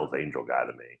be a Hell's Angel guy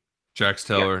to me. Jax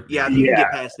Teller. Yeah, if you can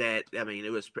get past that, I mean,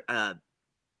 it was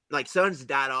Sons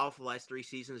died off the last 3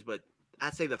 seasons, but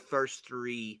I'd say the first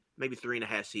 3, maybe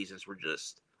 3.5 seasons were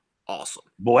just awesome.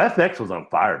 Boy, FX was on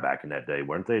fire back in that day,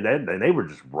 weren't they? They were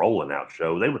just rolling out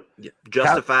shows. They were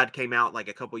Justified came out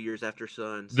a couple years after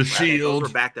Sons. The Shield. Those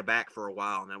were back to back for a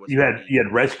while, and that was you had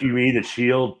Rescue Me, The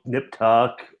Shield, Nip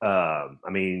Tuck.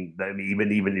 Even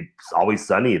It's Always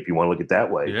Sunny if you want to look at it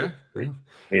that way.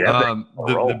 Yeah.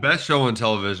 The best show on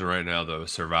television right now though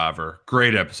is Survivor.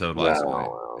 Great episode last night.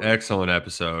 Excellent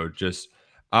episode. Just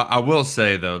I will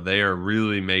say though, they are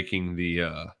really making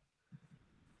they're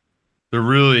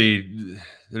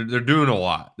doing a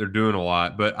lot. They're doing a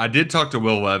lot. But I did talk to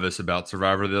Will Levis about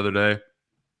Survivor the other day.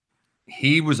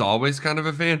 He was always kind of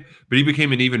a fan, but he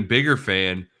became an even bigger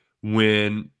fan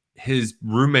when his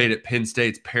roommate at Penn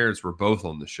State's parents were both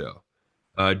on the show.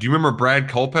 Do you remember Brad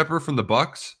Culpepper from the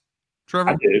Bucks,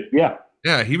 Trevor? I did, yeah.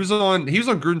 Yeah, he was on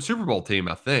Gruden's Super Bowl team,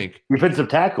 I think. Defensive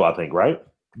tackle, I think, right?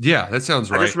 Yeah, that sounds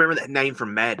right. I just remember that name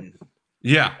from Madden.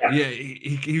 Yeah.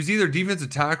 He was either defensive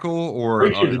tackle or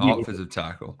an offensive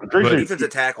tackle.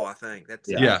 Defensive tackle, I think.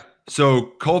 Yeah.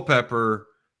 So Culpepper,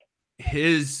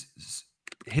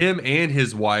 him and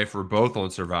his wife were both on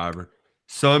Survivor.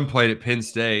 Son played at Penn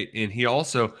State, and he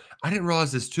also, I didn't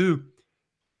realize this too,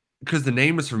 because the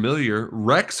name was familiar.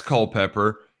 Rex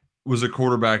Culpepper was a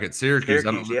quarterback at Syracuse.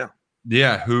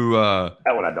 Yeah, who that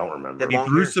one I don't remember. He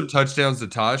threw some touchdowns to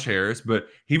Taj Harris, but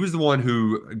he was the one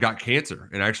who got cancer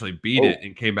and actually beat it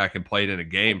and came back and played in a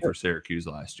game for Syracuse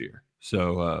last year.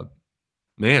 So,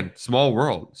 man, small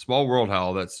world how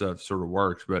all that stuff sort of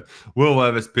works. But Will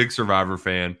Levis, big Survivor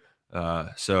fan.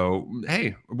 So,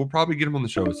 hey, we'll probably get him on the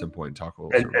show at some point and talk a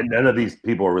little. And none of these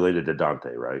people are related to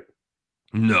Dante, right?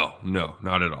 No,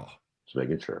 not at all. Just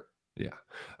making sure. Yeah.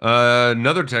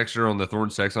 Another texter on the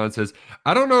Thorns text line says,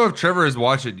 I don't know if Trevor has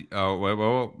watched it. Oh,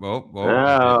 whoa.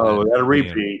 No, got a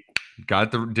repeat.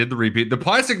 Did the repeat. The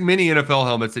plastic mini NFL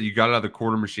helmets that you got out of the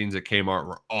quarter machines at Kmart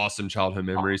were awesome childhood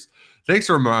memories. Thanks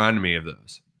for reminding me of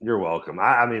those. You're welcome.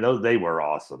 I mean, they were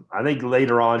awesome. I think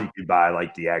later on you could buy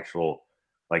the actual,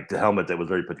 the helmet that was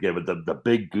already put together, but the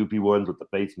big goopy ones with the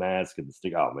face mask and the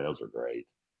stick. Oh man, those were great.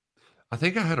 I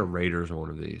think I had a Raiders one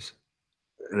of these.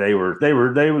 They were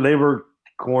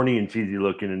corny and cheesy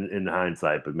looking in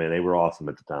hindsight, but man, they were awesome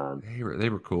at the time. They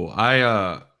were cool.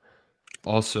 I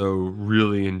also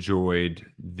really enjoyed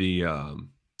the oh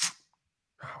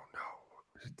no,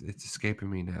 it's escaping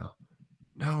me now.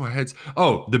 No,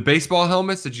 the baseball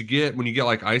helmets that you get when you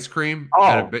get ice cream.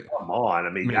 Oh, come on! I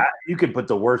mean, you could put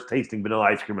the worst tasting vanilla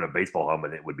ice cream in a baseball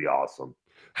helmet; it would be awesome.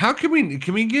 How can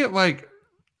we get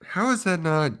how is that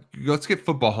not? Let's get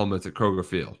football helmets at Kroger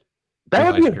Field.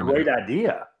 That would be a great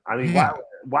idea. I mean,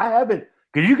 why haven't?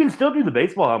 Because you can still do the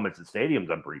baseball helmets at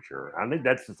stadiums. I'm pretty sure. I think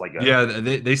that's just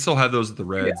they still have those at the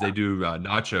Reds. Yeah. They do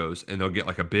nachos, and they'll get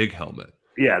a big helmet.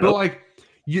 Yeah, but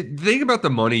you think about the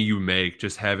money you make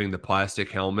just having the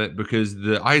plastic helmet because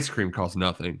the ice cream costs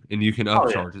nothing, and you can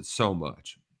upcharge it so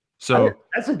much. So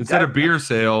instead of beer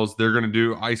sales, they're going to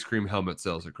do ice cream helmet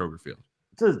sales at Kroger Field.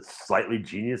 It's a slightly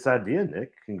genius idea,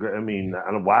 Nick. I mean,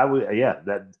 I don't know why we. Yeah,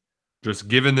 that. Just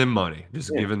giving them money.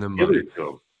 Giving them money.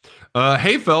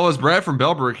 Hey, fellas, Brad from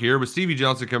Bellbrook here with Stevie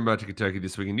Johnson coming back to Kentucky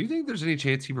this weekend. Do you think there's any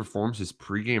chance he performs his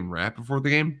pregame rap before the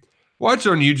game? watch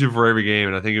on YouTube for every game,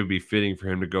 and I think it would be fitting for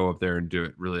him to go up there and do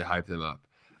it, really hype them up.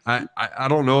 I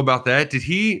don't know about that. Did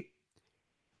he?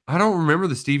 I don't remember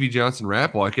the Stevie Johnson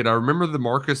rap like it. I remember the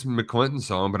Marcus McClinton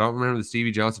song, but I don't remember the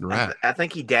Stevie Johnson rap. I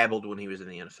think he dabbled when he was in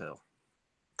the NFL.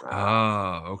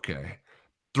 Oh, okay.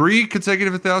 3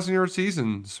 consecutive 1,000-yard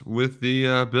seasons with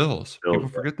the Bills. People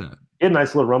forget that. He had a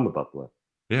nice little run with Buffalo.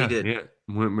 Yeah, He did. yeah.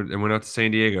 Went out to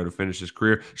San Diego to finish his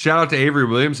career. Shout out to Avery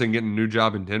Williamson getting a new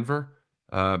job in Denver.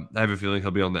 I have a feeling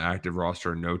he'll be on the active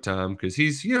roster in no time because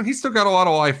he's still got a lot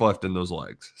of life left in those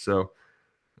legs. So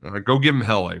go give him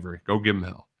hell, Avery. Go give him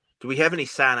hell. Do we have any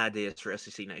sign ideas for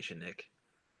SEC Nation, Nick?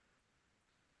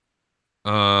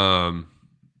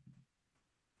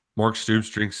 Mark Stoops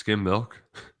drinks skim milk.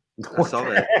 I saw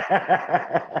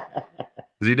that.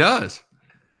 He does.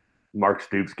 Mark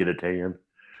Stoops get a tan.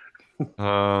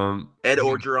 Ed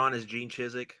Orgeron is Gene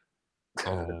Chizik.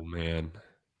 Oh man,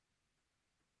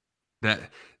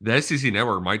 the SEC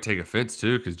network might take offense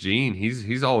too because Gene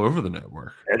he's all over the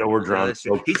network. Ed Orgeron,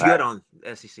 He's good on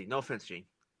SEC. No offense, Gene.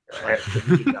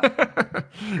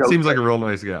 Seems like a real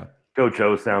nice guy. Coach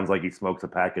O sounds like he smokes a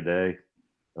pack a day.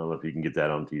 I don't know if you can get that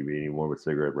on TV anymore with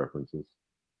cigarette references.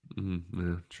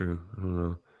 Yeah, true. I don't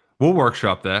know. We'll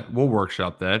workshop that.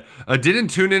 Didn't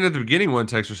tune in at the beginning, one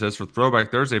texter says, for Throwback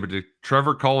Thursday, but did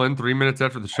Trevor call in 3 minutes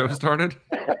after the show started?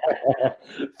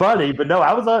 Funny, but no,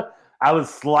 I was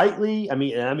slightly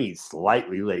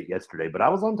late yesterday, but I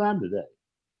was on time today.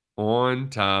 On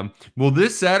time. Will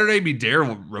this Saturday be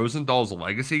Darrell Rosenthal's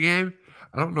legacy game?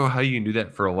 I don't know how you can do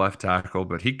that for a left tackle,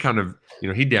 but he kind of,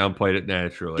 he downplayed it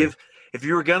naturally. If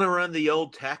you were going to run the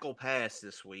old tackle pass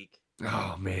this week,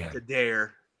 oh man, to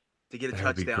Dare to get a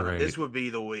touchdown, this would be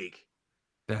the week.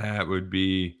 That would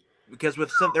be, because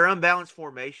with their unbalanced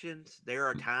formations, there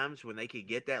are times when they could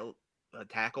get that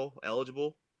tackle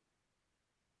eligible.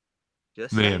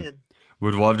 Just saying.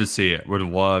 Would love to see it.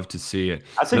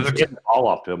 I think getting the ball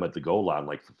off to him at the goal line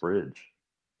like the fridge.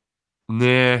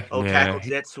 Tackle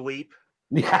jet sweep.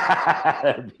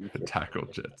 Tackle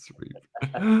jet sweep.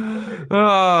 A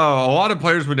lot of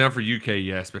players went down for UK,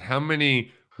 yes, but how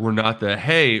many were not the,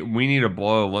 hey, we need a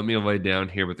blow, let me lay down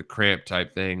here with the cramp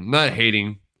type thing? Not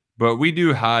hating, but we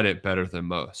do hide it better than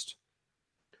most.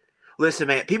 Listen,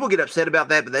 man, people get upset about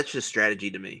that, but that's just strategy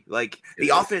to me. Like, the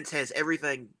offense has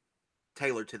everything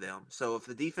tailored to them. So if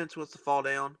the defense wants to fall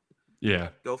down,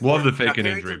 go for love it. the fake and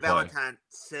injury play. Valentine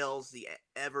sells the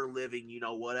ever living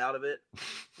out of it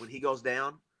when he goes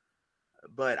down.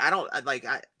 But I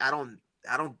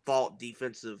don't fault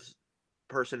defensive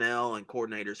personnel and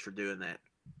coordinators for doing that.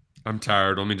 I'm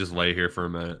tired. Let me just lay here for a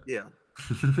minute. Yeah.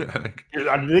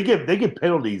 They get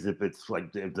penalties if it's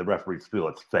like if the referees feel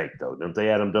it's fake though. Don't they,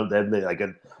 Adam? Don't they like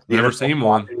a never seen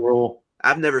one rule?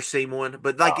 I've never seen one,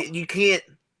 but you can't.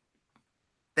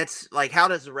 That's like, how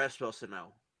does the ref supposed to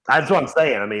know? That's what I'm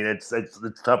saying. I mean, it's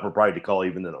tougher probably to call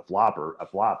even than a flop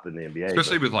in the NBA,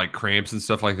 especially with like cramps and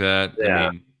stuff like that. Yeah.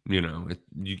 I mean,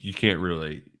 you can't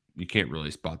really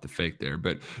spot the fake there.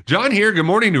 But John here, good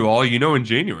morning to all. In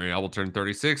January I will turn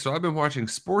 36, so I've been watching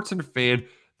sports and a fan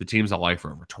the teams I like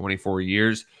for over 24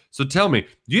 years. So tell me, do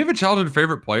you have a childhood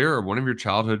favorite player or one of your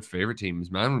childhood favorite teams?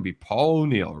 Mine would be Paul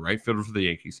O'Neill, right fielder for the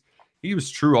Yankees. He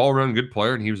was a true all-around good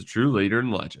player, and he was a true leader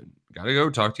and legend. Gotta go.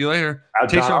 Talk to you later.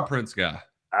 Tayshaun Prince guy.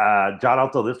 John, I'll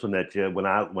throw this one at you. When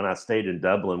I stayed in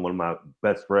Dublin, one of my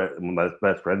best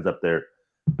friends up there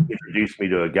introduced me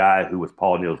to a guy who was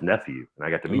Paul O'Neill's nephew, and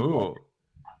I got to meet him.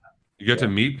 You got to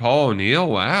meet Paul O'Neill?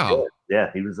 Wow.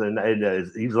 Yeah, he was a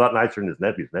lot nicer than his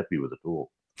nephew. His nephew was a tool.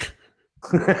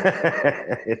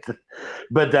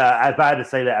 But if I had to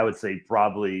say that, I would say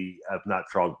probably, if not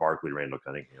Charles Barkley, Randall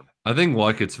Cunningham. I think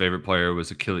Luckett's favorite player was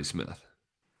Achilles Smith.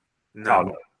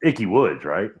 No. Ickey Woods,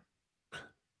 right?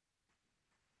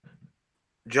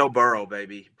 Joe Burrow,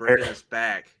 baby, bringing us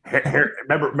back.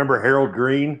 Remember Harold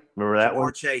Green? Remember that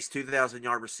one? Chase,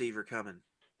 2,000-yard receiver coming.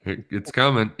 It's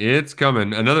coming.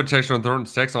 Another text on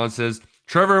Thornton's text on says,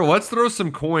 Trevor, let's throw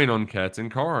some coin on cats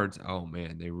and cards. Oh,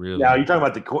 man, they really... Now, are you talking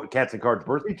about the cats and cards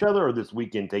versus each other or this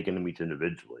weekend taking them each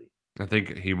individually? I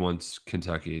think he wants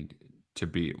Kentucky to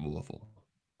beat Louisville.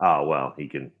 Oh, well, he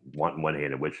can want one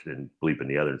hand and which and bleep in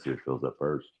the other and see which fills up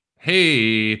first.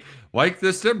 Hey, like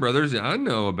the Step Brothers, I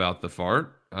know about the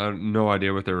fart. I have no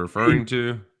idea what they're referring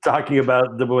to. Talking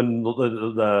about the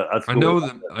I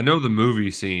know the movie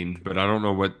scene, but I don't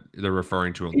know what they're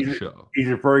referring to on the show. He's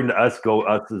referring to us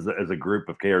as a group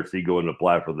of KRC going to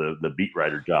apply for the beat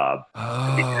writer job.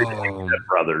 Oh,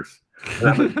 brothers.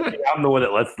 I'm the one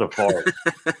that lets the fart.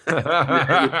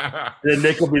 Then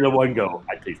Nick will be the one go,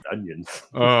 I taste onions.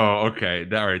 Oh, okay.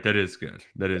 All right. That is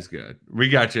good. We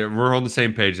got you. We're on the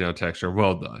same page now, Texture.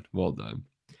 Well done.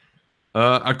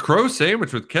 A crow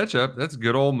sandwich with ketchup. That's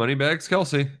good old Moneybags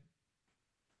Kelsey.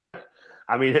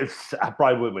 I mean, I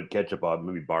probably went with ketchup on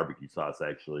maybe barbecue sauce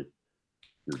actually.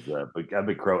 But I'm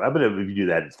a crow. If you do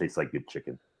that, it tastes like good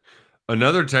chicken.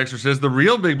 Another texter says the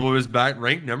real Big Blue is back,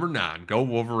 ranked number 9. Go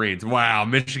Wolverines! Wow,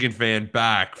 Michigan fan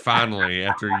back finally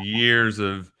after years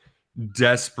of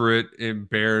desperate,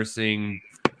 embarrassing,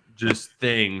 just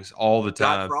things all the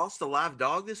Got time. Frost a live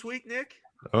dog this week, Nick?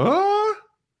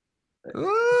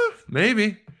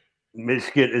 Maybe.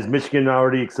 Is Michigan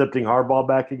already accepting Harbaugh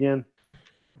back again?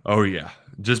 Oh yeah,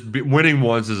 just winning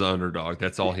once as an underdog.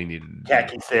 That's all he needed to do.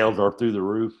 Khaki sales are through the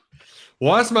roof.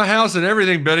 Well, that's my house and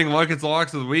everything. Betting Luckett's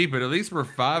locks of the week, but at least we're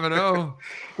 5-0.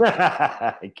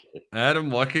 Adam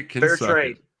Luckett can Fair suck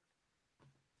trade. it.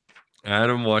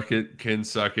 Adam Luckett can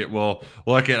suck it. Well,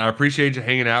 Luckett, I appreciate you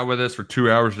hanging out with us for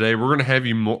 2 hours today. We're going to have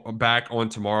you back on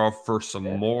tomorrow for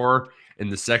some more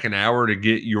in the second hour to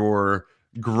get your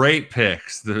great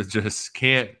picks that just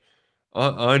can't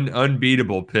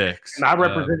unbeatable picks. Am I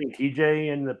representing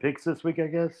TJ in the picks this week, I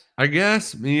guess? I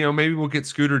guess, maybe we'll get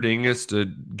Scooter Dingus to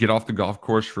get off the golf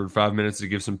course for 5 minutes to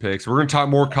give some picks. We're going to talk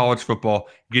more college football,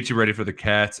 get you ready for the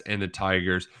Cats and the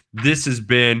Tigers. This has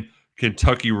been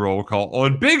Kentucky Roll Call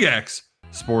on Big X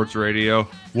Sports Radio.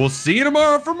 We'll see you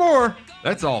tomorrow for more.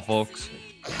 That's all, folks.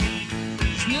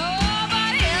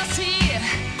 Nobody else here,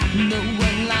 no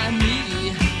one like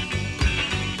me.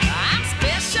 I'm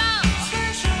special,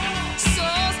 so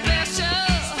special.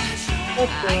 I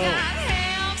got